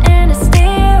I'm wanting to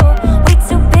steal. Way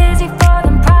too busy for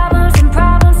them problems and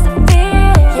problems to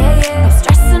feel. Yeah. No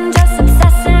stressing, just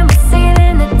obsessing with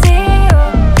sealing the deal.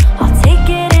 I'll take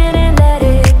it in and let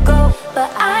it go, but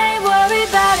I ain't worried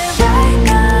about it right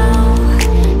now.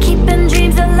 Keeping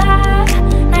dreams alive,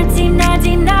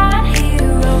 1999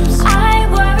 heroes. I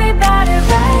ain't worried about it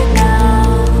right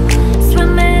now.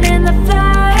 Swimming in the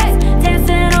floods,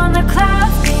 dancing on the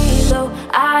clouds below.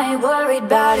 I ain't worried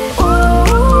about it. Ooh,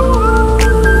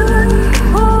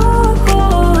 ooh,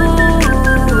 ooh,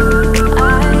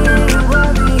 I ain't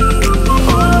worried.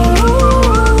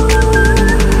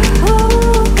 Ooh,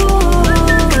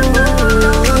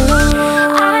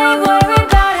 I ain't worried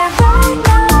about it right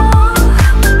now.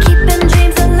 Keeping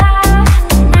dreams alive,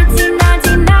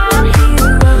 1999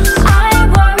 heroes. I ain't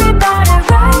worried about it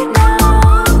right now.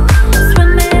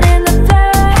 Swimming in the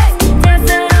floods,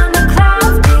 dancing on the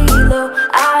clouds below.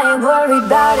 I ain't worried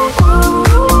about it.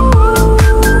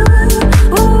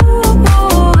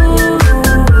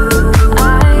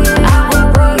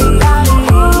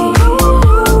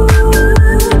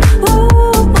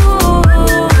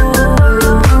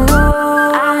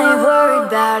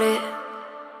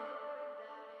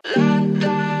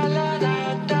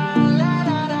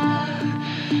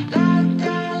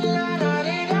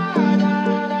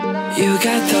 You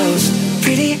got those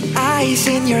pretty eyes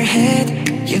in your head,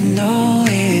 you know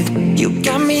it. You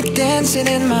got me dancing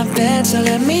in my bed, so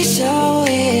let me show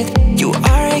it. You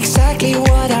are exactly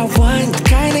what I want,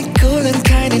 kinda cool and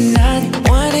kinda not.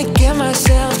 Wanna give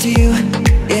myself to you,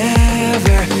 yeah.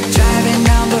 We're driving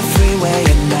down the freeway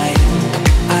at night.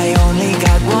 I only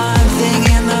got one thing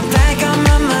in the back of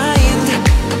my mind.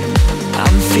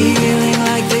 I'm feeling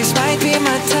like this might be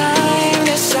my time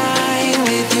to shine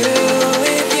with you,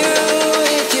 with you,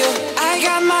 with you. I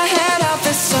got my head off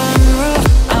the sunroof,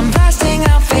 I'm blasting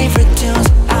out favorite tunes.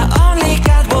 I only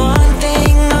got one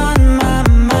thing on my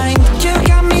mind. You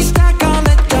got me stuck on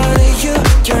the thought of you.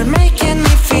 You're making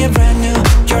me feel brand new.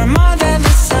 You're more than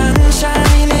the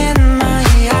sunshine in my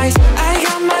eyes. I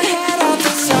got my head off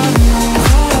the sunroof.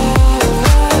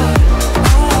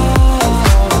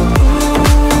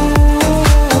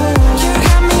 You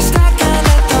got me stuck on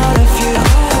the thought of you.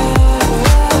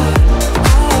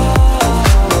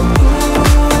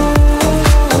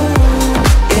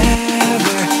 Yeah,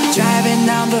 we're driving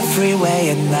down the freeway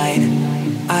at night.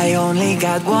 I only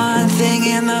got one thing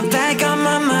in the back of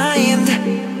my mind.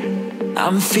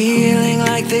 I'm feeling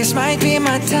like this might be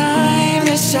my time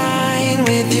to shine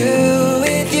with you,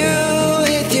 with you,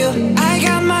 with you. I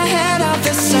got my head off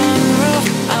the sunroof,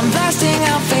 I'm blasting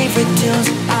out favorite tunes.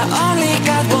 I only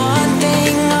got one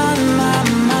thing on my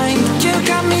mind. You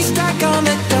got me stuck on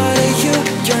the thought of you.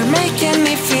 You're making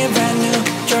me feel brand new.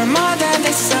 You're more than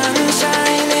the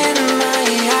sunshine in my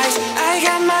eyes. I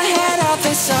got my head off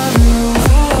the sunroof.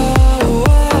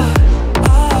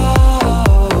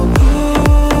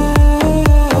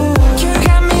 You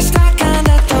got me stuck on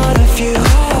the thought of you.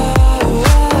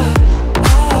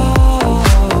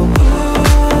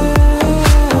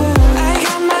 I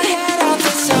got my head off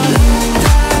the sunroof.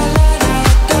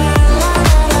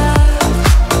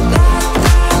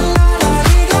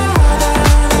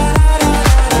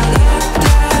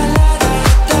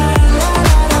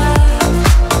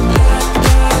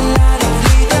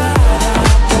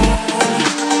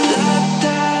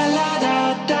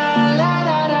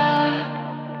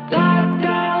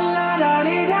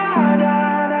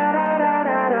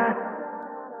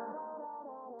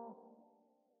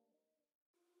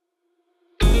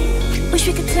 Wish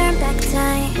we could turn back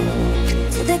time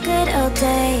to the good old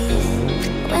days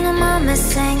when our mama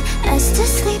sang us to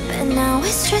sleep and now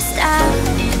we're stressed out.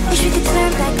 Wish we could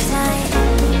turn back time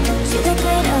to the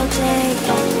good old days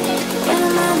when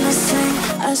our mama sang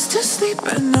us to sleep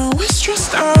and now we're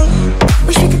stressed out.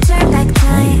 Wish we could turn back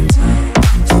time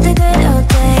to the good old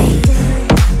days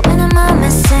when our mama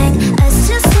sang us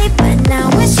to sleep and now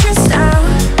we're stressed out.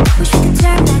 Wish we could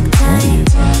turn back time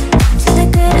to the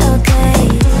good old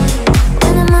days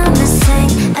when our mama sang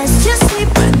us to sleep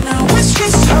but now we're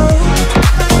stressed out.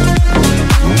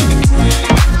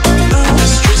 Now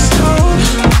we're stressed out.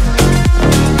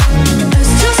 Us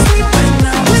to sleep and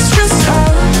now we're stressed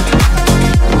out.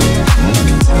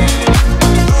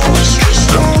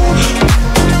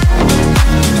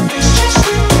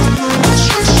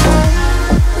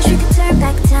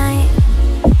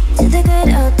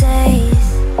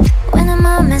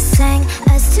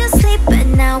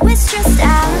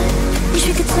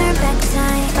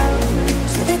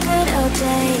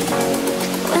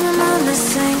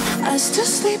 used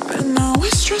to sleep and now we're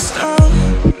stressed out.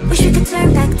 Wish we could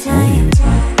turn back time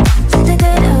to the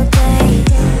good old days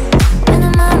when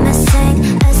our mama sang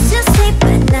us to sleep,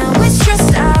 but now we're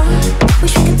stressed out.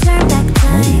 Wish we could turn back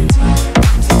time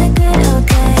to the good old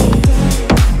days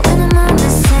when our mama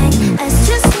sang us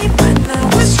to sleep, but now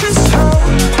we're stressed out.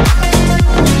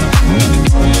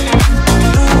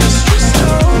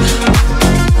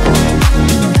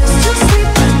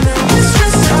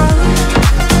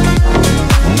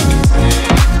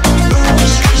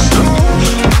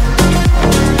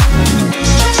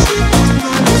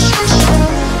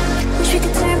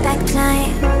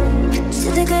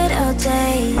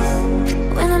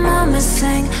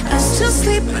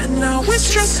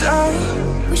 Stressed out.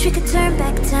 Wish we could turn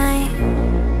back time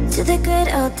to the good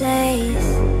old days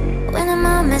when our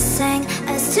mama sang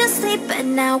us to sleep, but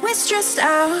now we're stressed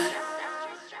out.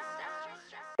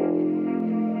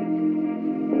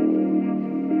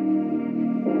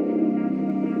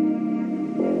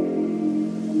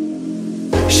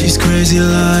 She's crazy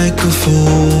like a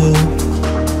fool.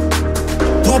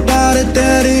 What about it,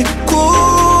 daddy?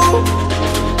 Cool.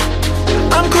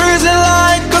 I'm crazy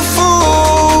like a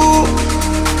fool.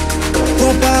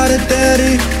 What about it,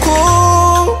 daddy?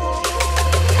 Cool.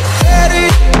 Daddy,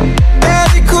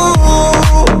 daddy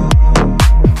cool.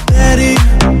 Daddy,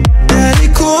 daddy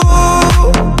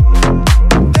cool.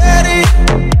 Daddy,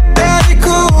 daddy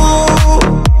cool.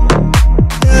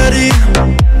 Daddy,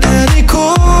 daddy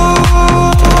cool.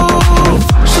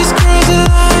 She's crazy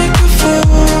like a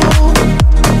fool.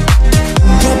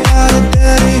 What about it,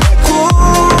 daddy?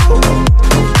 Cool.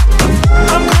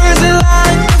 I'm crazy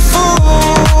like a fool.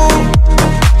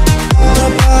 What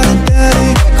about it, daddy?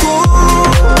 Cool.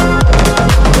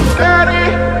 Daddy,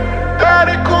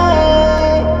 daddy cool.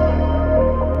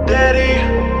 Daddy,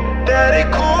 daddy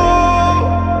cool.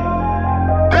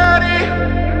 Daddy,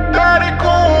 daddy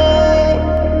cool.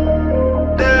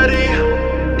 Daddy,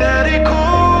 daddy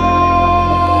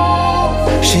cool.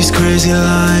 She's crazy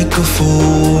like a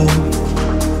fool.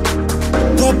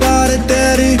 What about it,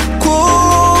 daddy?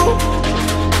 Cool.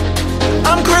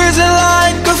 I'm crazy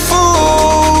like a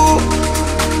fool.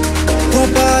 What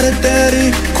about it, daddy?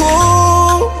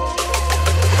 Cool.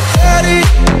 Daddy,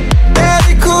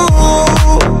 daddy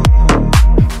cool.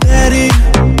 Daddy,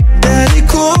 daddy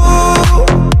cool.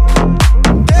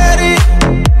 Daddy,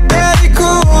 daddy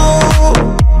cool.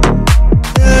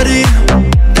 Daddy,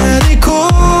 daddy cool.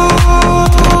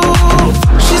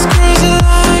 She's crazy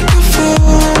like a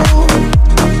fool.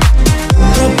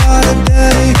 What about it,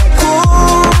 daddy?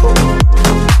 Cool.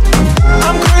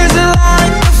 I'm crazy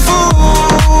like a fool.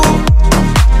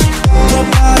 What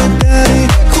about it, daddy?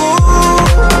 Cool.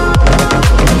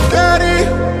 Daddy,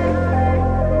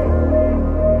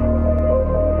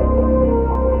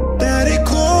 daddy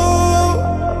cool.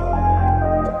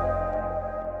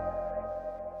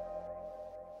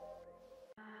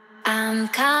 I'm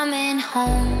coming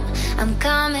home, I'm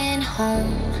coming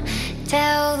home.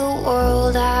 Tell the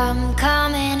world I'm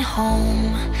coming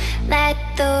home. Let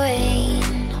the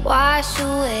rain wash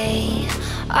away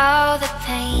all the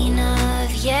pain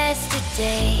of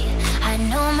yesterday. I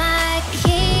know my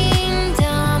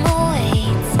kingdom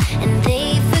awaits, and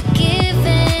they've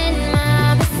forgiven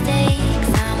my mistakes.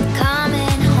 I'm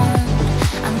coming home,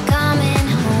 I'm coming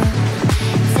home.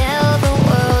 Tell the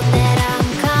world that I'm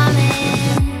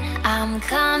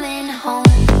coming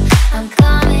home, I'm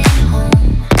coming home.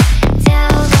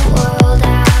 Tell the world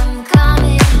I'm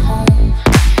coming home.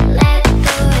 Let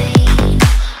the rain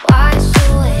wash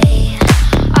away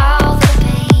all the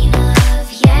pain of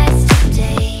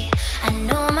yesterday. I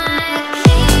know my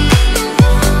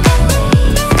kingdom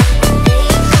awaits, and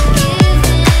they've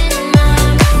forgiven my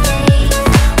mistakes.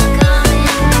 I'm coming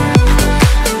home,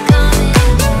 I'm coming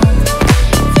home.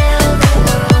 Tell the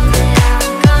world that I'm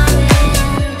coming home,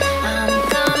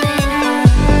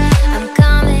 I'm coming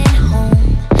home.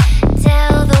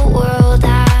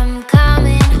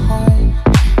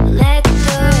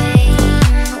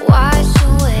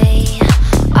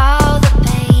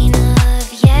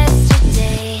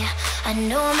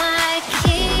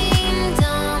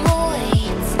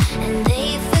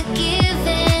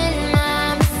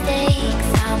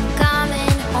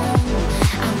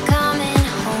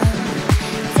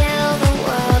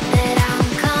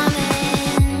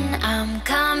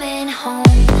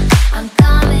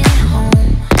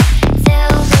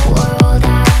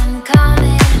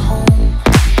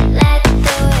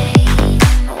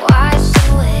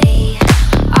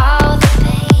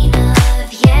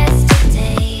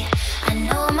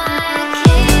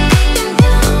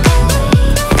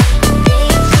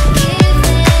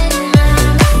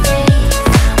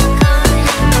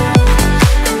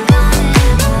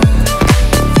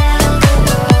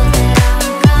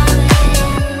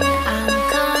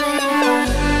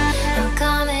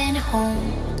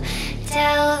 phone.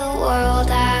 Tell the world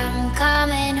I'm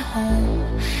coming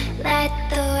home. Let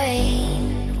the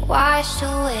rain wash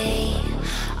away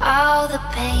all the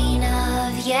pain of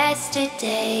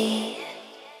yesterday.